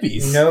old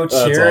hippies. No That's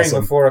cheering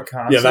awesome. before a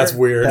concert. Yeah, that's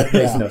weird. That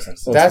makes no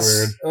sense.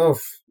 That's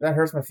oof. That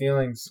hurts my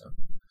feelings.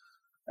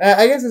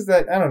 I guess it's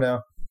that I don't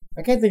know.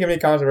 I can't think of any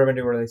concert I've been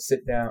to where they sit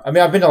down. I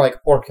mean, I've been to like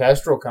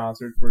orchestral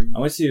concerts where you I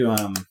went to sit Well,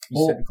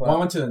 and when clap. I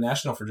went to the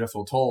National for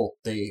Jethro Tull,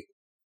 it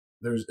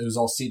was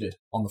all seated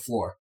on the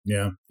floor,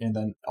 Yeah. and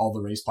then all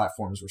the raised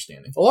platforms were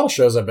standing. A lot of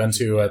shows I've been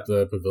to at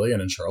the Pavilion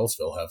in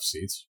Charlottesville have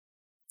seats.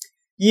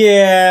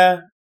 Yeah.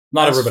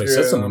 Not That's everybody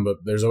sits true. in them, but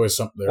there's always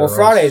something. Well,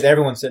 Fridays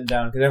everyone's sitting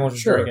down because everyone's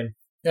just Sure. drinking.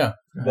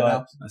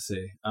 But let's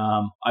see.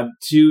 I have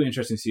 2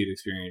 interesting seat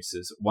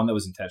experiences. One that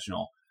was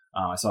intentional.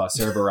 I saw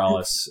Sarah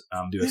Bareilles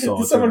do a solo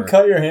Did someone tour.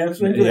 cut your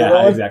hamstring? for the Yeah,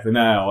 one? exactly.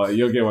 No,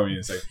 you'll get what I mean in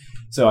a second.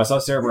 So I saw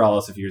Sarah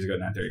Bareilles a few years ago at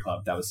 930 Club.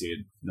 That was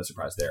seated. No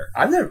surprise there.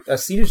 I've never a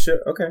seated show.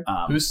 Okay,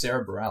 Who's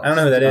Sarah Bareilles? I don't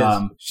know who that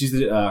is. She's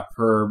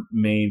her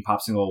main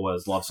pop single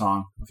was "Love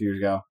Song" a few years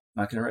ago.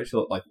 Not gonna write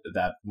like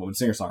that woman,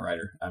 singer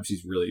songwriter.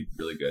 She's really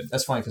really good.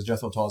 That's funny because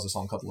Jethro Tull has a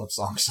song called Love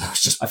Song, so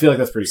it's just I feel like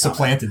that's pretty common.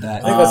 supplanted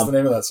that. I think that's the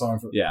name of that song.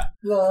 Yeah.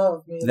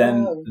 Love me.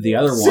 Then love the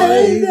other me. one-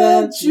 Say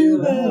that you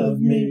love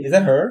me. Is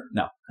that her?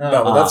 No. Oh.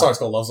 No, but that song's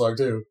called Love Song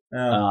too.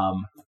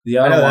 Oh. The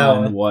I know other that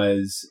one one.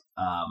 was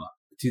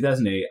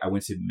 2008. I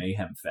went to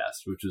Mayhem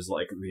Fest, which was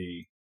like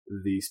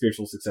the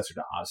spiritual successor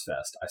to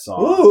Ozfest. I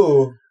saw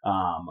Ooh.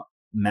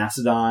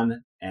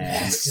 Mastodon and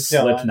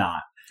Mastodon.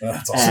 Slipknot.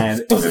 That's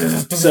awesome.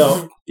 And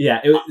so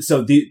yeah,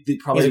 the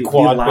probably He's a the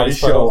quad, but loudest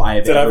he's show fucking- I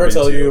have Did I ever been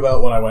tell to. you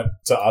about when I went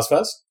to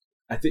Ozfest?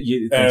 I think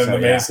you think And so, the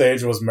main yeah.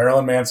 stage was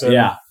Marilyn Manson,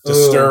 Yeah.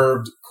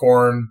 Disturbed,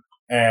 Korn,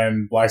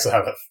 and Black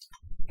Sabbath.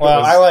 Well,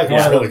 was- I like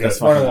yeah, one, really of good.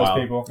 those, one of Fucking those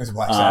wild. people. It's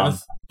Black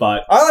Sabbath.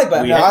 But I like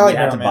that. we No, had, I like we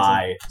had to Marilyn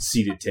Manson. buy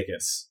seated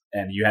tickets,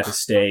 and you had to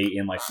stay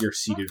in like your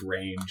seated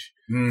range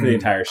for Mm, the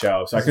entire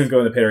show. So I couldn't go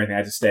in the pit or anything. I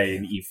had to stay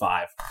in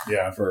E5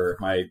 yeah. for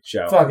my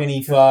show. Fucking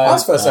E5.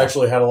 Ozfest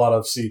actually had a lot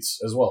of seats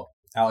as well.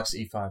 Alex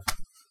E5.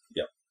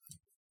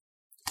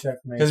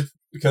 Checkmate.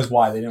 Because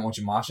why? They didn't want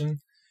you moshing?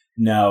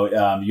 No,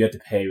 you had to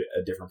pay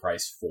a different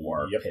price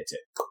for Yep. pit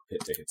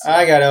tickets.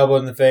 I got elbowed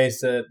in the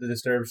face at the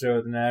Disturbed show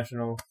at the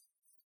National.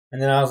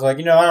 And then I was like,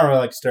 I don't really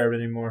like Disturbed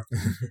anymore.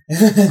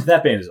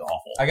 That band is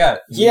awful. I got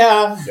it.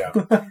 Yeah. Yeah.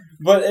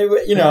 But,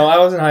 I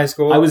was in high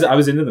school. I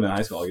was into them in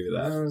high school. I'll give you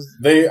I that.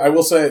 was- I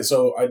will say,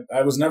 so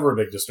I was never a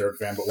big Disturbed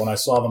fan, but when I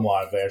saw them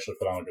live, they actually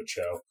put on a good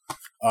show.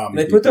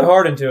 they put their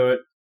heart into it.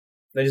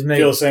 They just I made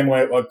feel the same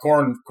way. Like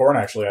Korn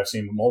actually, I've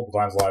seen multiple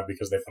times live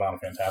because they put on a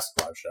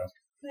fantastic live show.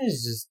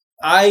 It's just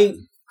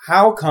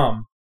how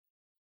come?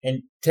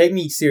 And take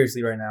me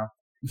seriously right now.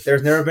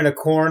 There's never been a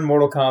Korn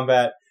Mortal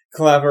Kombat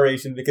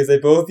collaboration because they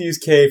both use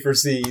K for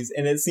C's,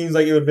 and it seems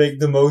like it would make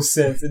the most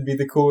sense and be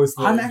the coolest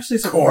thing. I'm actually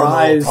Korn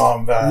surprised.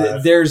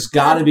 Kombat. There's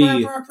got to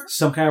be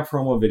some kind of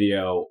promo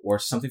video or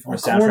something from a Or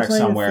Korn soundtrack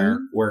playing a somewhere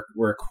theme?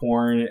 where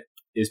Korn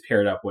is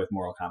paired up with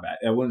Mortal Kombat.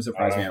 That wouldn't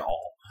surprise me at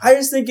all. I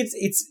just think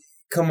it's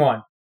come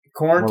on.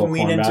 Korn Mortal can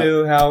lean Kombat.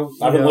 into how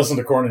I haven't listened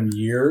to Korn in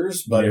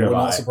years, but Neither it would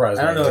have not I. surprise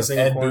me. I don't know a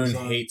single Ed Korn Boon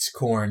song. hates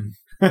corn.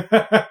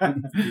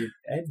 Dude,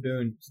 Ed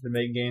Boon has been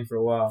making games for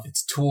a while.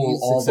 It's Tool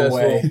He's all the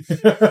way.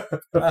 successful.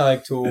 I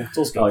like Tool.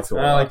 Tool's I like Tool.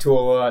 I like Tool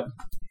a lot.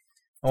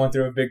 I went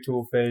through a big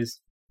Tool phase.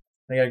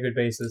 They got a good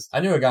bassist. I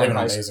knew a They guy have in an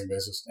high school. amazing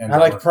bassist. And I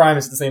like drummer.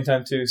 Primus at the same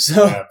time too.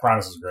 So Yeah,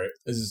 Primus is great.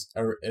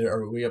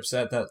 Are we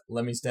upset that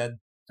Lemmy's dead?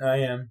 I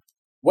am.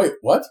 Wait,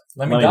 what?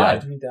 Lemmy Lemmy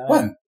died He died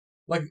When?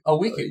 like a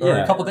week or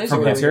a couple days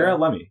From ago. Pantera,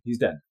 Lemmy, he's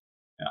dead.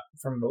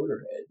 from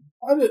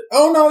Motorhead.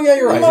 Oh no, yeah,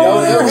 you're right.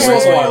 Motorhead. Yeah, this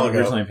was a while ago.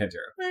 Originally in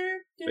Pantera.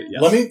 But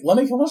yes,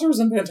 Lenny Kilmister was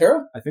in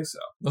Pantera. I think so.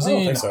 Was I don't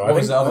he? think so. What I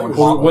was think- the other I one? think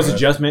it Was it Motorhead.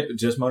 just I think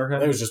it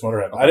Motorhead? was just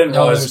Motorhead. I didn't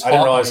No, realize. I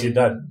didn't realize he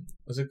died.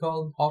 Was it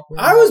called Hawkwind?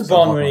 I was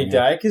bummed when Hawkwind, he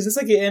died because it's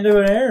like the end of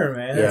an era,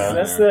 man. Yeah.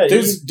 That's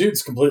the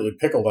Dude's completely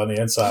pickled on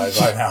the inside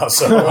by now.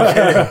 So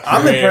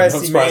I'm impressed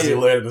I'm he surprised made he it.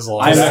 lived this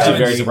long. I'm Yeah. actually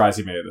very surprised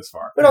he made it this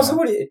far. But also,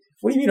 what do you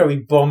mean? Are we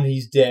bummed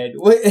he's dead?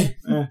 What?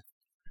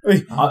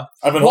 I've been Well,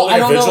 holding I a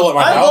don't vigil know. at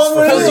my I'm house on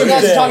for with Because it. you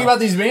guys are Yeah. talking about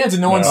these bands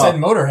and no one No. said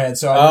Motorhead,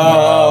 so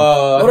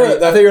I I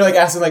thought you were like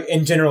asking like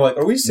in general, like,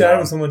 are we sad No.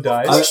 when someone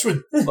dies? I wish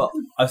would. Well,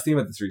 I was thinking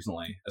about this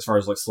recently, as far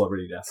as like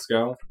celebrity deaths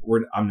go.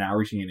 I'm now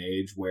reaching an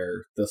age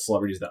where the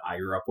celebrities that I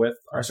grew up with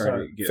are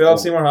starting to get Philip old.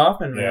 Seymour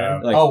Hoffman, Yeah.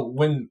 man. Like, Oh,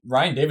 when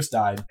Ryan Davis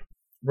died,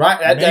 Right,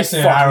 that Mason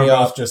and fucked I were me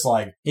both up. just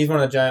like, He's one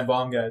of the giant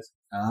bomb guys.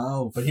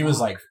 oh, but he was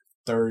like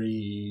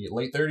 30,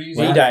 late 30s.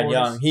 He late died 40s.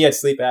 young. He had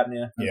sleep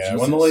apnea. Yeah,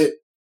 Jesus.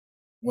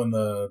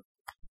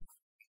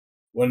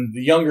 when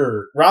the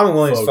younger Robin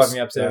Williams folks, fucked me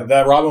up too.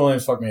 that Robin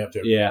Williams fucked me up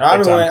too. yeah. Robin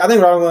big time. Williams, I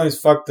think Robin Williams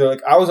fucked the.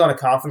 Like, I was on a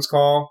conference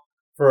call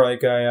for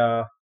like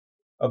a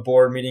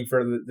board meeting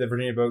for the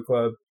Virginia Boat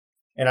Club,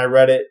 and I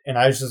read it, and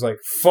I was just like,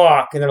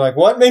 "Fuck!" And they're like,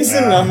 "What,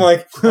 Mason?" And I'm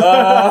like,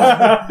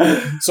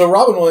 So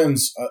Robin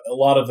Williams, a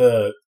lot of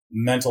the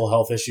mental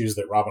health issues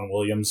that Robin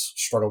Williams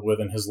struggled with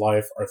in his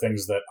life are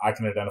things that I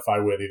can identify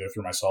with either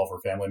through myself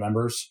or family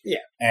members. Yeah.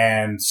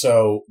 And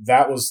so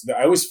I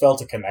always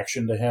felt a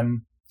connection to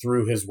him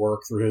through his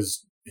work, through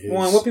his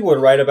Well, and what people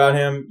would write about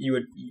him,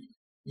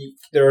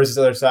 there was this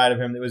other side of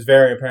him that was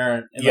very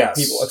apparent, and Yes.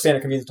 like people, like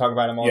stand-up comedians talk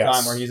about him all the Yes.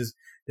 time, where he's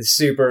this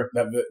super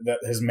that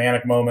his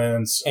manic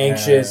moments,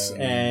 anxious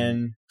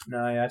and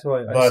no, yeah, I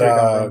totally.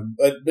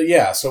 But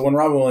yeah. So when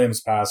Robin Williams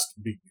passed,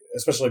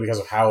 especially because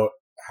of how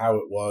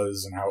it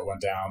was and how it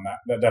went down,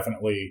 that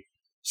definitely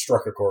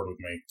struck a chord with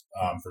me,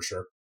 for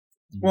sure.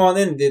 well, and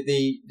then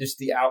just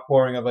the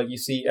outpouring of like you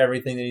see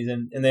everything that he's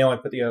in, and they only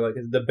put together like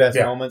the best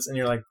Yeah. moments, and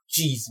you're like,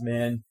 "Geez,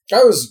 man."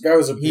 Guy was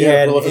He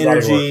had prolific body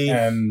of work, energy.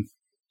 and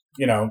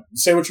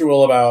say what you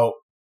will about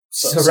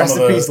So some rest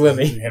of in the, peace,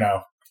 Lemmy.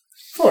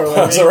 Poor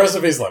Lemmy. So rest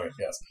in peace, Lemmy.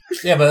 Yes,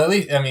 Yeah, but at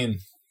least, I mean,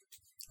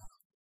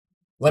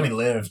 Lemmy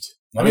lived.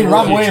 Lemmy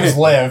Robin lived. Williams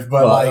lived,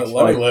 but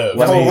Lemmy lived.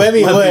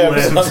 Lemmy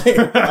lived.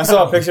 lived. I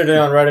saw a picture today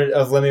on Reddit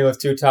of Lemmy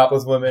with two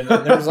topless women,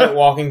 and they're just like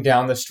walking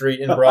down the street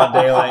in broad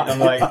daylight. I'm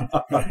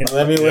like,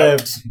 Lemmy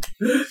lived.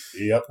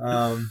 Yep.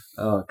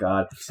 Oh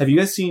God, have you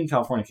guys seen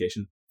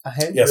Californication? I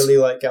Yes. really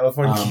like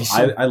California.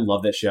 I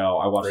love that show.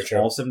 I Great watched show.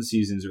 all 7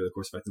 seasons over the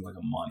course of I think like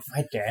a month.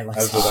 My dad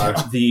likes As did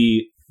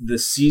I. The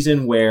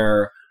season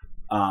where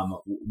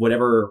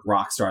whatever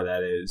rock star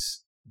that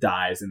is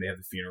dies and they have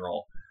the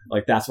funeral.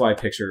 Like that's why I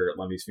picture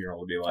Lemmy's funeral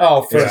would be like.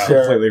 Oh, for it's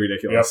sure. completely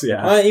ridiculous.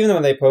 Yeah. Even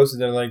when they posted,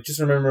 they're like, just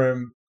remember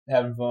him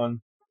having fun.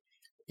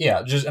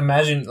 yeah, just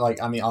imagine,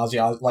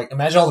 Ozzy,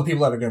 imagine all the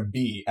people that are going to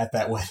be at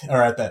that wedding,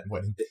 or at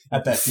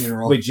that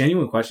funeral. Wait,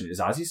 genuine question: is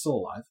Ozzy still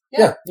alive?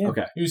 Yeah.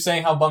 Okay. He was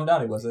saying how bummed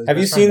out he was. Have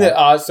you seen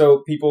that?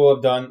 So people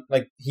have done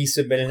like he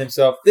submitted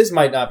himself. This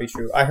might not be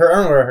true. I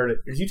don't know where I heard it.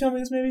 Did you tell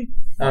me this? Maybe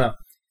I don't know.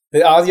 The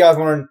Ozzy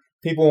Osbourne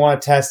people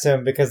want to test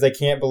him because they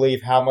can't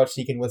believe how much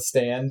he can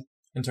withstand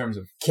in terms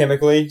of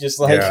chemically, just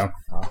like Yeah.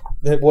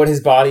 what his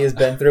body has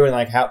been through, and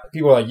like how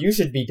people are like, you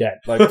should be dead.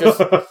 Like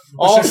just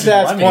all Should be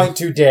stats Lemmy. point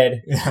to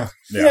dead. yeah.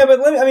 Yeah, but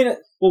I mean,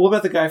 Well, what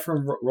about the guy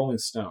from Rolling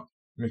Stone?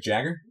 Mick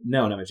Jagger.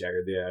 No, not Mick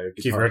Jagger. The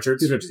Keith guitar-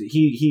 Richards? Keith Richards.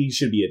 He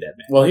should be a dead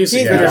man. Well, he's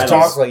Keith yeah, Richards he's-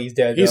 talks like he's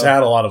dead. He's though.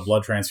 had a lot of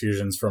blood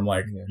transfusions from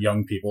like Yeah.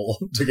 young people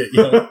to get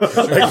young.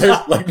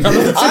 There's, like none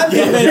of I'm the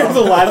yeah, the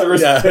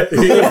Lazarus Yeah. pit.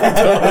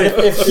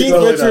 if Keith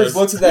Totally Richards does.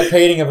 looks at that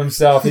painting of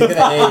himself, he's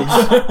gonna age.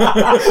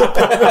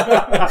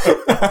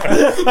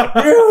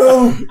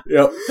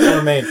 Yep.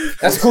 Remain.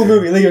 That's a cool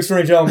movie, League of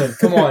Extraordinary Gentlemen.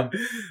 Come on,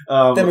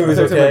 That movie's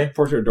I was talking okay. about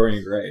Portrait of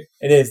Dorian Gray.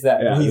 it is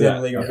that Yeah, he's yeah,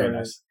 in League of okay,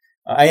 Extraordinary. nice.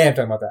 I am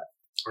talking about that.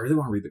 I really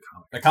want to read the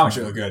comic. The comic's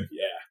really good.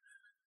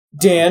 Yeah.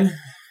 Dan,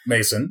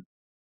 Mason.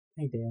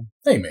 hey Dan,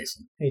 Hey,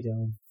 Mason. hey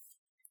Dylan.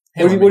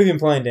 Hey, What have you been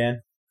playing,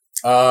 Dan?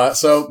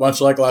 So much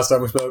like last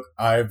time we spoke,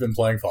 I've been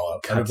playing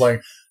Fallout. I've been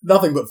playing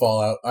nothing but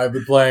Fallout. I've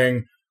been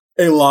playing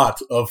a lot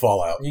of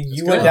Fallout.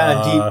 You went down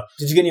in deep.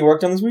 Did you get any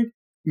work done this week?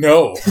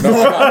 No, I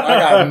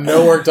got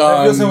no work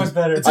done. I feel so much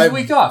better. It's his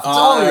week off. It's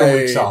all your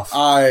weeks off.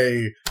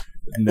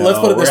 No, Let's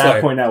put it this we're at way.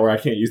 a point now where I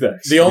can't use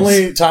that. The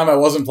only time I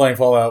wasn't playing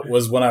Fallout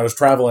was when I was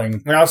traveling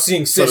When I was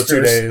seeing for the 2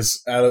 sisters,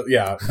 days.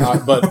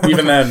 But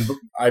even then,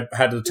 I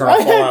had to turn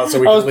off Fallout so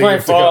we I could was leave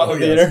playing to go. Fallout in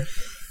the Yes.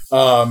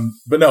 theater.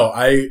 But no,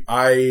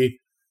 I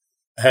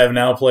have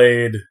now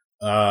played.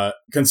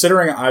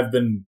 Considering I've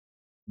been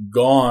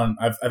gone,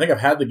 I think I've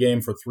had the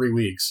game for 3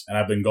 weeks, and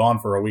I've been gone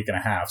for a week and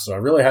a half. So I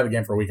really had the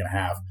game for a week and a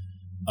half.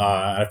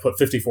 I've put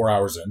 54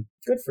 hours in.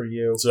 Good for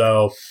you.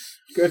 So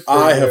Good for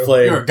I you. have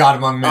played. You're a god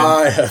among men.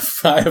 I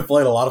have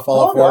played a lot of How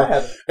Fallout long do 4, I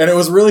have? and it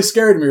was really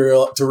scary to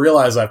me to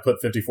realize I've put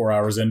 54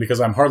 hours in because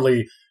I'm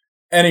hardly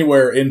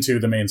anywhere into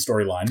the main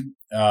storyline,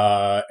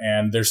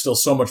 and there's still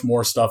so much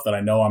more stuff that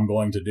I know I'm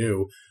going to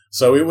do.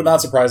 So it would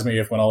not surprise me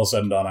if, when all is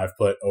said and done, I've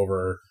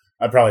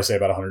I'd probably say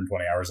about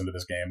 120 hours into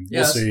this game.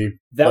 We'll see.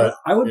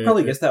 I would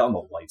probably guess that on the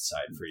light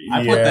side for you.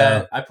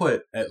 I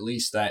put at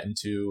least that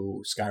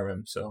into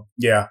Skyrim. So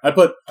yeah, I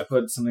put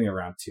something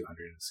around 200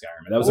 in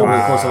Skyrim. That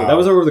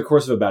was over the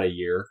course of about a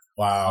year.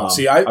 Wow.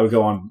 See, I would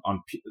go on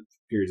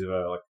periods of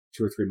like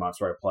 2 or 3 months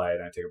where I play,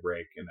 then I take a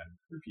break, and then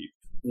repeat.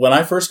 When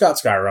I first got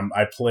Skyrim,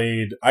 I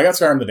got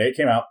Skyrim the day it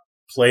came out.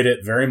 Played it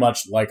very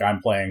much like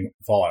I'm playing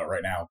Fallout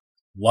right now.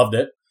 Loved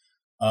it.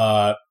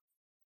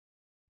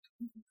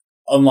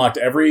 Unlocked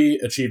every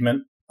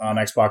achievement on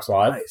Xbox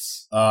Live.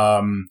 Nice.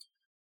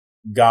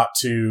 Got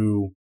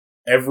to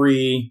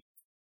every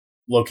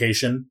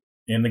location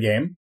in the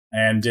game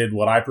and did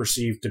what I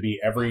perceived to be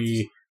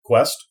every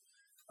quest.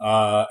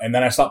 And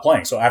then I stopped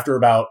playing. So after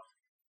about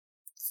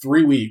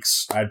 3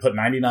 weeks, I'd put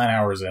 99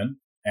 hours in.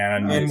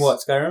 And in what,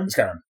 Skyrim?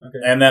 Skyrim. Okay.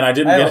 And then I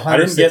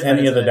didn't get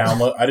any of the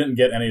download. I didn't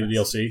get any of the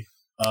DLC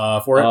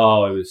for it.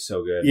 Oh, it was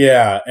so good.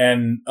 Yeah,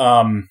 and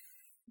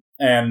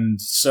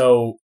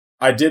so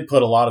I did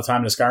put a lot of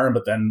time into Skyrim,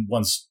 but then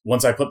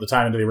once I put the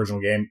time into the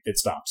original game, it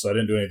stopped. So I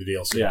didn't do any of the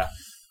DLC. Yeah.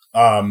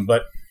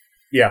 But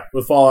yeah,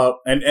 with Fallout,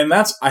 and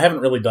that's, I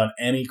haven't really done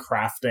any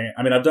crafting.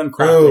 I mean, I've done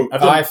crafting.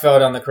 I fell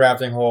down the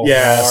crafting hole.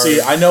 Yeah, hard.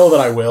 see, I know that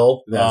I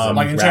will.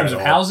 like in terms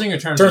of housing or in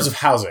terms of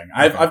housing,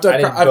 I've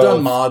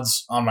done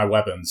mods on my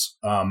weapons.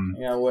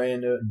 Yeah, way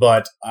into it.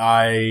 But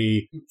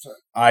I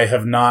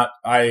have not.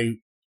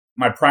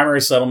 My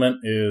primary settlement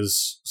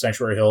is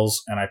Sanctuary Hills,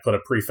 and I put a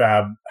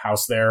prefab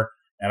house there,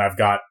 and I've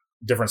got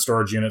different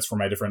storage units for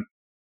my different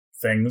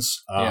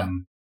things.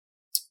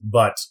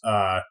 But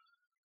I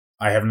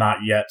have not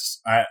yet.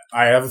 I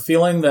have a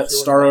feeling that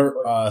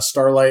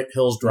Starlight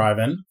Hills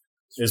Drive-In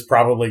is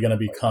probably going to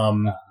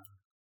become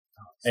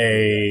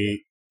a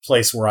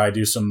place where I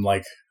do some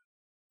like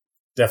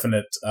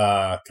definite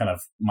kind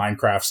of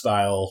Minecraft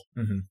style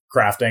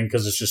crafting,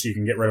 because it's just, you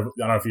can get rid of.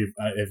 I don't know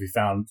if you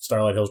found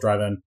Starlight Hills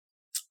Drive-In.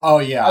 Oh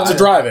yeah, it's a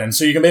drive-in,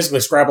 so you can basically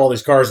scrap all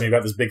these cars, and you've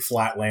got this big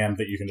flat land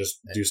that you can just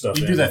do stuff.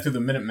 You do that through the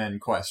Minutemen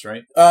quest,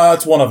 right?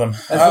 It's one of them.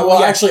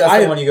 Actually,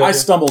 I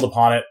stumbled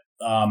upon it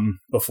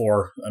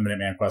before a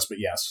Minuteman quest, but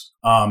yes.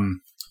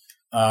 I'm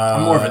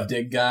more of a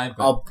dig guy.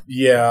 But...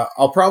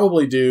 I'll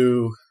probably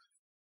do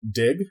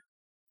dig.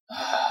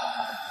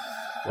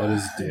 What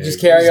is dig?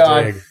 Just carry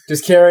on. Dig.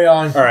 Just carry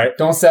on. All right.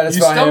 Don't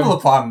satisfy him. You stumble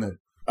upon them.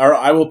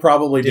 I will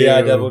probably do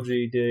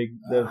DIGG, dig,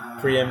 the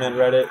preeminent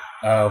Reddit.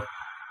 Oh.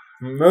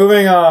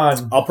 Moving on.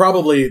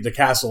 The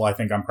castle, I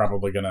think I'm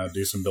probably going to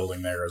do some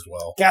building there as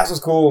well. Castle's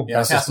cool. Yeah,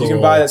 Castle's cool. You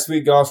can buy that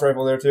sweet Gauss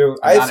rifle there too.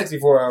 I have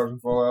 64 hours in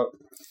Fallout.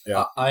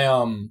 Yeah.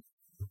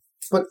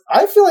 But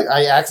I feel like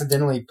I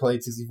accidentally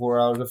played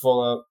 64 hours of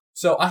Fallout.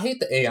 So I hate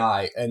the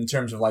AI in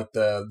terms of like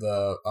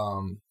the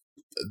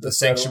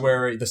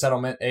sanctuary, the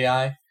settlement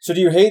AI. So do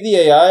you hate the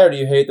AI, or do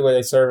you hate the way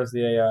they service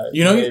the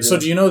AI? So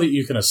do you know that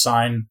you can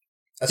assign?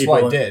 That's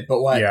what I did.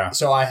 But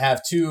so I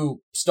have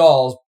 2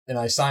 stalls, and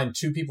I assigned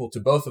 2 people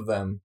to both of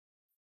them,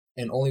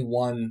 and only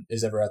one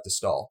is ever at the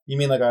stall. You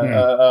mean like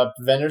a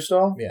vendor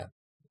stall? Yeah.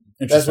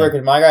 That's weird,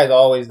 because my guy's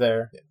always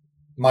there.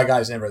 My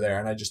guy's never there,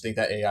 and I just think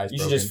that AI is broken. You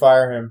should just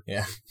fire him.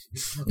 Yeah.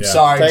 I'm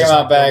sorry. Take him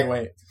out back.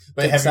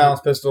 But have a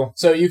silence pistol.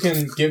 So you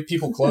can give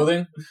people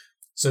clothing.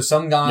 So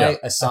some guy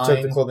assigned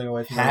took the clothing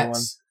away from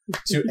hats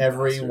to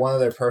every one of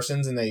their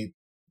persons, and they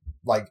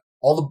like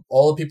all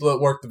the people that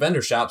work the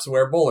vendor shops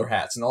wear bowler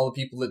hats, and all the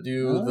people that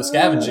do the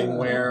scavenging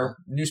wear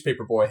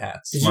newspaper boy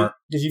hats.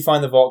 Did you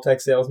find the Vault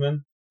Tech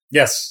salesman?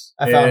 Yes,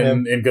 I found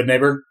him in Good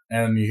Neighbor,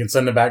 and you can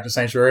send him back to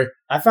Sanctuary.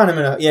 I found him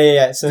in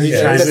a So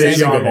he's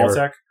on Vault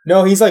Tech.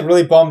 No, he's like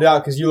really bummed out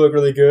because you look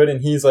really good, and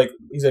he's a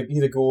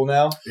ghoul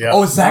now. Yeah.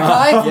 Oh, it's that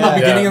guy from the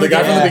beginning of the game.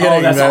 Guy from the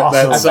beginning that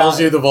sells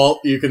awesome. you the vault.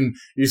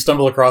 You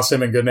stumble across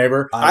him in Good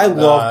Neighbor. I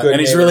love Good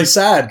and he's really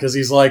sad because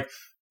he's like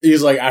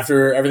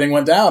after everything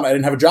went down, I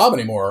didn't have a job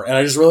anymore, and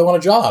I just really want a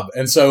job.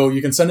 And so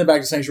you can send him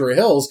back to Sanctuary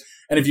Hills,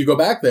 and if you go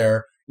back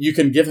there, you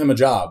can give him a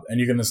job, and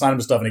you can assign him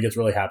to stuff, and he gets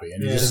really happy.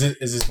 And is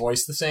his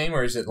voice the same,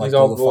 or is it like he's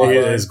all ghoulified?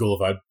 It is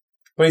ghoulified,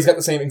 but he's got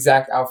the same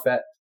exact outfit.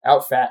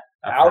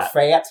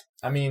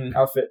 I mean,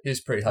 outfit.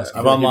 He's pretty husky.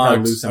 I've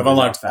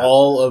unlocked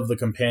all of the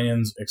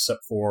companions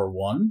except for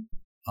one,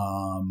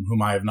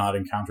 whom I have not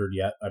encountered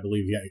yet. I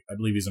believe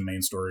he's a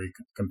main story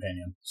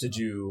companion. Did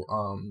you?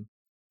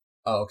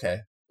 Oh,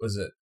 okay. Was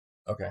it?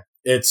 Okay.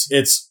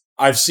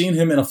 I've seen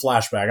him in a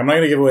flashback. I'm not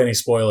going to give away any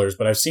spoilers,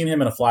 but I've seen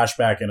him in a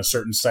flashback in a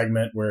certain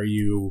segment where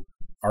you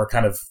are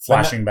kind of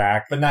flashing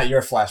back. But not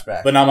your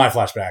flashback. But not my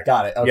flashback.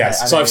 Got it. Okay.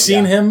 Yes. So I've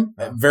seen him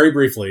very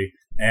briefly,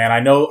 and I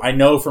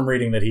know from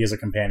reading that he is a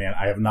companion.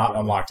 I have not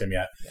unlocked him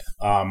yet.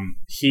 Yeah.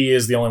 He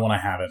is the only one I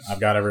haven't.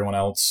 I've got everyone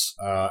else.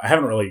 I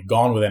haven't really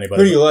gone with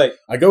anybody. Who do you like?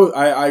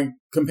 I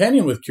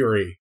companion with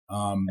Curie.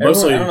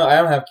 Mostly. I don't know. I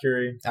don't have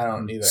Curie. I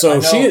don't either.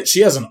 So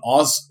she has an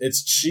awesome.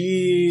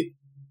 She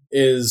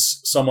is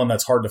someone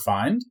that's hard to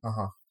find.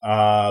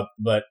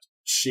 But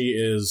she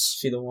is.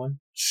 She the one.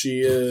 She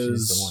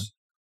is. She's the one.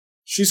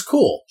 She's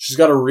cool. She's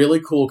got a really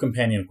cool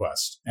companion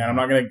quest, and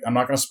I'm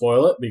not gonna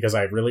spoil it because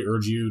I really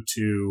urge you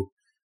to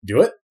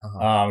do it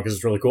because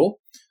it's really cool.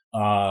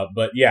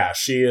 But yeah,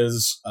 she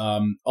is.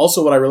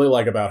 Also, what I really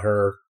like about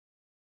her.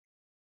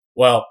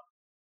 Well,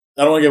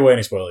 I don't want to give away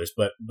any spoilers,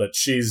 but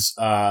she's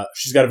got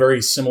a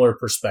very similar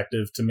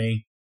perspective to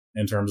me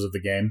in terms of the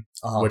game,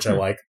 which I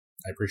like.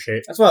 I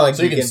appreciate. That's why I like.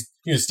 So you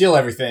can steal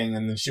everything,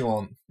 and then she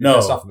won't be No.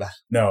 pissed off about it.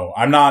 No,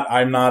 I'm not.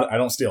 I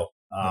don't steal.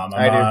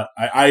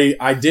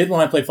 I did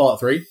when I played Fallout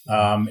 3.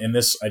 In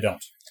this, I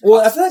don't.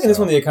 Well, I feel like in this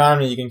one, the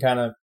economy you can kind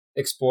of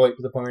exploit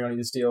to the point where you don't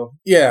need to steal.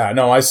 Yeah,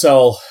 no, I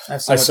sell I a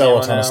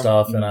ton of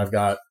stuff, and I've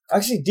got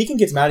actually Deacon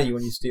gets mad at you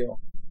when you steal.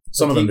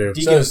 some of them do.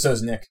 Deacon, So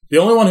does Nick. The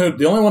only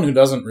one who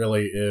doesn't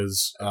really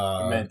is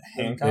You meant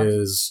Hancock? I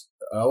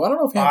don't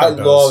know if I Hancock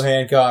does. love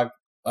Hancock.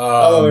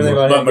 everything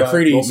about but Hancock.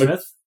 McCready, Will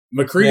Smith?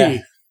 McCready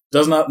Yeah.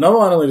 does not. Not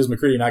only does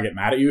McCready not get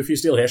mad at you if you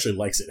steal, he actually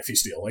likes it if you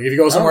steal. Like if you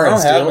go somewhere I and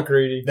don't have steal.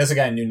 McCready. That's the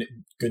guy in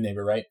Good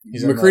Neighbor, right?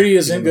 McCready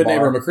is he's in the Good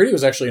Neighbor. bar. McCready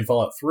was actually in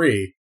Fallout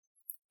 3.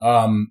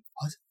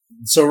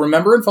 So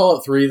remember in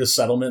Fallout 3 the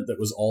settlement that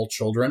was all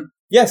children?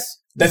 Yes.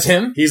 That's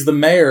him? He's the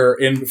mayor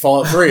in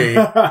Fallout 3.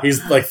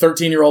 He's like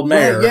 13-year-old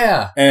mayor. Right,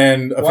 yeah.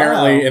 And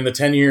apparently Wow. in the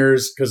 10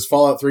 years, because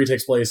Fallout 3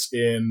 takes place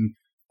in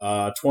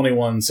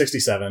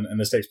 2167, and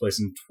this takes place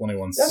in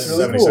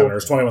 2177, That's really cool. or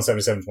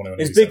 2177, 2187.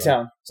 It's Big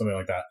Town. Something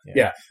like that.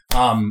 Yeah.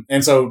 Yeah.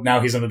 And so now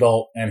he's an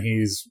adult, and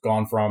he's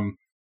gone from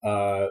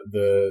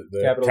the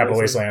Capital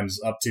Wastelands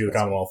up to the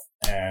Commonwealth,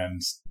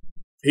 and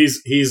he's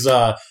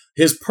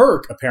his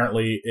perk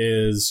apparently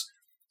is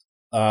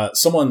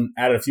someone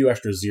added a few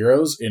extra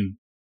zeros in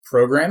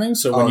programming.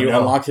 So when you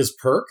unlock his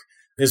perk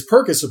is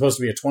supposed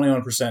to be a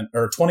 21%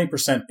 or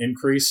 20%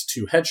 increase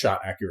to headshot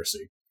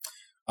accuracy.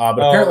 But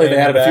apparently they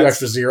added a few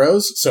extra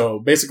zeros. So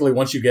basically,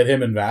 once you get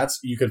him in VATS,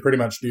 you can pretty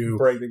much do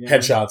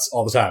headshots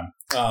all the time.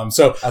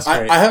 So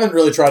I haven't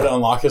really tried to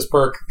unlock his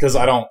perk because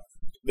I don't.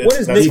 What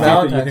is Nick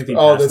Valentine's?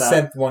 Oh, the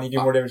synth one. You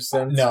do more damage to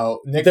synth. No,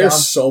 Nick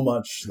There's so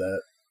much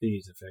that He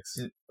needs to fix.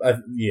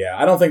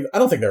 I don't think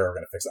they're ever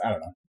going to fix it. I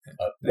don't know.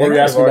 What were you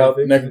asking about?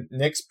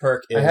 Nick's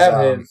perk is I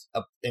have his.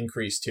 a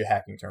increase to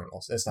hacking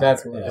terminals. It's not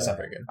That's very, what- it's not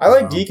very good. I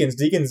like Deacons.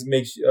 Deacons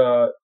makes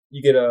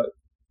you get a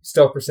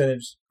stealth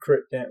percentage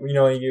crit. You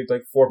know, you get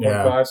like 4.5.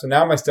 Yeah. So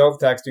now my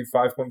stealth attacks do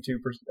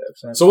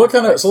 5.2%. So what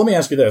kind of? So let me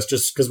ask you this,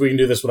 just because we can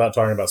do this without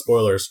talking about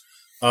spoilers.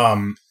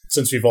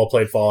 Since we've all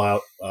played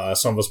Fallout,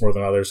 some of us more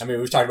than others. I mean,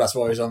 we've talked about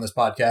spoilers on this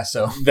podcast,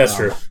 so That's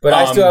true. But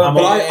I still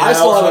haven't. I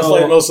still haven't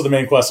played most of the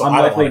main quests. So I'm I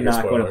don't likely want to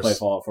not hear going to play spoilers.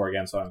 Fallout 4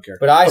 again, so I don't care.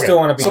 But I Okay. still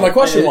want to be. So my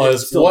question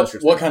was, still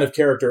interesting. what kind of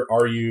character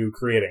are you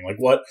creating? Like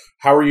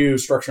how are you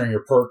structuring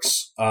your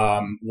perks?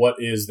 What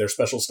is their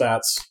special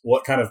stats?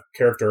 What kind of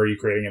character are you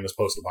creating in this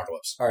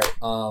post-apocalypse? all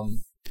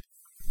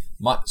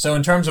right. So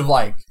in terms of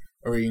like,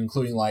 are we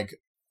including like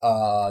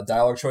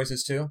dialogue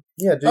choices too?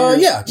 Yeah,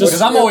 Yeah, just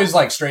Because I'm always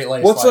like straight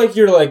laced. What's like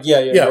your like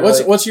yeah.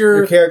 What's your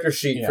your character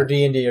sheet Yeah. for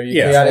D&D? Are you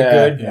Yeah. chaotic Yeah.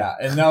 good? yeah,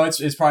 and no,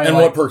 it's probably and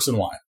like, what perks and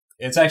why?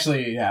 it's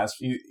actually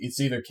it's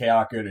either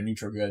chaotic good or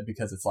neutral good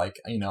because it's like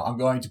I'm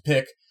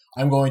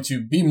going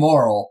to be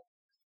moral,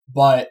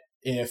 but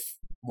if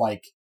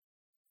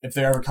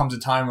there ever comes a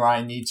time where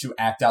I need to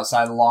act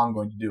outside the law, I'm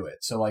going to do it.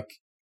 So like,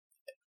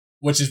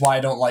 which is why I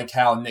don't like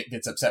how Nick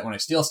gets upset when I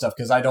steal stuff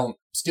because I don't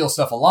steal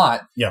stuff a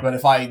lot. Yeah. But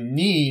if I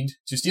need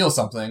to steal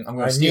something, I'm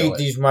going I to steal need it.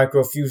 these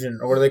microfusion,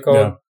 or what are they called?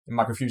 Yeah.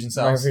 Microfusion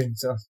cells. Microfusion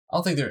cells. I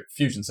don't think they're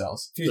fusion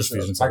cells. Just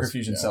fusion cells.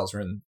 Microfusion Yeah. cells are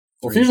in.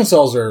 Well, fusion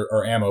cells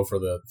are ammo for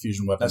the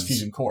fusion weapons. That's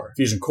fusion core.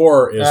 Fusion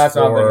core is That's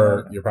what I'm for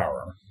thinking. your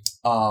power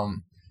armor.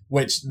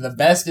 Which the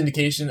best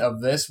indication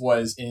of this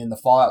was in the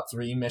Fallout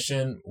 3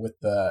 mission with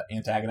the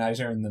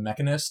Antagonizer and the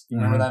Mechanist. You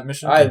remember that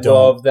mission? I don't.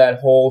 love that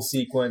whole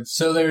sequence.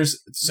 So Man,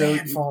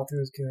 Fallout 3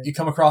 was good. you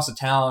come across a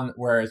town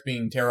where it's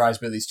being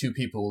terrorized by these two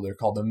people. They're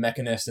called the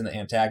Mechanist and the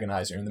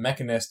Antagonizer. And the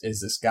Mechanist is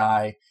this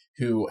guy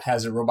who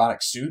has a robotic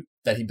suit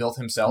that he built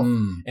himself.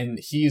 And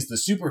he's the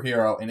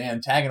superhero, and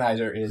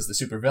Antagonizer is the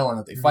supervillain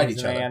that they fight He's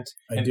each an other. ant.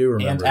 I do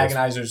remember.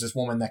 Antagonizer is this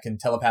woman that can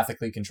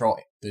telepathically control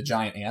the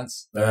giant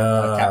ants that are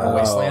in Oh, the Capital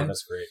Wasteland.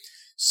 That's great.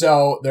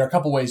 So there are a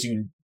couple ways you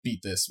can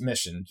beat this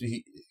mission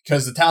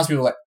because the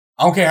townspeople are like,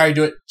 I don't care how you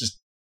do it, just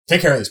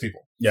take care of these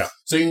people. Yeah.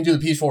 So you can do the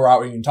peaceful route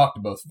where you can talk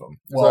to both of them.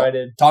 That's what I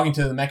did. Talking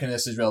to the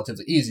Mechanist is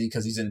relatively easy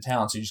because he's in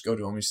town. So you just go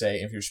to him. You say,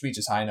 if your speech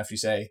is high enough, you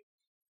say,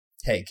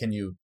 "Hey, can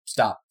you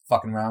stop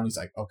fucking around?" He's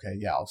like, "Okay,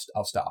 yeah,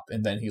 I'll stop."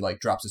 And then he like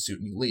drops his suit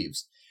and he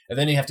leaves. And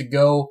then you have to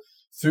go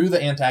through the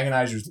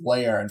Antagonizer's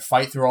lair and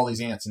fight through all these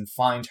ants and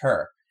find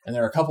her. And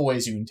there are a couple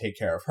ways you can take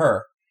care of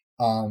her.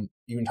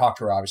 You can talk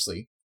to her,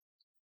 obviously.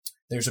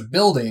 There's a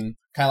building,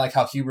 kind of like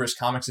how Hubris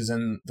Comics is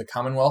in the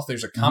Commonwealth.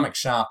 There's a comic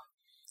shop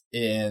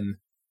in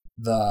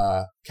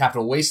the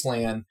Capital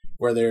Wasteland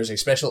where there's a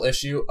special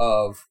issue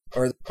of,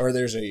 or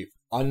there's a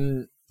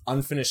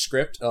unfinished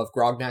script of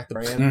Grognak the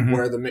Brand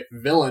where the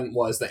villain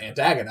was the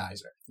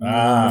Antagonizer.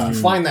 If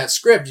you find that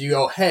script, you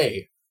go,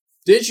 hey,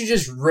 did you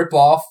just rip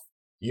off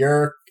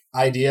your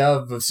idea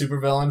of a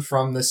supervillain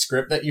from the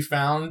script that you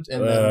found?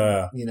 And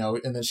then,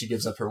 and then she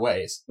gives up her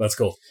ways. That's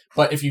cool.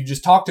 But if you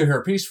just talk to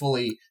her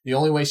peacefully, the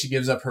only way she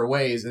gives up her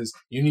ways is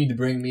you need to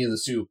bring me the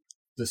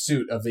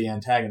suit of the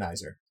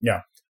Antagonizer.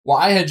 Yeah. Well,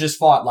 I had just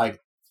fought like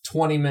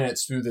 20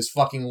 minutes through this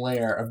fucking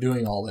layer of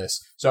doing all this.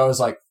 So I was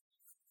like,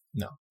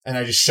 no. And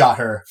I just shot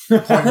her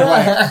point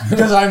blank.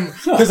 Because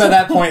at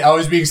that point, I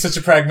was being such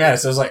a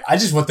pragmatist. I was like, I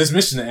just want this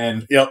mission to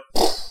end. Yep.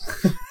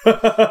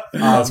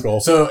 That's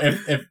cool. So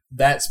if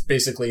that's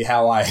basically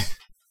how I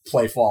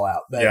play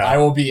Fallout, that I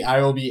will be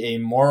a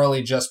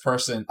morally just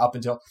person up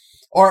until,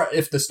 or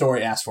if the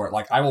story asks for it,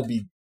 like I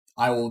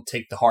will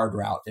take the hard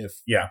route if.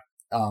 Yeah.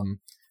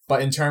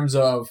 But in terms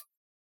of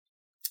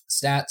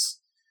stats,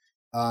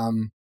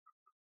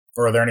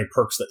 or are there any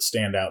perks that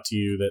stand out to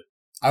you that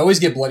I always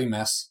get Bloody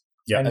Mess.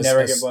 Yeah, I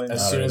never get Bloody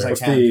Mess. As soon as I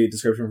What's can. the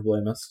description for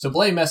Bloody Mess? So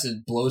Bloody Mess,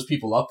 it blows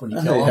people up when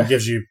you kill it them.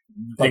 gives you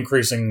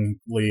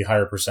increasingly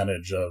higher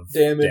percentage of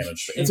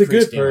damage. It's a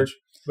good Increased perk, damage.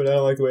 but I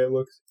don't like the way it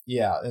looks.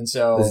 Yeah, and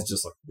so This is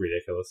just like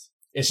ridiculous.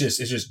 it's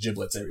just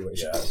giblets everywhere.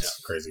 Yeah, it's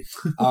crazy.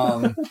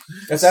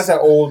 That's a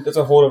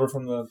holdover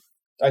from the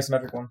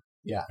isometric one.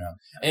 Yeah.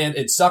 And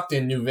it sucked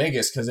in New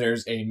Vegas because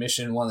there's a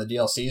mission in one of the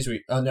DLCs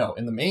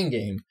in the main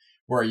game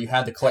where you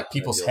had to collect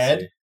people's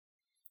head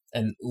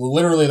and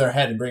literally their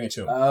head and bring it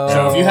to them.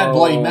 So if you had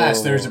Bloody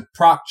Mess, there's a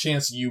proc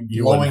chance of you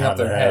blowing up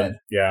their head.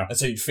 Yeah.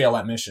 That's how you'd fail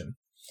that mission.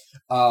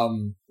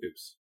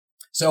 Oops.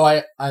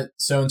 So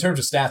so in terms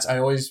of stats, I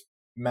always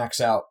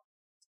max out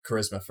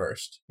charisma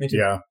first. Me too.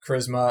 Yeah.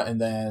 Charisma and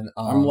then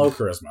I'm low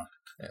charisma.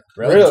 Yeah.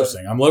 Really?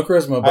 Interesting. I'm low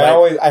charisma, but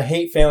I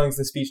hate failing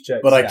the speech checks.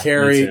 But I me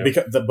carry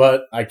too.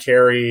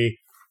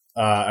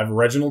 I have a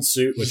Reginald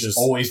suit, which is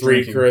always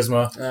 3 drinking.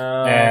 charisma,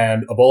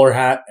 and a bowler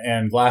hat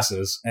and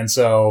glasses. And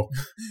so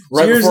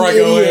right Here's before I the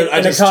go in, idiot I in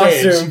a just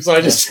change. costume. So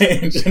I just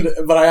change.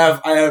 But I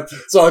have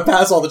so I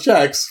pass all the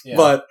checks,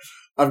 but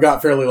I've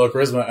got fairly low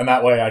charisma, and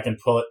that way I can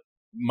put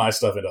my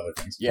stuff into other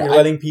things. Yeah. You're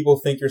letting people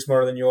think you're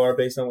smarter than you are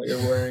based on what you're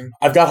wearing.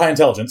 I've got high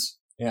intelligence.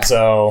 Yeah.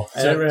 So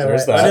I never have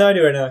there's that. that. I know I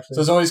do right now,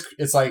 actually. So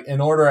it's like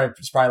in order,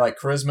 it's probably like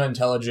charisma,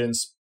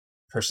 intelligence,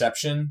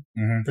 perception.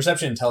 Mhm.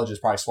 Perception and intelligence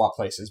probably swap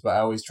places, but I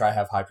always try to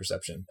have high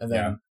perception. And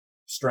then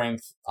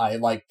strength, I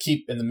like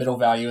keep in the middle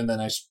value, and then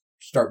I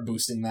start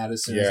boosting that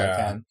as soon as I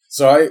can.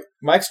 So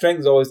my strength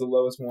is always the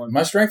lowest one.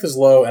 my strength is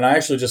low, and I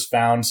actually just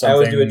found I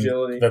always something do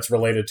agility. that's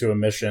related to a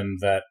mission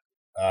that.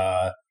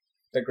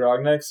 The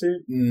Grognak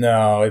suit?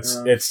 No, it's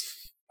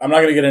I'm not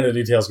going to get into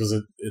details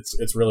because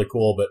it's really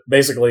cool, but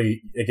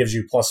basically it gives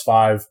you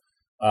 +5.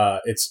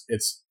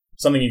 It's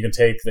something you can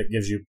take that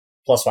gives you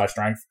 +5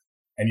 strength,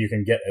 and you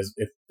can get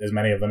as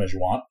many of them as you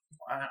want.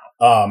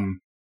 Wow.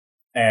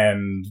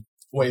 And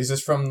Wait, is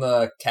this from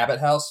the Cabot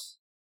House?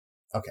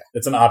 Okay.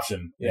 it's an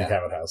option in Yeah.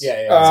 Cabot House.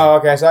 Yeah. Oh,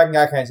 okay. So I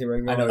can't see where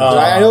you're going. I know.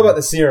 I know about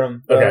the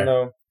serum, but I don't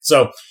know.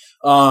 So,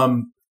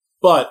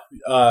 but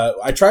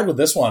I tried with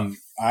this one.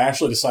 I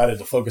actually decided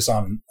to focus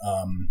on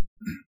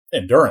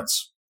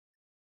endurance,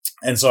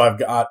 and so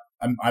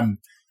I'm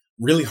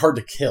really hard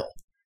to kill.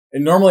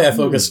 And normally I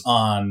focus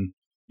on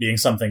being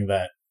something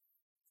that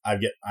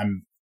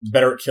I'm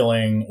better at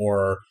killing,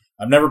 or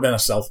I've never been a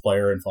stealth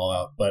player in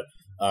Fallout, but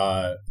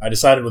I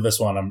decided with this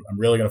one I'm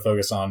really going to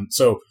focus on.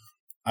 So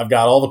I've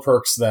got all the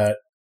perks that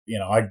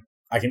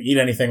I can eat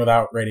anything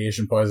without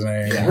radiation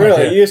poisoning. Yeah.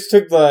 Really? You just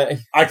took the...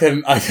 I've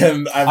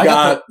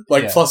got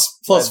plus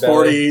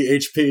 40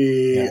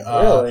 HP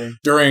really?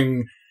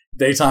 during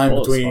daytime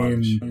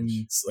between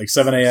like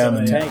 7 a.m.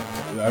 and Tank.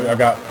 I've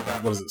got,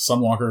 what is it,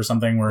 Sunwalker or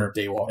something where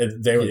Daywalker.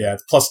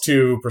 it's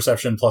 +2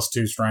 perception,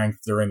 +2 strength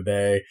during the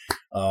day.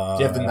 Do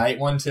you have the night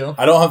one too?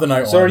 I don't have the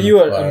night one. So are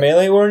you a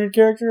melee warrior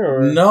character?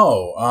 Or?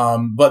 No.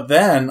 But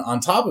then on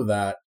top of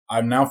that,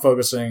 I'm now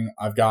focusing,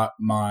 I've got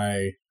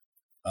my,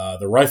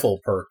 the rifle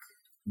perk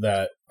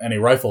that any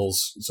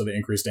rifles, so they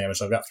increase damage.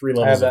 So I've got 3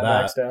 levels of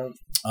that. Maxed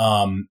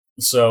out.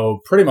 So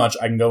pretty much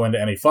I can go into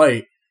any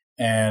fight,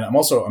 and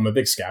I'm a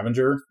big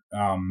scavenger.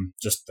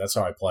 Just that's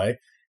how I play.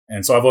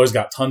 And so I've always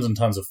got tons and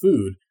tons of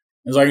food.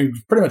 And so I can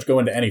pretty much go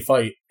into any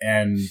fight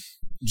and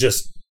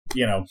just,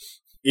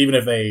 even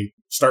if they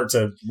start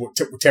to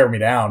tear me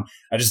down,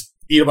 I just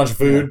eat a bunch of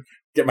food,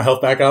 get my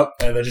health back up,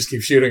 and then just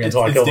keep shooting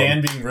until I kill them.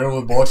 Dan being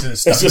riddled with bullets in his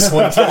stomach. It's just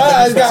one. He's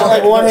got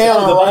like one hand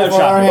on the rifle,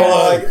 Bioshock. one hand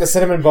on like the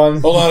cinnamon bun.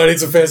 Hold on, I need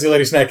some fancy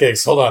lady snack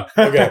cakes. Hold on.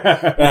 Okay.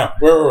 Now,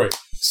 where were we?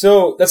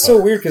 So that's so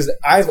weird because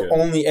I've good.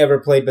 only ever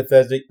played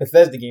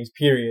Bethesda games,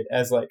 period,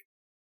 as like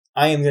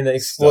I am going to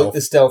exploit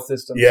the stealth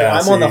system. Yeah,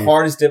 so I'm on the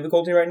hardest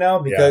difficulty right now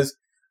because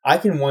I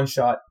can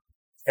one-shot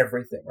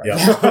everything right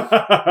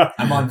now.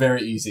 I'm on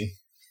very easy.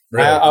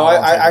 Really?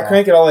 I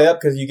crank it all the way up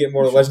because you get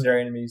more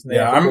legendary enemies. And they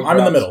have I'm cool in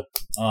the drops. middle.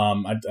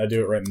 I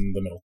do it right in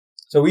the middle.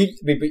 So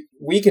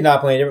we could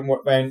not play different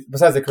more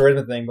besides the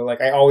charisma thing, but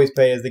like I always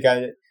play as the guy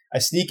that I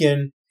sneak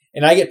in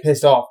and I get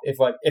pissed off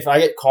if I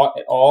get caught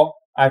at all.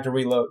 I have to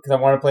reload because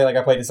I want to play like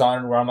I play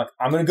Dishonored, where I'm like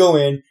I'm gonna go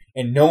in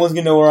and no one's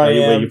gonna know where I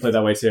am. You play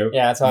that way too?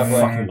 Yeah, that's how I I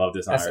play. fucking love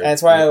Dishonored.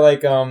 That's why I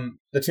like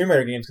the Tomb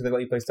Raider games because they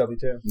let you play stealthy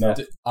too. No.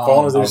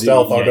 Fallout is their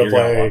stealth. I'll go you're gonna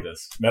play love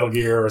this. Metal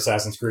Gear or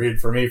Assassin's Creed.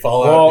 For me,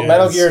 Fallout Well, is...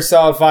 Metal Gear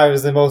Solid 5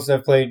 is the most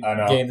I've played I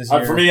know. game this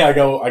year. For me, I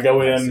go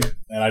in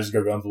and I just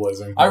go guns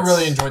blazing. I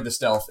really enjoyed the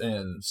stealth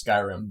in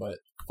Skyrim, but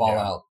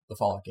the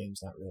Fallout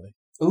game's not really.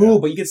 Ooh,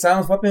 but you get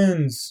silenced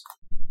weapons.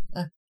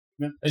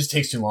 It just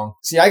takes too long.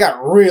 See, I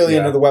got really Yeah.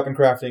 into the weapon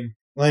crafting.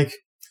 Like,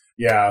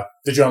 Yeah.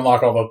 Did you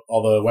unlock all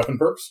the weapon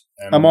perks?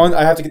 And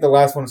I have to get the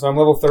last one, so I'm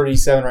level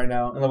 37 right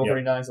now, and level Yep.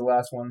 39 is the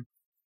last one.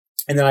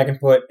 And then I can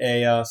put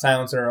a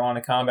silencer on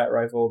a combat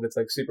rifle that's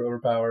like super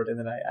overpowered, and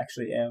then I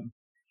actually am.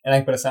 And I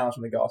can put a silencer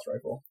on the Gauss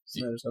rifle,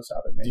 so there's no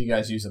stopping Do me. you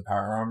guys use the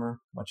power armor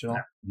much at all?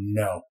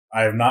 No,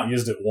 I have not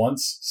used it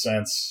once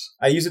since.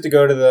 I use it to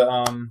go to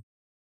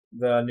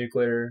the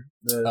nuclear,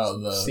 the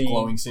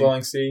glowing sea.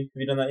 Glowing sea. Have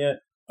you done that yet?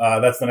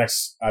 That's the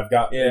next. I've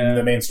got in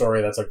the main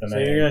story. That's like the So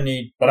main. you're gonna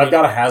need. But I've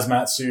got a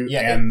hazmat suit,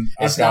 Yeah, and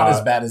It's I've not got,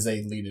 as bad as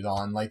they lead it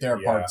on. Like there are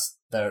Yeah. parts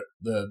that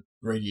the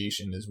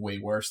radiation is way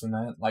worse than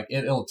that. Like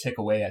it'll tick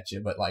away at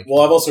you, but like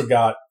Well, I've also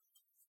got.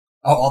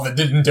 all the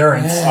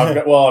endurance. I've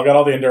got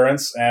all the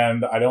endurance,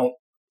 and I don't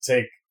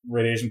take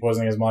radiation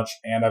poisoning as much,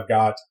 and I've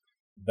got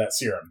that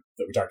serum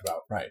that we talked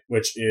about, Right.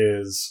 Which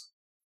is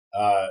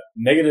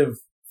negative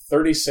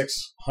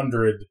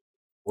 3,600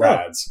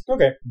 rads.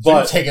 Okay. So you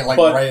But take it like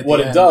but right at what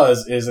the it end.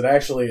 does is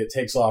it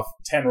takes off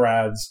 10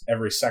 rads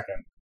every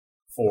second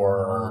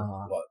for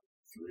Ah.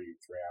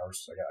 three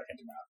hours. I can't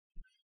do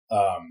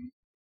math.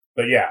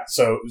 But yeah,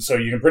 so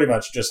you can pretty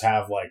much just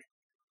have like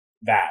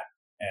that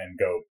and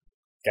go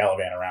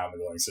gallivant around the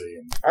glowing sea.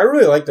 And I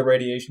really like the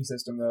radiation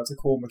system, though. It's a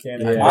cool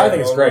mechanic. Yeah. I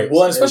think it's great.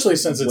 Well, and especially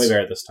since way it's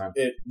better this time.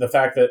 the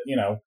fact that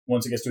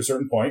once it gets to a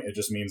certain point, it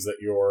just means that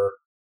your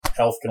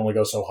health can only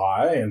go so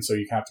high, and so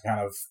you have to kind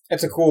of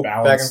It's a cool back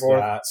and balance forth.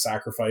 that,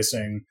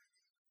 sacrificing.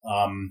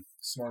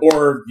 Smart.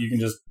 Or you can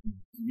just,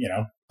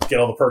 get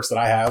all the perks that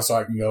I have so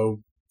I can go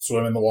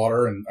swim in the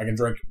water and I can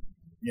drink,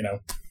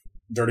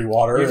 dirty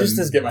water You're just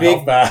and this get my big-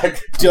 health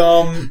back.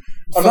 Dumb.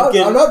 I'm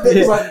not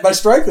big. My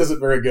strength isn't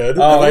very good.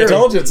 Oh, and my you're-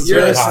 intelligence is you're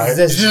really this- high.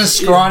 this- You're just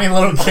a scrawny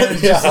little kid,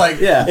 just like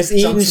Yeah. It's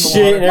eating jumps in the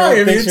shit and water. My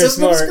everyone immune thinks you're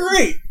system's smart.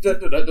 great.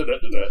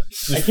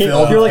 I can't-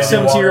 filled You're like with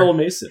 17-year-old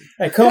Mason.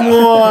 Hey, come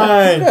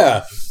on!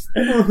 Yeah.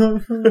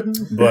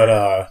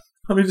 But,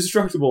 I'm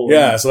indestructible.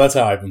 yeah, so that's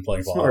how I've been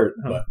playing Fallout. Smart,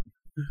 huh?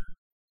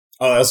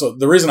 But so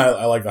the reason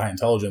I like the high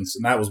intelligence,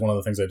 and that was one of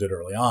the things I did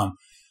early on,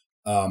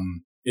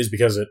 is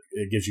because it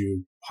gives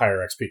you higher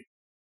XP,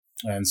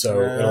 and so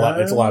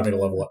it's allowed me to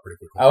level up pretty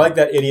quickly. I like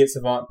that idiot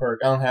savant perk.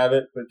 I don't have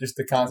it, but just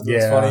the concept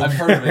is Yeah. funny. I've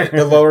heard of it.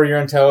 The lower your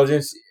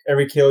intelligence,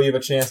 every kill you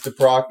have a chance to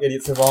proc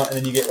idiot savant, and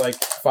then you get like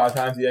 5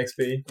 times the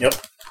XP. Yep.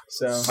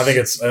 So I think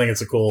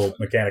it's a cool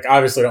mechanic. I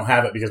obviously don't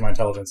have it because my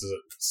intelligence is at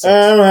 6.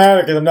 I don't have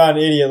it because I'm not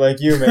an idiot like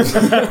you, man.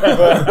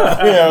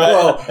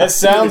 But that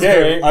sounds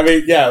great. I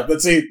mean, yeah,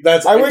 but see,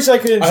 that's I wish I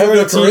could I have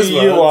enjoy no the TV you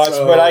charisma, watch,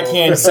 so- but I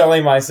can't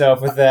sully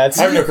myself with that.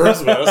 I have no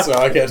charisma, so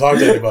I can't talk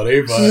to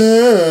anybody.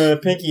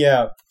 But Pinky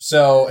out.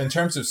 So, in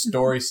terms of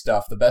story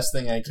stuff, the best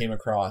thing I came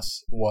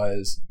across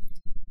was.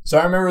 So,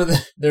 I remember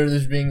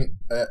there's being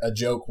a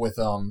joke with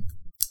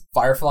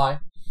Firefly,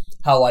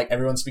 how like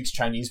everyone speaks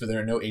Chinese, but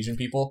there are no Asian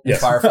people in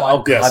Yes. Firefly.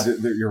 Oh, Yes. God,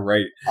 you're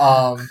right.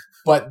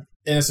 But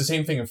and it's the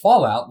same thing in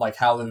Fallout, like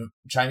how the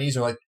Chinese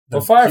are like. The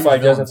Well, Firefly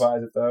huge villains.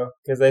 justifies it though,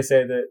 because they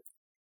say that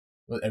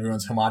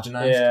Everyone's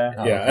homogenized. Yeah.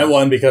 Oh, yeah, okay. and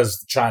one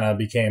because China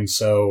became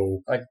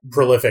so like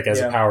prolific as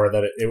Yeah. a power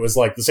that it was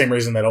like the same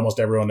reason that almost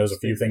everyone knows a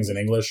few things in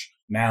English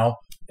now.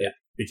 It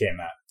became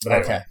that. But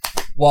anyway. Okay.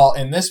 Well,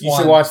 in this you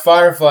one, should watch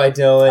Firefly,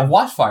 Dylan. I've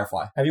watched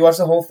Firefly. Have you watched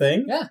the whole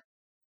thing? Yeah.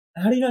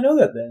 How do you not know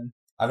that then?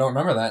 I don't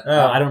remember that.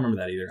 I don't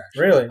remember that either,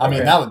 actually. Really? I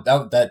mean,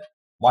 Okay. that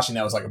watching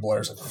that was like a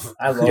blur. So.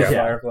 I love Yeah.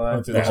 Firefly.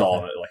 Went through That's the all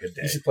whole of it, like a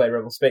day. You should play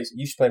Rebel Space.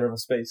 You should play Rebel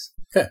Space.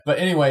 But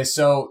anyway,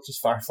 so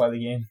Just Firefly the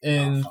game.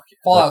 in fuck yeah.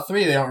 Fallout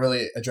 3, they don't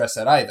really address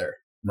that either.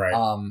 Right.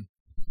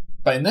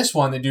 But in this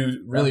one, they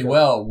do really Okay.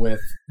 well with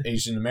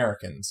Asian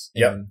Americans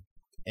Yep.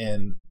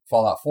 in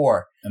Fallout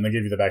 4. And they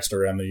give you the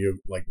backstory on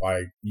like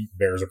why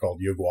bears are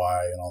called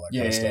Yugwai and all that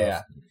kind of stuff.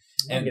 Yeah.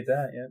 I didn't get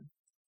that yet.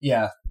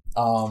 Yeah.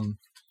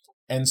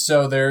 And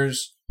so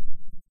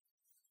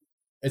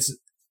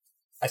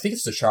I think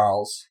it's the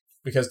Charles,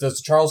 because does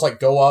the Charles like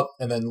go up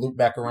and then loop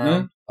back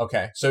around?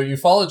 Okay. So you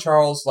follow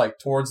Charles like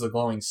towards the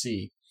glowing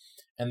sea,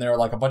 and there are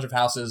like a bunch of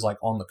houses like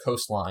on the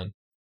coastline.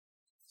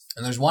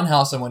 And there's one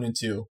house I went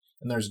into,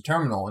 and there's a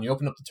terminal, and you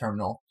open up the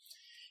terminal,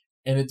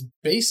 and it's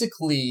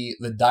basically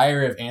the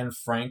diary of Anne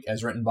Frank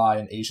as written by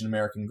an Asian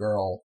American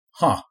girl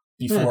Huh.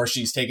 before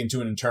she's taken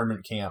to an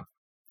internment camp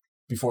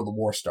before the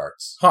war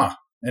starts. Huh.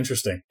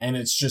 Interesting. And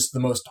it's just the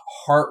most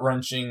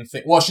heart-wrenching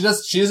thing. Well, she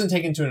doesn't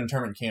take him to an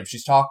internment camp.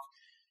 She's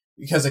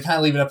because they kind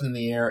of leave it up in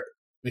the air,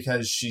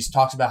 because she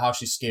talks about how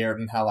she's scared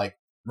and how like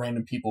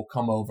random people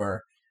come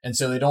over. And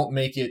so they don't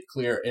make it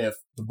clear if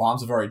the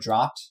bombs have already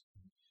dropped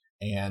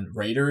and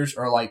raiders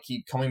are like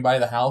keep coming by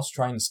the house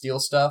trying to steal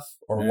stuff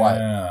or what.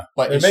 Yeah.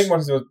 But They make one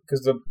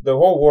because the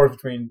whole war is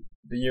between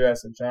the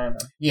U.S. and China.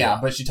 yeah,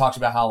 but she talks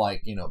about how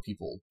like,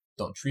 people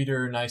don't treat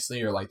her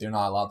nicely, or like they're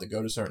not allowed to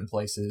go to certain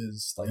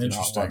places, like they're not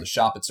Interesting. allowed to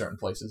shop at certain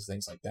places,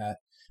 things like that.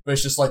 But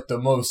it's just like the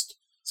most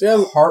See,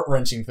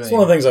 heart-wrenching thing. it's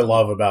one of the things I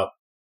love about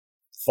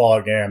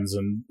Fallout games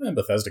and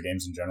Bethesda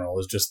games in general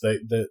is just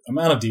the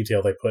amount of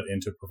detail they put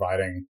into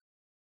providing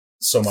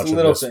so much of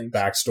little this things.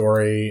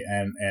 backstory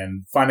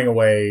and finding a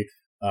way.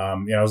 I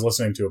was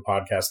listening to a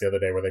podcast the other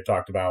day where they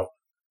talked about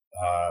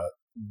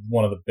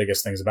one of the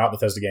biggest things about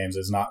Bethesda games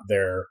is not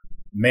their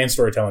main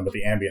storytelling, but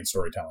the ambient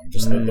storytelling.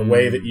 Just the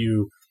way that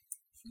you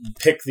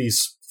pick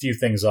these few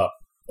things up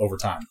over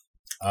time.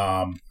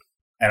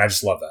 And I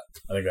just love that.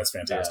 I think that's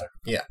fantastic.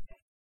 Yeah.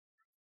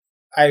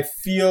 I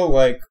feel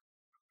like,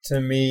 to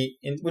me,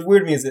 what's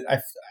weird to me is that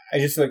I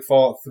just feel like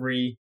Fallout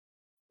 3,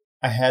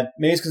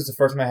 maybe it's because it's the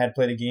first time I had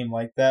played a game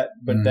like that,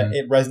 but that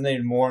it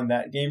resonated more in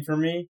that game for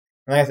me.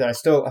 And like I said, I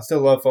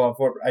still love Fallout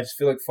 4, but I just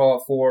feel like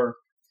Fallout 4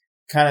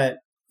 kind of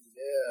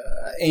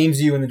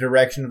aims you in the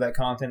direction of that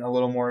content a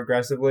little more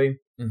aggressively.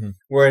 Mm-hmm.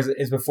 Whereas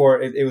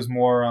before, it was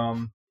more,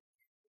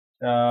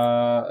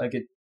 what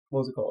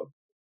was it called?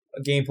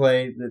 A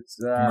gameplay that's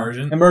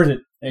immersion.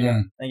 There you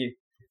go. Thank you.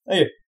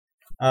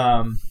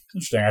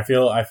 Interesting. I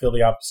feel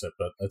the opposite,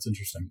 but that's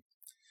interesting.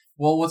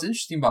 Well, what's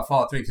interesting about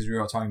Fallout 3, because we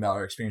were all talking about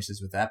our experiences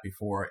with that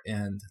before,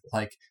 and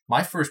like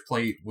my first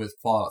play with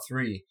Fallout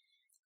 3,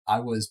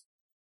 I was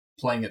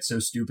playing it so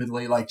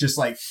stupidly,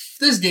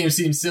 this game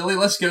seems silly,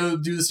 let's go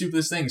do the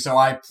stupidest thing. So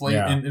I played,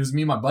 and it was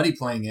me and my buddy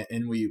playing it,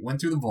 and we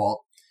went through the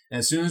vault, and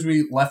as soon as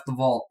we left the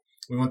vault,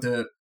 we went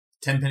to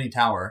Tenpenny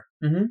Tower.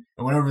 Mm-hmm.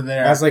 I went over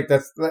there.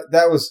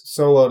 That was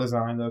so well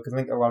designed though, because I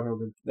think a lot of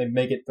people they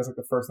make it. That's like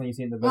the first thing you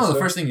see in the Vista. No, the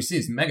first thing you see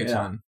is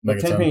Megaton. Yeah.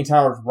 Tenpenny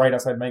Tower is right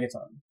outside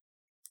Megaton.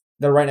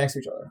 They're right next to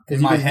each other.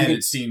 In my head,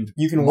 it seemed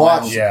you can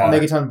watch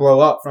Megaton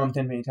blow up from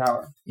Tenpenny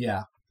Tower.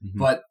 Yeah,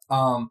 but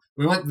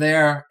we went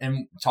there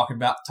and talked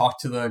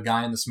to the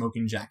guy in the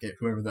smoking jacket,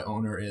 whoever the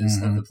owner is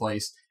of the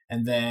place,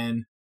 and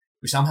then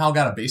we somehow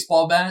got a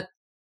baseball bat.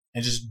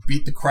 And just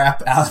beat the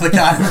crap out of the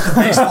guy with the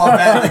baseball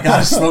bat and the guy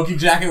with the smoking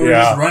jacket. We were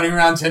just running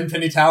around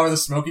Tenpenny Tower with a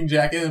smoking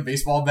jacket and a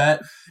baseball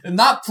bat. And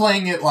not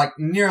playing it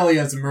nearly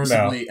as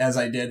immersively as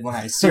I did when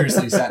I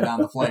seriously sat down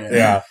to play it.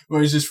 Yeah. But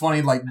it was just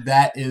funny,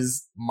 that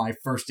is my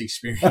first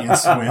experience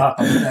with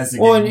Bethesda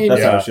game.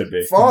 That's how it should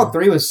be. Fallout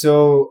 3 was a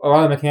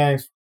lot of the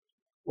mechanics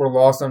were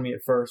lost on me at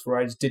first, where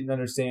I just didn't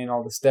understand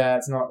all the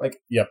stats and all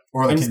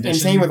or the conditions. And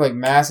same with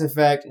Mass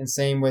Effect, and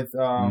same with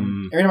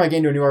every time I get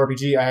into a new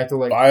RPG, I have to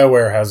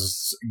BioWare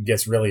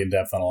gets really in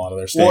depth on a lot of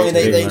their stages. Well,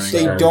 and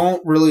they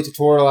don't really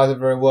tutorialize it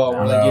very well.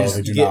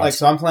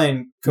 So I'm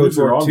playing Code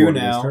 2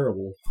 now. It's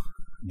terrible.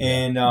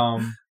 And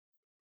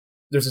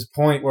there's this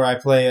point where I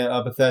play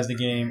a Bethesda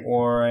game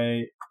or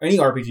any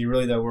RPG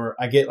really though, where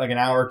I get an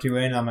hour or two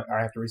in, and I'm like, all right,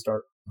 I have to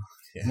restart.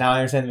 Yeah. Now I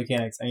understand the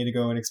mechanics. I need to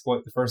go and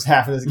exploit the first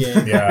half of this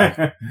game.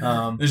 Yeah.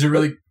 There's a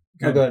really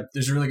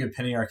good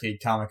Penny Arcade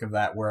comic of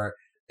that where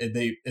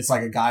it's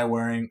like a guy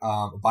wearing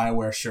a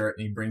BioWare shirt,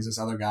 and he brings this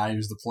other guy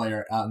who's the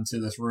player out into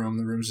this room.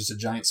 The room's just a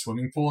giant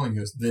swimming pool, and he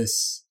goes,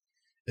 "This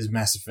is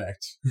Mass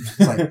Effect." It's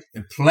like,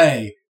 and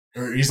play.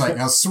 Or he's like,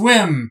 now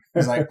swim.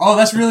 He's like, oh,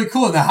 that's really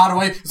cool. Now how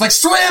do I? It's like,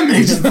 swim! And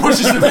he just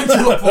pushes him into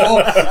the pool.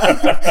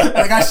 And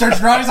the guy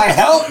starts drowning. He's like,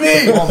 help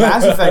me! Well,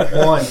 Mass Effect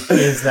 1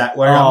 is that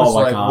where I was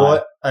like, God.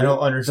 What? I don't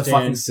understand. The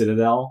fucking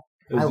Citadel.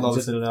 I love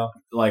the Citadel.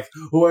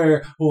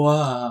 Where?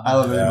 Wow. I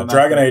love it.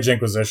 Dragon Age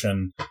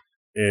Inquisition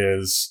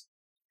is...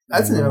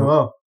 That's an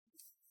MMO.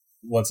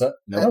 What's that?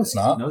 No, it's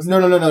not.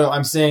 No.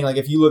 I'm saying,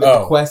 if you look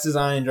at the quest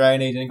design in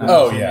Dragon Age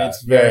Inquisition,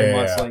 it's very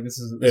much like this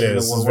is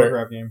a World of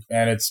Warcraft game.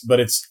 And it's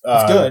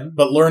good.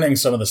 But learning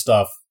some of the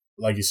stuff,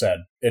 like you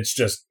said, it's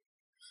just,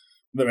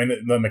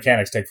 the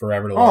mechanics take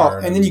forever to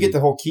learn. And then you get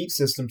the whole keep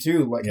system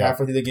too,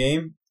 halfway through the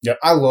game. Yep.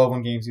 I love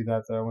when games do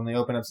that though, when they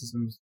open up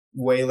systems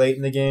way late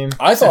in the game.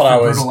 I thought I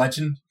was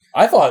Legend.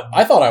 I thought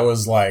I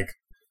was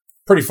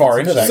pretty far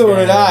into that. So game.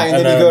 did I, and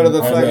then you go to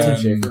the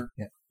fucking.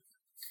 Yeah.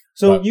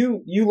 So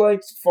you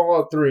liked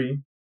Fallout 3,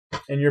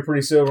 and you're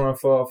pretty sober on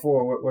Fallout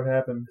 4. What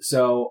happened?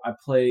 So I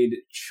played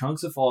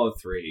chunks of Fallout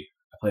 3.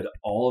 I played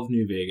all of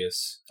New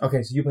Vegas.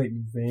 Okay, so you played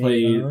New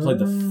Vegas. Played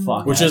the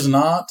fuck. Which is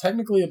not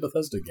technically a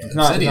Bethesda game. It's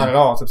not at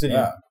all. It's Obsidian.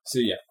 Yeah. So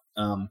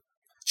yeah.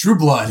 True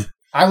Blood.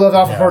 I love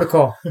Alpha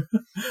Protocol.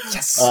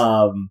 Yes.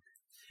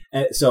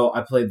 And so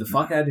I played the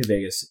fuck out of New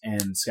Vegas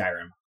and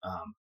Skyrim.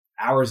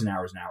 Hours and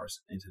hours and hours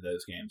into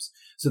those games.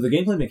 So the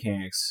gameplay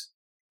mechanics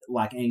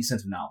lack any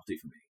sense of novelty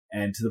for me.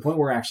 And to the point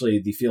where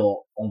actually they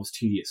feel almost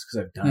tedious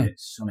because I've done it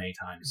so many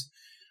times.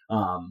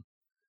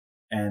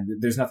 And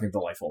there's nothing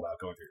delightful about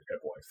going through your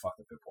Good Boy. Fuck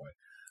the Good Boy.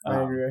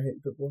 I agree. I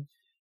hate Good Boy.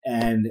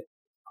 And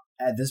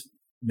at this,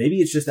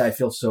 maybe it's just that I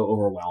feel so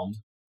overwhelmed.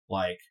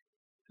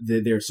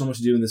 There's so much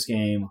to do in this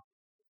game.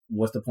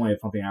 What's the point of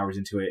pumping hours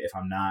into it if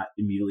I'm not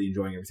immediately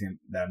enjoying everything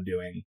that I'm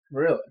doing?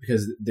 Really?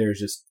 Because there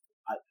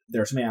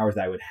are so many hours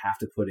that I would have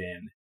to put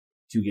in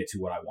to get to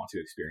what I want to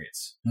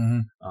experience.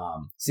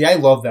 Mm-hmm. See, I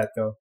love that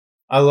though.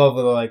 I love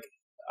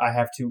I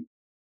have to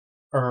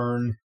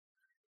earn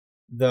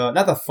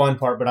not the fun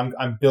part, but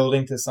I'm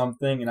building to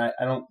something, and I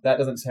don't. That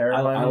doesn't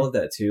terrify me. I love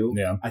that too.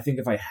 Yeah. I think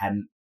if I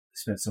hadn't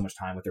spent so much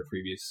time with their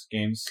previous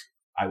games,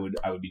 I would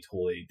be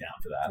totally down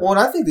for that. Well, and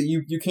I think that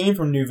you came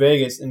from New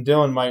Vegas, and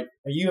Dylan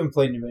you haven't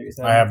played New Vegas.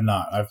 I have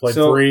not. I've played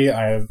 3.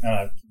 I've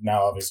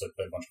now obviously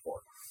played a bunch of 4.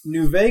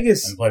 New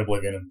Vegas. And played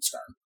Oblivion and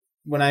Skyrim.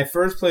 When I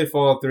first played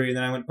Fallout 3, and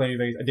then I went to play New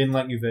Vegas, I didn't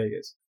like New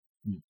Vegas.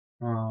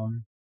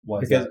 Why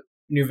is because that?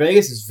 New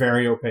Vegas is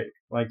very opaque.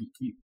 Like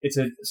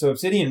so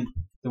Obsidian,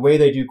 the way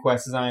they do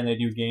quest design, they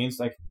do games,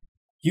 like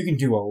you can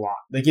do a lot.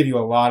 They give you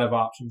a lot of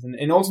options,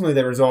 and ultimately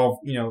they resolve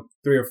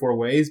 3 or 4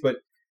 ways, but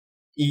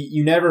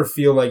you never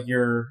feel like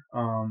you're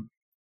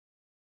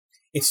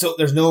it's still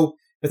there's no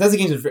Bethesda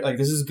games are like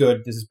this is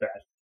good, this is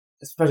bad,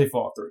 especially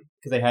Fallout 3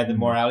 because they had the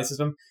morality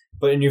system.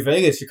 But in New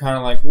Vegas, you're kind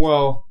of like,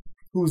 well,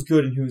 who's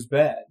good and who's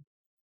bad?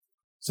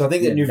 So I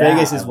think that New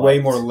Vegas is way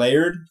more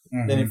layered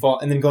than in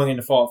Fallout, and then going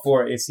into Fallout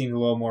 4, it seemed a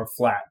little more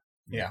flat.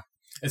 Yeah.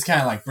 It's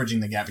kind of like bridging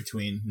the gap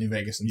between New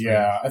Vegas and 3.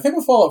 Yeah, I think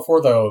with Fallout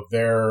 4, though,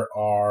 there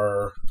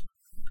are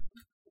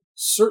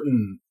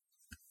certain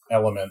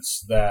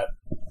elements that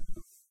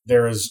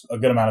there is a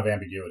good amount of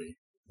ambiguity,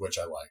 which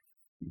I like.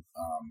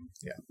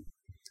 Yeah.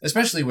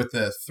 Especially with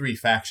the 3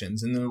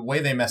 factions. And the way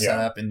they messed that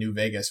up in New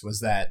Vegas was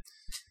that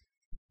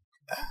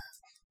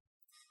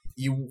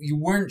you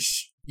weren't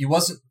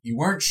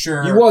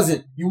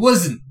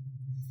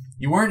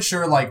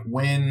sure like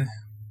when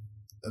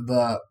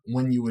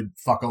you would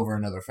fuck over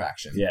another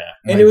faction. Yeah.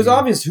 And it was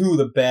obvious who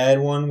the bad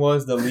one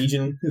was, the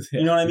Legion.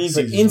 You know what I mean?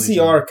 But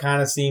NCR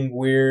kind of seemed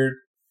weird.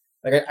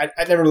 Like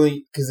I never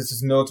really, because it's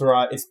just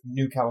militarized. It's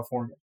New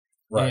California,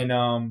 right?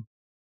 And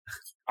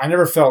I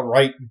never felt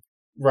right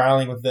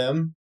rallying with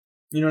them.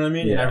 You know what I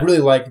mean? Yeah. And I really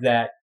liked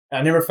that.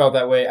 I never felt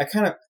that way. I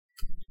kind of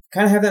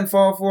have that in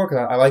Fallout 4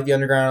 because I like the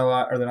underground a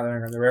lot, or the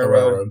underground, the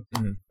railroad.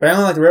 Mm-hmm. But I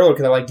only like the railroad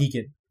because I like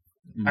Deacon.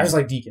 Mm-hmm. I just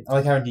like Deacon. I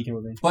like having Deacon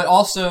with me. But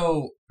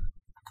also,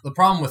 the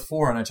problem with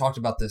 4, and I talked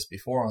about this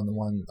before on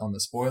the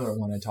spoiler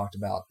one I talked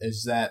about,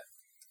 is that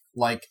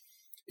like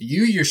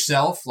you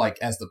yourself, like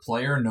as the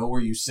player, know where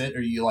you sit,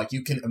 or you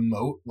can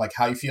emote like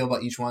how you feel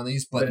about each one of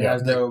these, but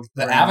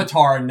the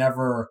avatar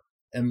never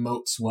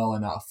emotes well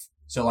enough.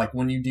 So like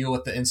when you deal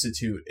with the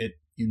Institute,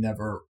 you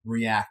never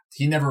react.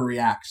 He never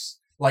reacts.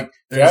 Like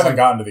I haven't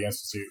gotten to the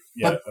Institute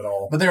yet at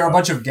all. But there are a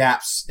bunch of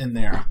gaps in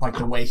there, like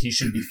the way he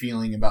should be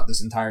feeling about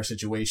this entire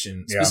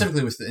situation,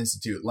 specifically with the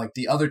Institute. Like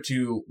the other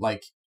 2,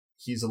 like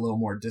he's a little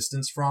more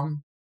distanced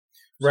from.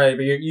 Right,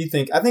 but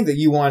I think that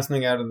you want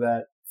something out of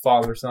that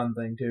father-son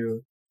thing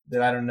too,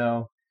 that I don't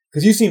know.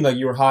 Because you seemed like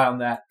you were high on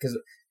that. Because,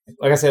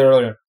 like I said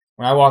earlier,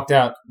 when I walked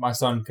out, my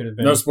son could have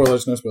been... No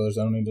spoilers. I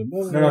don't need to...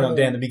 No,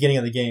 Dan, the beginning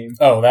of the game.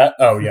 Oh, that?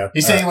 Oh, yeah.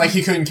 He's saying like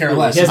he couldn't care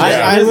less.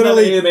 I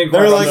literally...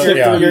 They're like,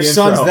 your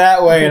son's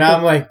that way, and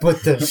I'm like,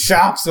 but the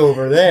shop's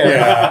over there.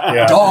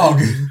 Yeah.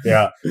 Dog.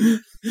 Yeah.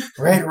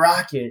 Red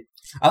Rocket.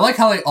 I like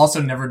how they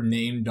also never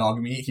name dog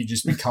meat. He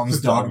just becomes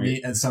dog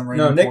meat at some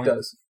random point. No, Nick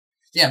does.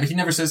 Yeah, but he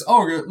never says,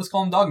 "Oh, let's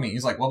call him dog meat."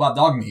 He's like, "What about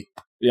dog meat?"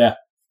 Yeah,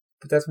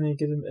 but that's when he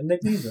gives him.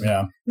 Nick names him.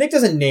 Yeah, Nick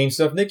doesn't name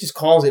stuff. Nick just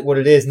calls it what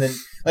it is, and then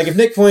like if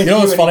Nick points,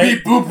 what's funny?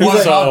 Beep boop,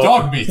 what about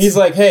dog meat? He's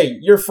like, "Hey,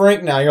 you're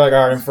Frank now." You're like,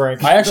 "All right, I'm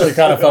Frank." I actually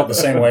kind of felt the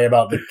same way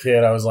about the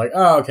kid. I was like,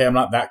 "Oh, okay, I'm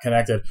not that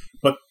connected,"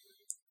 but.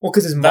 Well,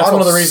 because that's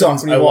one of the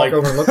reasons I like.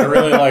 Over and look I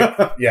really like.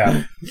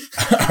 Yeah,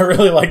 I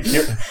really like.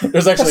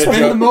 There's actually a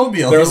joke.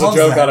 There was a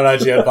joke on an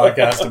IGN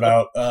podcast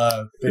about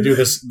they do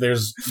this.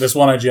 There's this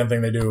one IGN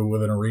thing they do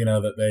with an arena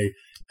that they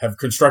have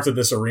constructed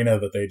this arena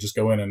that they just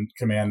go in and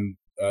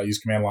use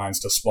command lines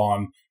to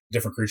spawn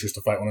different creatures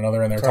to fight one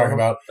another, and they're talking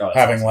about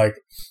having like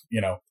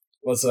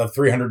let's have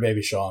 300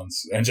 baby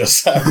Shawns and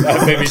just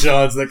have baby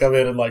Shawns that come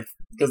in and like.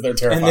 Because they're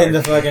terrifying. And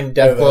then the fucking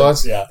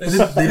Deathclaws. Yeah. They did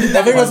that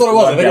I think that's what it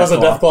was. I think it was a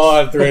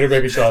Deathclaw and 300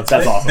 baby Shawns.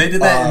 That's awesome. They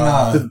did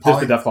that in... Did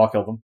the Deathclaw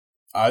kill them?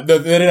 They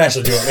didn't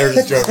actually do it. They were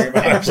just joking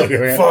about actually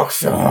doing it. Fuck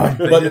Sean.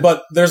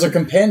 But there's a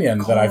companion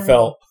that I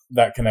felt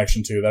that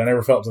connection to that I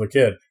never felt to the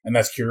kid, and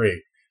that's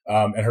Curie.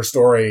 And her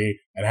story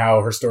and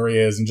how her story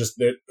is, and just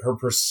her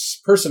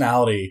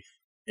personality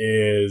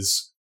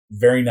is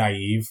very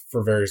naive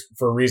for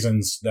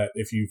reasons that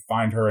if you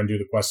find her and do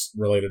the quests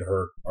related to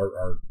her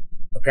are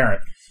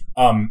apparent.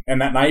 And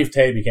that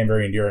naivete became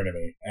very endearing to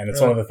me. And it's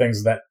one of the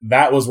things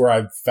that was where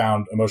I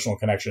found emotional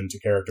connection to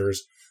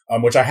characters,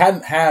 which I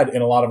hadn't had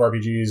in a lot of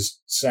RPGs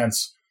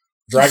since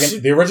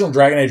the original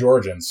Dragon Age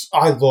Origins.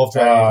 I love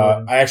Dragon Age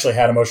Origins. I actually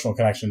had emotional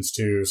connections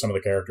to some of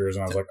the characters,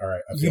 and I was like, all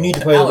right. You need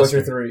to play The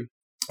Witcher 3.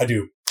 I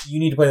do. You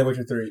need to play The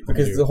Witcher 3,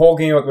 because the whole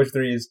game of The Witcher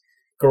 3 is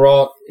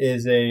Geralt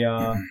is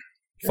a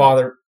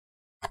father,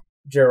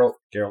 Geralt,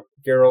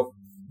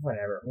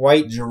 whatever.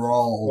 White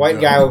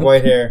guy with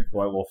white hair.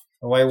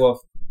 A white wolf.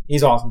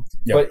 He's awesome.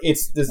 Yep. But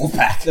it's this,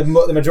 the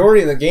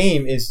majority of the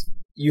game is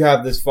you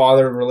have this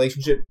father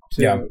relationship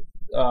to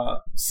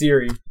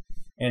Ciri,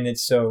 and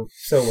it's so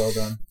well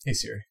done. Hey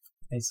Siri.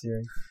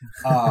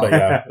 But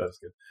yeah, that's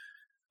good.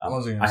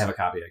 I have a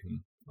copy I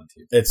can lend to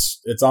you.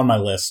 It's on my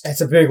list. It's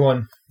a big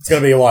one. It's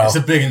gonna be a while. It's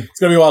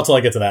gonna be a while till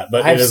I get to that,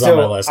 but it is on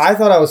my list. I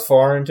thought I was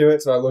far into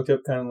it, so I looked up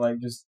kind of like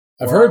just.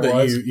 I've heard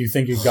that you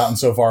think you've gotten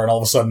so far, and all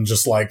of a sudden,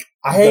 just like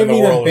I haven't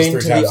even been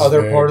to the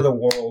other part of the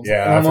world.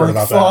 Yeah, I've heard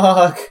about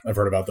that. I've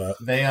heard about that.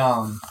 They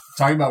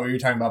talking about what you were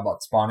talking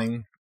about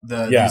spawning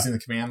using the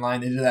command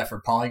line. They did that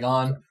for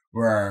Polygon,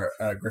 where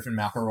Griffin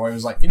McElroy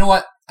was like, you know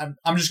what,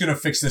 I'm just gonna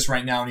fix this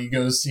right now, and he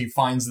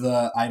finds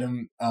the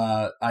item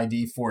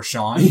ID for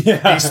Sean.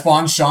 Yeah. He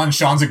spawns Sean.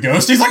 Sean's a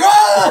ghost. He's like,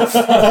 ah!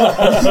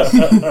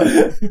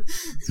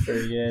 It's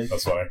pretty good.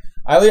 That's funny.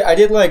 I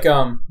did like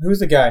who's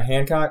the guy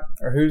Hancock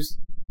or who's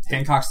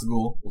Hancock's the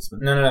ghoul.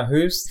 no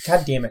who's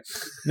God damn it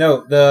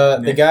no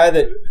the guy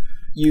that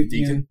you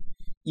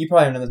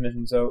probably haven't done this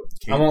mission, so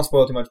I won't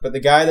spoil too much. But the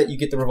guy that you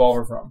get the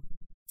revolver from.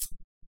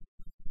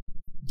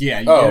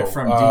 Yeah, you get it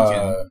from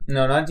Deacon.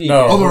 No, not Deacon.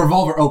 No. Oh, the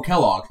revolver. Oh,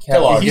 Kellogg.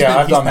 Kellogg. He's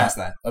I've done past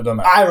that. that. I've done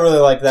that. I really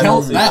like that.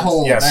 That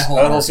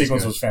whole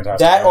sequence was fantastic.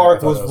 That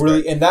arc was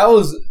really, great. and that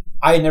was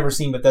I had never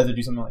seen Bethesda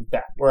do something like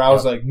that. Where I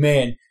was like,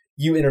 man,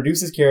 you introduce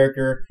this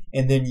character,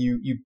 and then you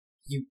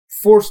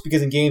force,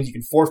 because in games you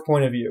can force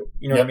point of view.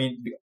 You know what I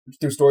mean?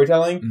 Through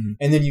storytelling,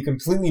 and then you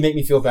completely make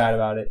me feel bad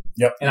about it.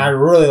 Yep. And I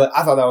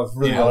thought that was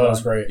really well done. That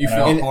was great. You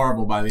felt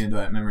horrible by the end of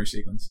that memory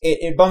sequence.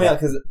 It bummed me out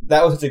because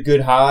that was such a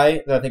good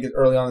high that I think is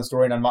early on in the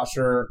story, and I'm not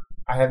sure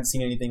I haven't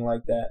seen anything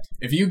like that.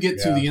 If you get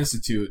to the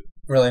Institute,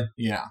 really,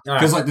 yeah,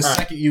 because like the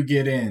second you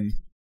get in,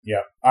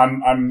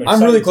 I'm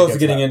really close to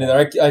getting into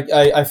there.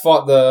 I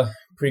fought the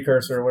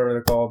precursor, or whatever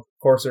they're called,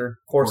 Courser.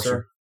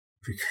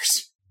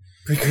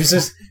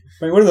 Precursors.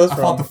 Wait, what are those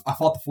from? I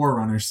fought the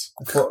Forerunners.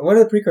 What are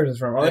the precursors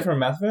from? Are they from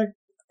Mass Effect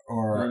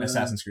or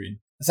Assassin's Creed?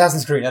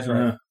 Assassin's Creed. That's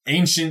right.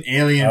 Ancient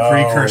alien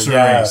precursor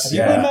race. Have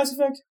you played Mass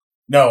Effect?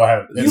 No, I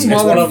haven't.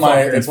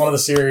 It's one of the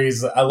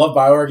series. I love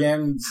BioWare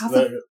games.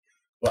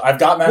 I've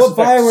got Mass Effect.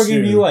 What BioWare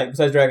game do you like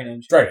besides Dragon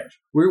Age? Dragon Age.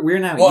 We're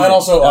not. Well, and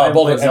also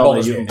Baldur's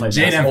Gate.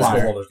 Jade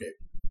Empire.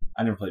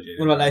 I never played Jade.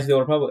 What about Knights of the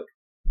Old Republic?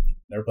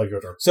 Never played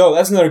KOTOR. So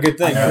that's another good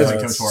thing. Knights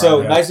Knights of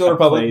the Old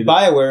Republic,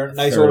 BioWare,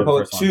 Knights of the Old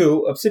Republic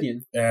 2,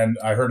 Obsidian. And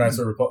I heard Knights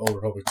of the Old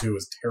Republic 2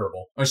 is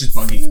terrible. Oh, it's just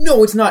buggy.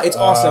 No, it's not. It's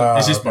awesome.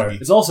 It's just buggy.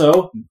 It's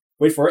also,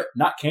 wait for it,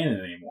 not canon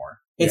anymore.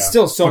 It's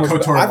still so much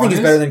better. I think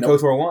it's better than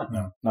KOTOR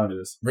 1. No, it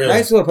is. Really?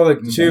 Knights of the Republic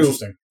 2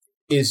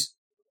 is...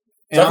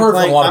 And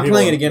I'm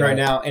playing it again right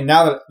now, and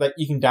now that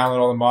you can download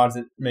all the mods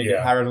that make it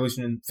high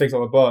resolution and fix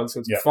all the bugs, so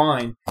it's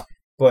fine.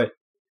 But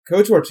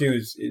KOTOR 2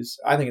 is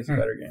I think it's a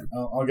better game.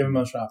 I'll give him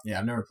a shot. Yeah,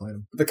 I've never played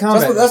them. But the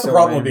combat that's the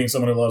problem with being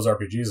someone who loves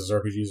RPGs, is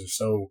RPGs are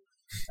so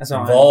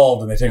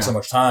involved and they take so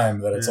much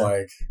time that it's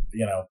like,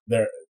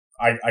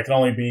 I can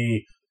only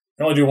do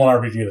one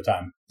RPG at a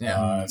time.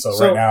 Yeah. So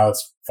right now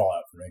it's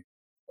Fallout for me.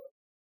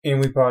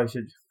 And we probably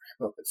should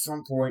wrap up at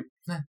some point.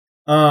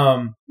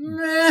 3-hour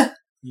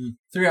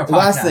podcast.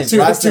 Last thing.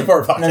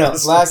 Two-part podcast. No,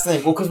 last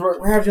thing. Well, because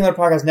we're having another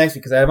podcast next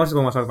week, because I have a bunch of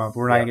them I want to talk about, but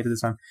we're not going to get to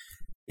this time.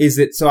 Is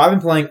that, so I've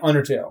been playing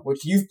Undertale,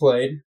 which you've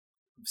played.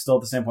 Still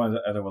at the same point as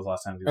I was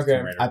last time.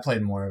 Okay. I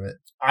played more of it.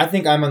 I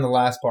think I'm on the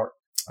last part.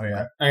 Oh,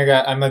 yeah.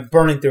 I'm like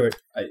burning through it.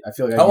 I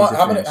feel like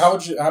how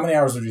many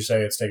hours would you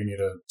say it's taken you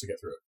to get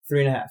through it?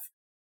 3.5.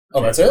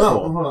 Oh, that's it?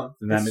 Oh, hold on.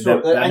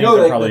 I know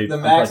like the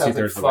max is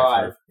like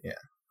 5. Yeah.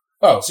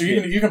 Oh, so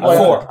you can play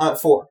 4.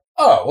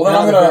 Oh,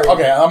 well then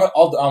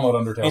I'll download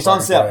Undertale. It's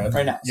on sale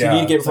right now, so you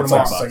need to get it for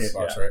tomorrow. $8,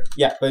 right?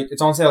 Yeah, but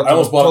it's on sale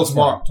until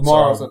tomorrow.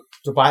 Tomorrow, so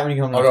buy it when you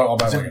get home. I'll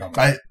buy it when you get home.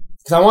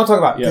 Because I want to talk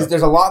about it, because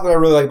there's a lot that I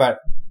really like about it.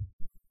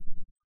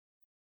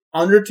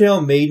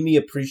 Undertale made me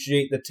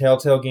appreciate the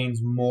Telltale games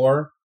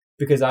more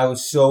because I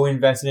was so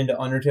invested into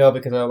Undertale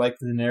because I liked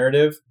the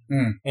narrative,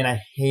 and I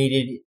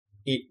hated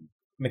it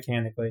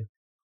mechanically.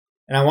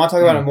 And I want to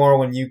talk about it more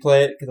when you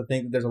play it, because I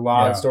think that there's a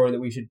lot of story that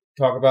we should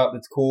talk about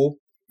that's cool.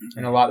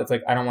 And a lot that's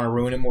like, I don't want to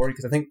ruin it more,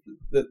 because I think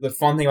the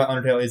fun thing about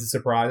Undertale is the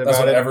surprise about it. That's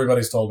what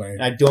everybody's told me.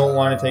 And I don't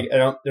want to take,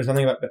 there's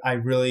nothing about it, but I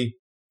really,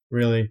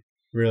 really,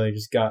 really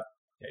just got.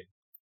 Okay.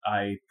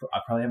 I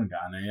probably haven't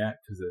gotten there yet,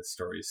 because the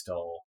story is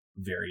still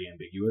very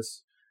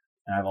ambiguous.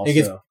 And I've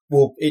also.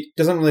 It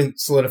doesn't really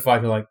solidify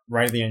till like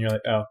right at the end, you're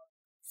like, oh,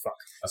 fuck.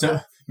 Okay. So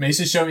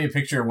Mason showed me a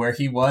picture of where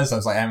he was. I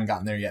was like, I haven't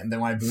gotten there yet. And then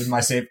when I booted my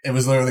save, it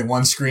was literally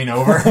one screen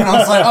over. And I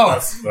was like, oh,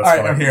 that's all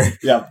right, funny. I'm here.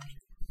 Yeah.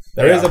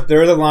 There is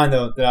a line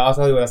though that I'll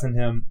tell you what I sent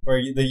him, where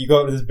you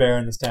go up to this bear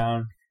in this town,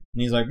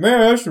 and he's like, "Mayor,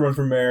 I should run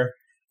for mayor."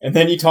 And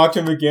then you talk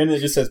to him again, and it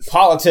just says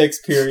politics.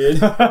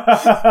 Period.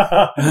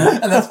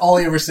 And that's all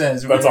he ever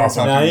says. That's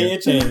awesome. Nah, he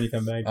changed when you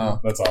come back. Oh,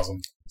 that's awesome.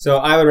 So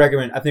I would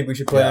recommend. I think we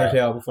should play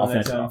Undertale before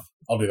next time.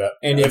 I'll do that.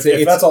 And if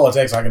that's all it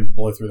takes, I can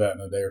blow through that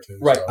in a day or two.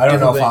 Right. So. I don't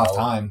know if I'll have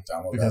time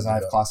because I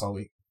have class all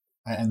week.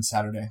 I end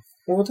Saturday.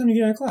 Well, what time do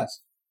you get out of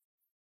class?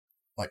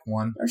 Like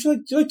 1. Aren't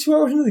you like 2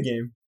 hours into the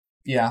game?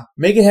 Yeah.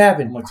 Make it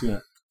happen. I'm like 2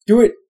 minutes.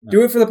 Do it. No.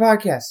 Do it for the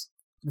podcast.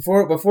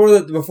 Before we do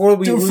it for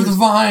the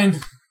Vine.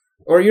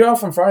 Or you're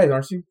off on Fridays,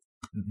 aren't you?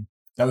 Mm-hmm.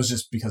 That was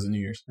just because of New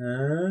Year's.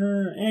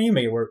 Yeah, you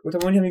make it work. When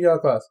time you get out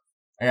of class?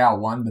 I got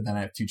 1, but then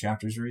I have 2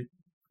 chapters to read.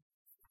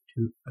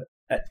 2.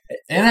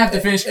 And I have to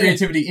finish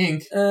Creativity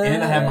Inc.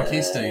 And I have my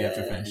case study I have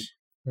to finish.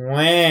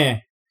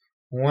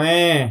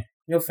 Wah.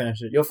 You'll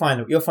finish it. You'll find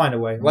a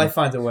way. Life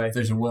finds a way. If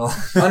there's a will.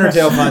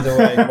 Undertale finds a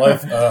way.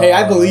 Life, hey,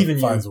 I believe in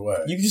you. Finds a way.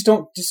 You just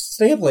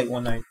stay up late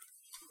one night.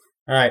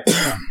 All right.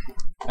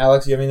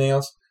 Alex, you have anything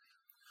else?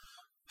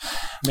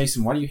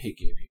 Mason, why do you hate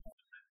gay people?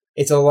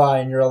 It's a lie,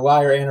 and you're a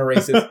liar and a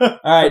racist. All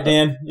right,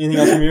 Dan. Anything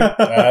else from you?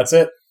 That's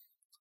it.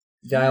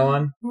 Dial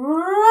on.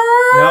 No.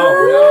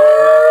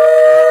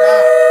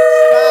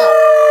 Stop.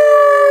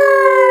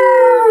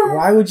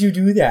 Why would you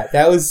do that?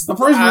 That was the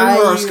prisoner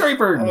or a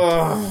scraper.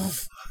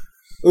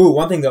 Ooh,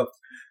 one thing though.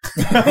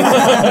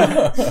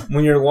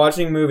 when you're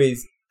watching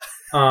movies,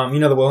 you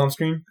know the Wilhelm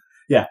scream?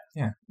 Yeah.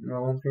 You know the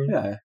Wilhelm scream?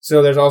 Yeah.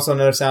 So there's also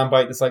another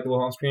soundbite that's like the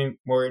Wilhelm scream,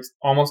 where it's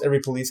almost every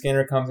police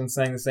scanner comes and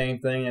saying the same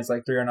thing. And it's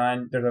like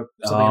 309. There's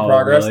something in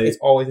progress. Really? It's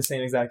always the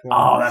same exact one.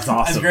 Oh, that's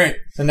awesome. That's great.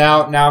 So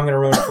now I'm going to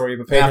ruin it for you.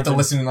 But pay I have to attention.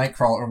 listen to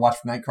Nightcrawler or watch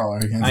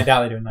Nightcrawler again. I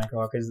doubt they do a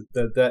Nightcrawler because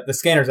the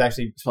scanner's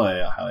actually. It's probably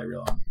a highlight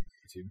reel on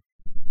YouTube.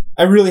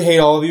 I really hate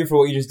all of you for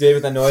what you just did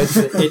with that noise.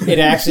 It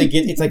actually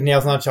it's like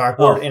nails on a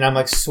chalkboard, and I'm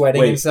like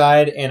sweating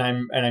inside, and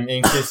I'm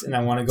anxious, and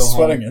I want to go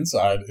Sweating home.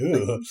 inside.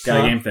 Ew.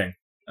 Got a game thing.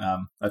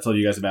 I told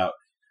you guys about.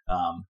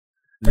 Are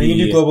you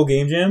gonna do Global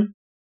Game Jam?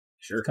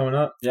 Sure. Coming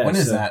up Yeah. When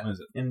is that? When is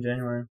it? in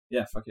January.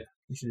 Yeah. Fuck yeah.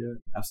 You should do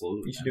it.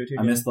 Absolutely. You should do it too.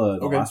 I missed the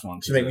last one.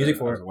 Should make music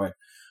for it. Away.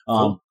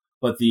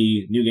 But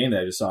the new game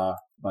that I just saw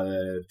by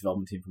the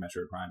development team from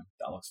Metroid Prime,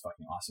 that looks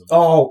fucking awesome.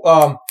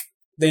 Oh,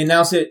 they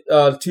announced it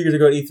 2 years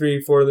ago at E3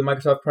 for the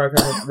Microsoft Prime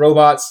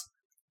robots.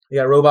 You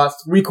got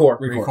robots. Recore.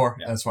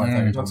 Yeah. That's why I thought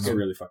you were Looks talking about.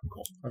 really fucking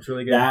cool. That's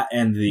really good. That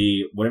and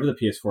the whatever the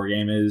PS4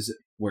 game is,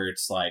 where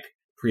it's like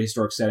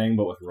prehistoric setting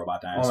but with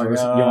robot dinosaurs.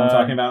 God. You know what I'm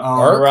talking about?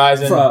 Oh,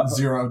 Horizon.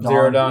 Zero Dawn.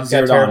 Zero Dawn.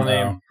 Zero Got a terrible Dawn,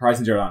 name.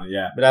 Horizon Zero Dawn.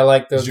 Yeah, But I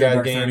like those Zero guys'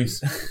 Dark games.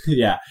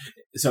 yeah.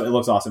 So it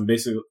looks awesome.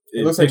 Basically,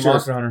 It looks like picture-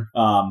 Monster Hunter.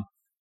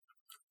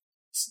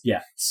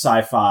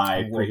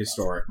 Sci-fi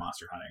prehistoric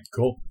monster hunting.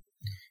 Cool.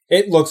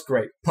 It looks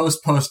great.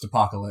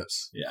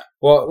 Post-apocalypse.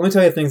 Well, let me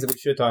tell you things that we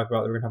should talk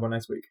about that we're going to talk about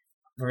next week.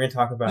 We're going to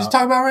talk about... Let's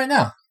talk about it right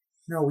now.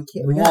 No, we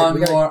can't. One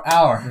more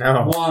hour.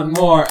 No. One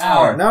more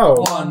hour. No.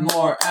 One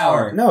more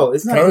hour. No,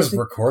 it's Can not... I just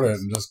record it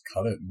and just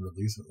cut it and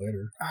release it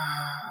later?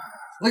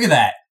 Look at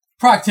that.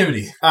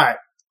 Productivity. All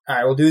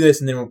right, we'll do this,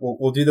 and then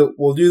we'll do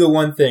the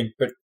one thing.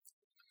 But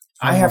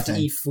I have to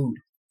thing. eat food.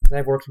 I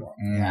have work tomorrow.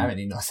 Yeah, I haven't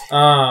eaten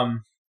nothing.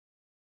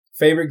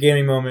 Favorite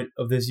gaming moment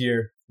of this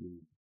year?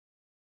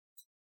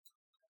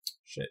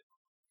 Shit.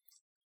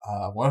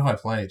 What have I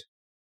played?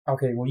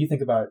 Okay, well, you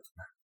think about it.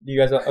 Do you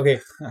guys? Okay,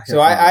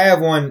 so I have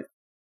one.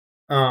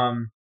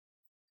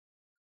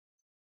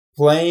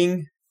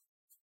 Playing.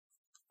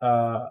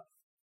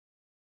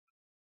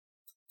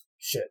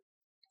 Shit.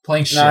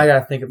 Playing shit. No, I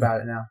gotta think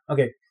about it now.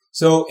 Okay,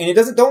 so and it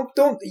doesn't.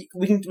 Don't.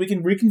 We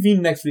can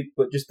reconvene next week,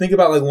 but just think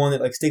about like one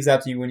that like sticks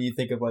out to you when you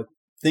think of like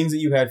things that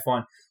you had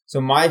fun. So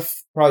my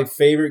probably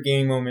favorite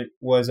gaming moment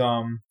was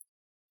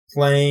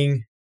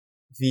playing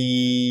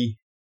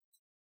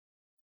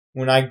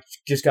when I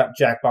just got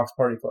Jackbox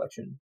Party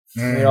Collection.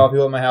 We had all the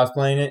people at my house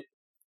playing it,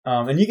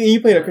 and you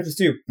played it at Christmas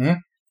too. Mm-hmm.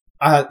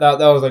 That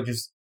was like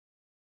just.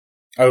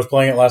 I was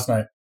playing it last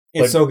night.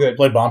 It's so good.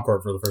 Played Bomb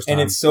Corp for the first time.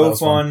 And it's so That was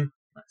fun.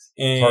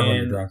 It's hard when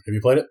you're And drunk. Have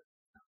you played it?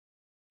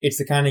 it's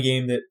the kind of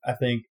game that I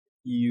think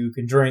you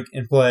can drink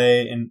and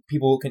play, and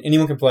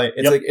anyone can play.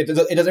 It's Yep. like it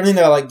does everything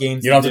that I like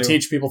games. You don't to have to do.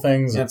 teach people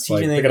things. Yeah, It's like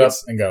teaching pick them it up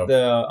is and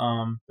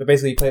go. But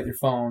basically you play it with your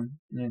phone,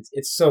 and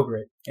it's so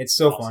great. It's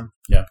so Awesome. fun.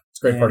 Yeah, it's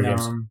a great And, party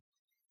games.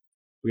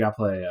 We gotta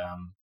play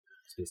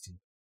Space Team.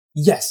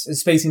 Yes,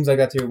 Space seems like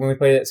that too. When we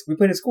played at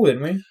school,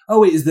 didn't we?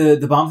 Oh wait, is the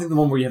bomb thing the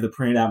one where you have the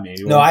printed out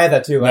manual? No, I had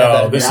that too. I No,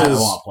 had that. this I is-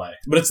 want to play.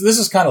 But this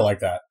is kind of like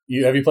that.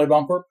 Have you played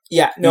Bomb Corp?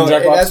 Yeah, no, In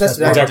Jackbox? that's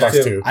Or Jackbox Jackbox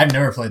 2. 2. I've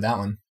never played that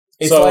one.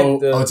 It's So-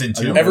 like the, Oh, it's in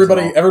 2.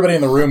 Everybody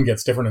in the room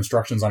gets different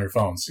instructions on your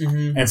phones.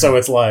 Mhm. And so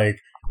it's like,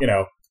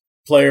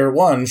 player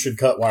 1 should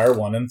cut wire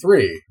 1 and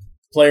 3.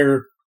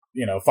 Player,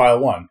 file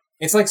 1.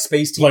 It's like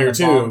Space Team. Player and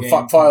Bomb 2,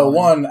 Game. file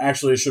 1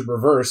 actually should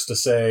reverse to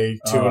say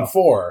 2 and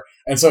 4.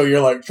 And so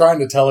you're like trying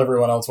to tell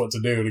everyone else what to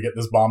do to get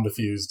this bomb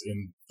diffused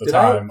in the Did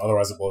I time,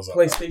 otherwise it blows up.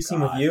 Play Space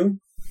Team with you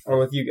or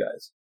with you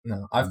guys?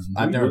 No, I've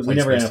never We played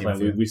never Space ended up Team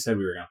playing. with We said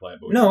we were gonna play it,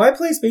 but we No, I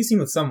play Space Team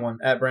with someone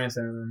at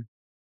Branson.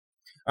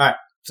 All right,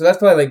 so that's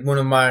probably like one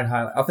of my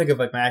highlights. I'll think of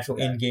like my actual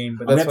in game,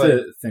 but I'm that's gonna have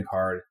why to think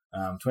hard.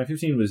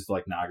 2015 was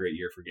like not a great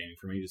year for gaming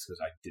for me, just because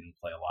I didn't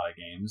play a lot of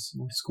games.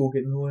 school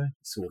getting in the way.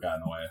 School got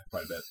in the way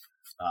quite a bit.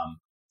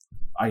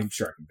 I'm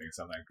sure I can think of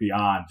something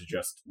beyond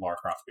just Lara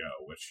Croft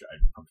Go, which I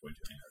pumped way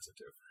too many hours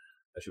into.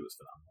 That shit was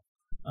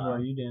phenomenal.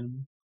 What are you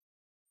doing?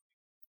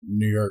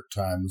 New York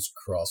Times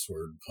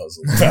crossword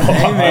puzzle.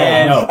 Hey,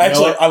 man. No,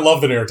 Actually, no. I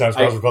love the New York Times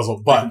crossword puzzle,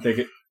 I but can think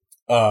it.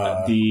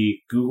 uh, The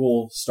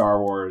Google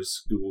Star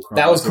Wars Google Chrome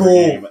That was Crossover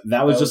cool. game,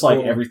 that was That just was like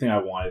cool. everything I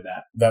wanted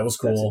that was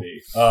that to cool.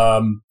 be.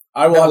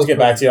 I will That have was to get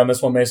back cool. to you on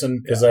this one, Mason,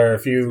 because there are a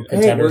few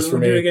contenders we'll for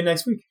do it me, again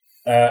next week.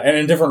 and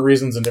in different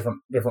reasons and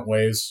different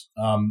ways.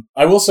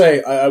 I will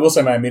say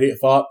my immediate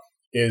thought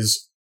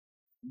is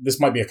this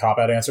might be a cop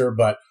out answer,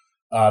 but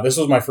this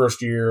was my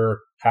first year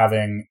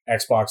having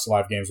Xbox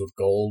Live Games with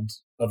Gold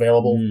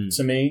available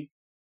to me,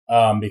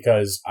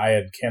 because I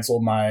had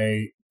canceled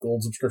my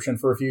Gold subscription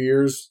for a few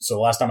years. So the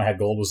last time I had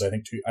Gold was, I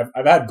think,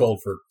 I've had Gold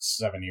for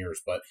 7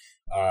 years, but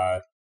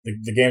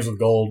the games with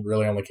Gold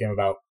really only came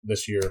about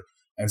this year.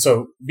 And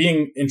so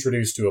being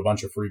introduced to a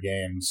bunch of free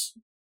games,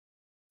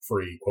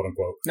 free, quote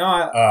unquote,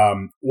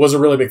 No, was a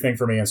really big thing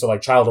for me. And so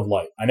like Child of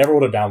Light, I never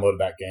would have downloaded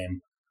that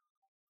game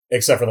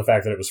except for the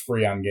fact that it was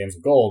free on Games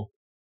with Gold,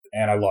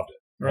 and I loved it.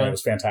 And Right. it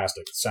was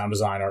fantastic. Sound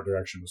design, art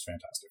direction was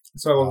fantastic.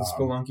 so I was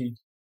Spelunky.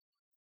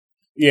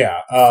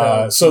 Yeah.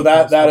 So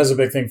that is a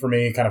big thing for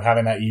me, kind of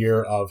having that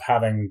year of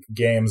having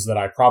games that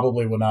I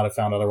probably would not have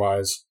found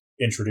otherwise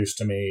introduced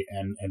to me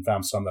and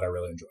found some that I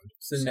really enjoyed.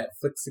 It's the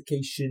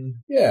Netflixication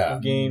Yeah.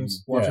 of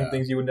games, watching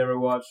things you would never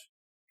watch.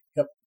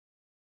 Yep.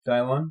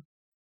 Dylon?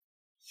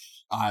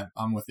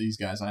 I'm with these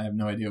guys. I have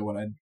no idea what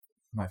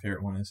my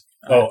favorite one is.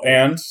 Oh,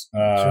 and It's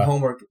your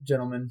homework,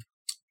 gentlemen.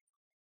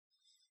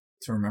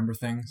 To remember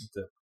things.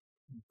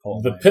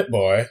 the Pit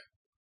Boy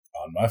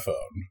on my phone.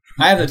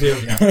 I have that too.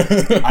 Yeah.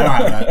 I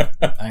don't have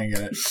that. I didn't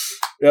get it.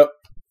 Yep.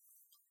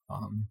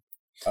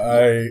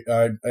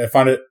 I I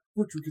find it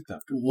where'd you get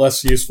that?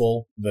 less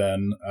useful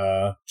than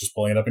just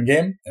pulling it up in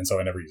game, and so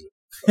I never use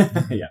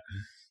it.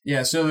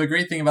 Yeah, so the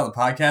great thing about the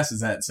podcast is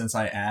that since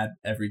I add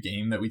every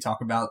game that we talk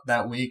about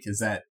that week,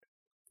 is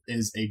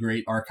a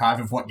great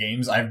archive of what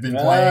games I've been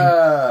playing.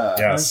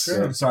 Yes.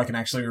 So I can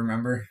actually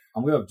remember.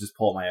 I'm going to just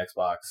pull up my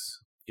Xbox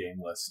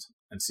game list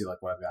and see like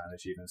what I've gotten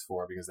achievements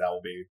for, because that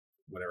will be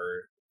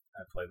whatever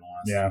I played in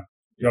the last. Yeah.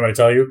 You want me to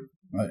tell you?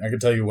 I can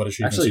tell you what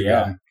achievements Actually, you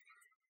yeah. got.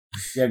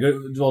 Yeah,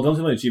 good. Well, don't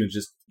tell me achievements,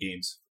 just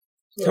games.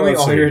 Tell me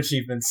Let's all see. your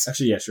achievements.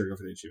 Actually, yeah, sure, go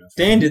for the achievements.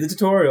 Dan did the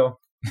tutorial.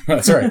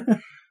 That's right.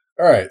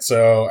 All right.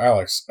 So,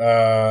 Alex,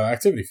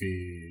 activity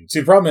feed. See,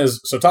 the problem is,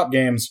 so top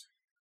games,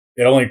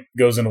 it only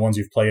goes into ones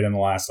you've played in the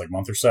last like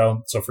month or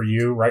so. So for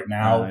you right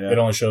now, Yeah. it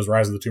only shows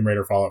Rise of the Tomb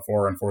Raider, Fallout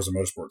 4, and Forza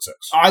Motorsport 6.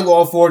 I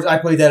love Forza. I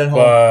played that at home.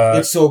 But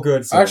It's so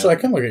good. actually, I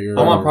can look at your.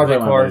 I'm on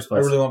Project my Cars.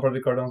 buddy's I really want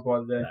Project Cars on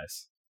Squad today.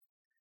 Nice.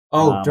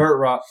 Oh, Dirt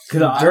Rock.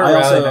 Because Dirt I Rally.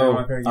 also, I know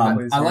my favorite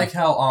game I like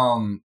how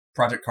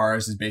Project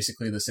Cars is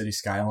basically the city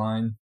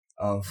skyline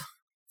of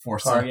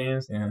Forza. car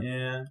games.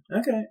 Yeah.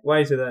 Okay. Why do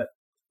you say that?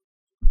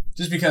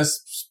 Just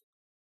because,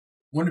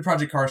 when did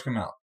Project Cars come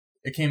out?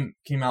 It came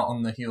out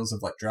on the heels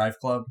of like Drive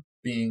Club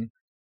being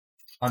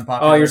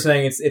unpopular. Oh, you're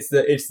saying it's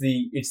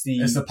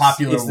the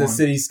popular It's the one.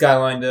 city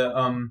skyline to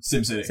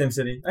SimCity.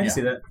 SimCity. I can Yeah.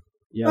 see that.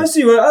 Yeah. I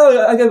see what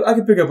I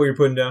can pick up what you're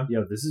putting down.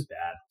 Yo, this is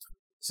bad.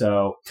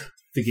 So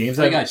the games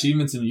I got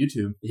achievements in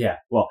YouTube. Yeah,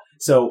 well,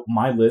 so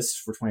my list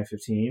for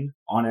 2015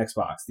 on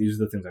Xbox, these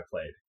are the things I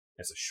played.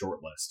 It's a short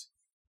list,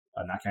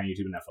 not counting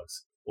YouTube and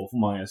Netflix. Wolf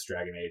Among Us,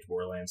 Dragon Age,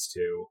 Borderlands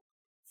 2,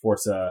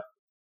 Forza,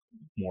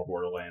 more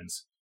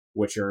Borderlands,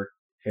 Witcher,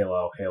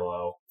 Halo,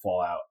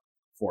 Fallout,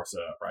 Forza,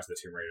 Rise of the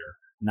Tomb Raider.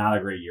 Not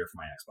a great year for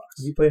my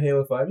Xbox. Have you played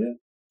Halo 5 yet?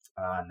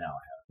 No.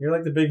 You're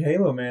like the big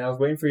Halo man. I was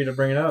waiting for you to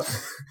bring it up.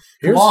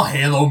 Come on,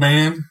 Halo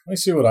man. Let me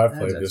see what I've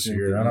played That's this actually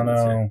year. good I don't news,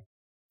 know.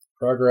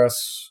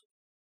 Progress.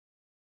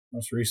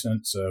 Most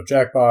recent. So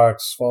Jackbox,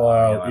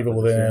 Fallout, I Evil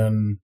played this year.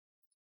 Within,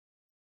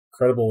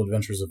 Incredible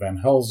Adventures of Van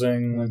I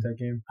Helsing, like that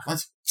game.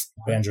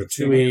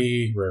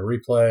 Banjo-Tooie, Rare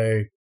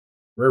Replay.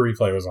 Rare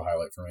Replay was a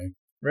highlight for me.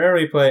 Rare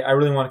Replay. I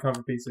really want to come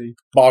for PC.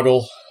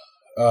 Boggle,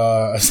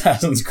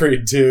 Assassin's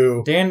Creed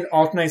 2, Dan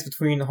alternates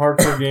between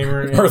hardcore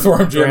gamer and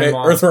Earthworm Jim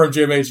Grandma.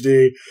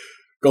 HD,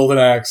 Golden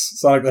Axe,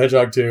 Sonic the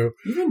Hedgehog 2.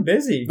 You've been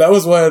busy. That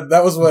was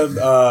when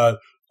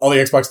all the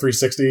Xbox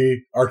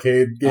 360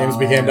 arcade games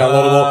became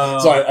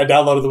downloadable. So I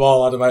downloaded them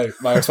all onto my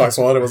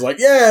Xbox One and was like,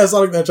 yeah,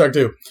 Sonic the Hedgehog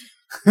 2.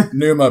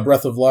 Numa,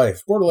 Breath of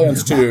Life,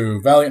 Borderlands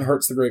 2, Valiant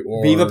Hearts The Great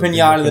War, Viva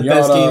Pinata, the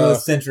best game of the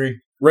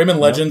century. Rayman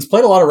Legends.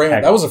 Played a lot of Rayman.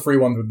 Peggle. That was a free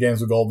one with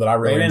Games with Gold that I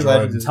really Rayman enjoyed.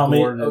 Legends is Tell me,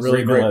 gorgeous.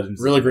 Really Rayman great, Legends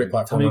is really great Tell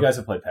platform. me you guys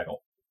have played Peggle.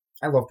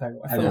 I love Peggle.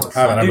 I don't.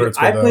 Haven't. I've heard Dude, it's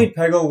I good, played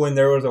Peggle when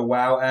there was a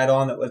WoW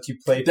add-on that lets you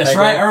play That's Peggle.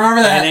 right, I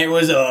remember that. And it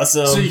was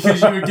awesome. So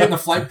because you would get in the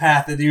flight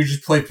path and you would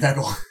just play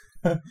Peggle.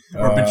 Or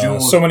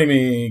Bejeweled. So Many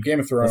Me, Game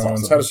of Thrones, That's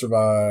awesome. How to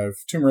Survive,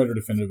 Tomb Raider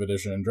Definitive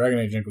Edition, Dragon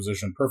Age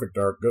Inquisition, Perfect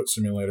Dark, Goat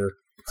Simulator.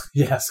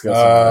 Yes, go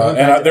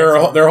And there are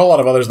a whole lot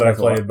of others that I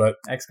played, but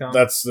XCOM.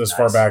 that's as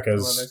far Nice. back I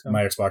as love XCOM.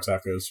 my Xbox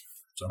app goes.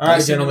 So. All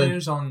right, gentlemen.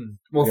 Simulators on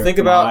Well, Yeah,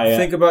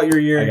 think about your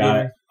year I in got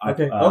gaming. it. I-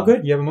 Okay. Oh,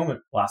 good. You have a moment.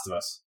 Last of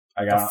Us.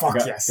 I Oh, got fuck I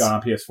got, yes. got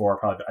on PS4.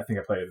 Probably, I think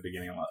I played it at the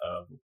beginning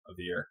of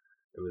the year.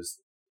 It was.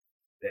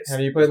 Have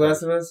you played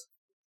Last of Us?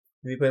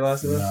 Have you played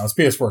Last of Us? No, it's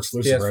PS4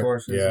 exclusive, PS4 right?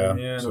 exclusive,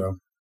 Yeah. yeah. So.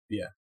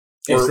 Yeah.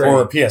 It's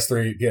Or great.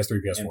 PS3, And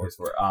PS4.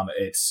 PS4.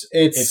 It's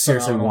It's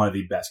seriously phenomenal. one of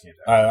the best games.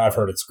 I've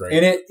heard it's great.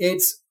 And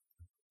it's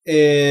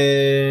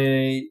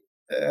a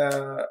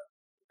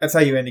that's how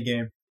you end a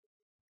game.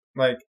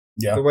 Like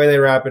Yeah. the way they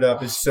wrap it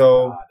up is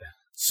so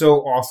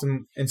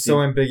awesome and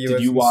so ambiguous.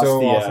 Did you and watch so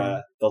the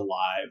awesome. the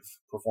live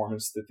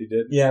performance that they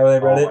did? Yeah, when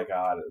they read Oh it. my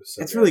god, it was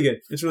so It's good. really good.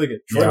 It's really good.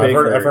 Yeah, Troy I've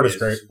heard Baker it's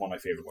is great. One of my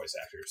favorite voice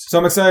actors. So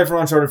I'm excited for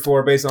Uncharted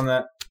 4 based on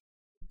that.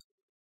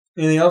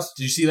 Anything else?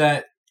 Did you see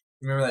that?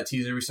 Remember that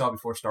teaser we saw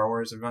before Star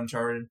Wars of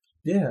Uncharted?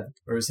 Yeah.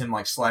 Where it was him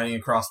like sliding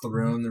across the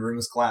room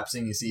is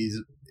collapsing.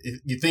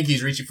 You think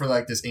he's reaching for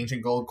like this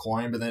ancient gold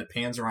coin, but then it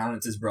pans around and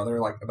it's his brother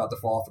like about to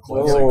fall off a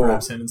cliff, so Whoa. he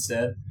grabs him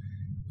instead.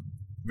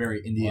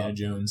 Very Indiana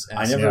Jones.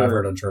 I never Yeah, I've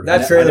heard Uncharted.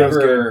 That trailer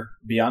was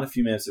beyond a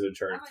few minutes of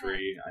Uncharted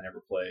 3. I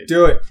never played.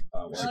 Do it. I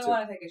really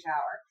want to take a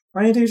shower.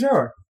 Why didn't you take a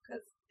shower?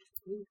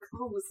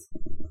 Clothes.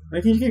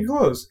 Why can't you get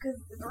clothes? Because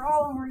they're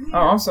all over here.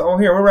 Oh, I'm so. Oh,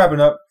 here we're wrapping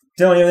up.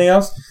 Dylan, anything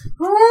else?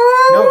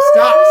 No,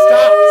 stop. What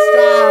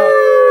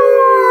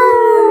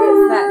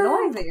is that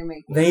noise that you're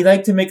making? They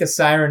like to make a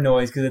siren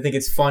noise because they think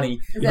it's funny.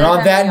 Is And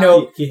on that FMEL?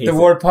 note, He hates the it.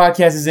 Ward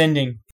podcast is ending.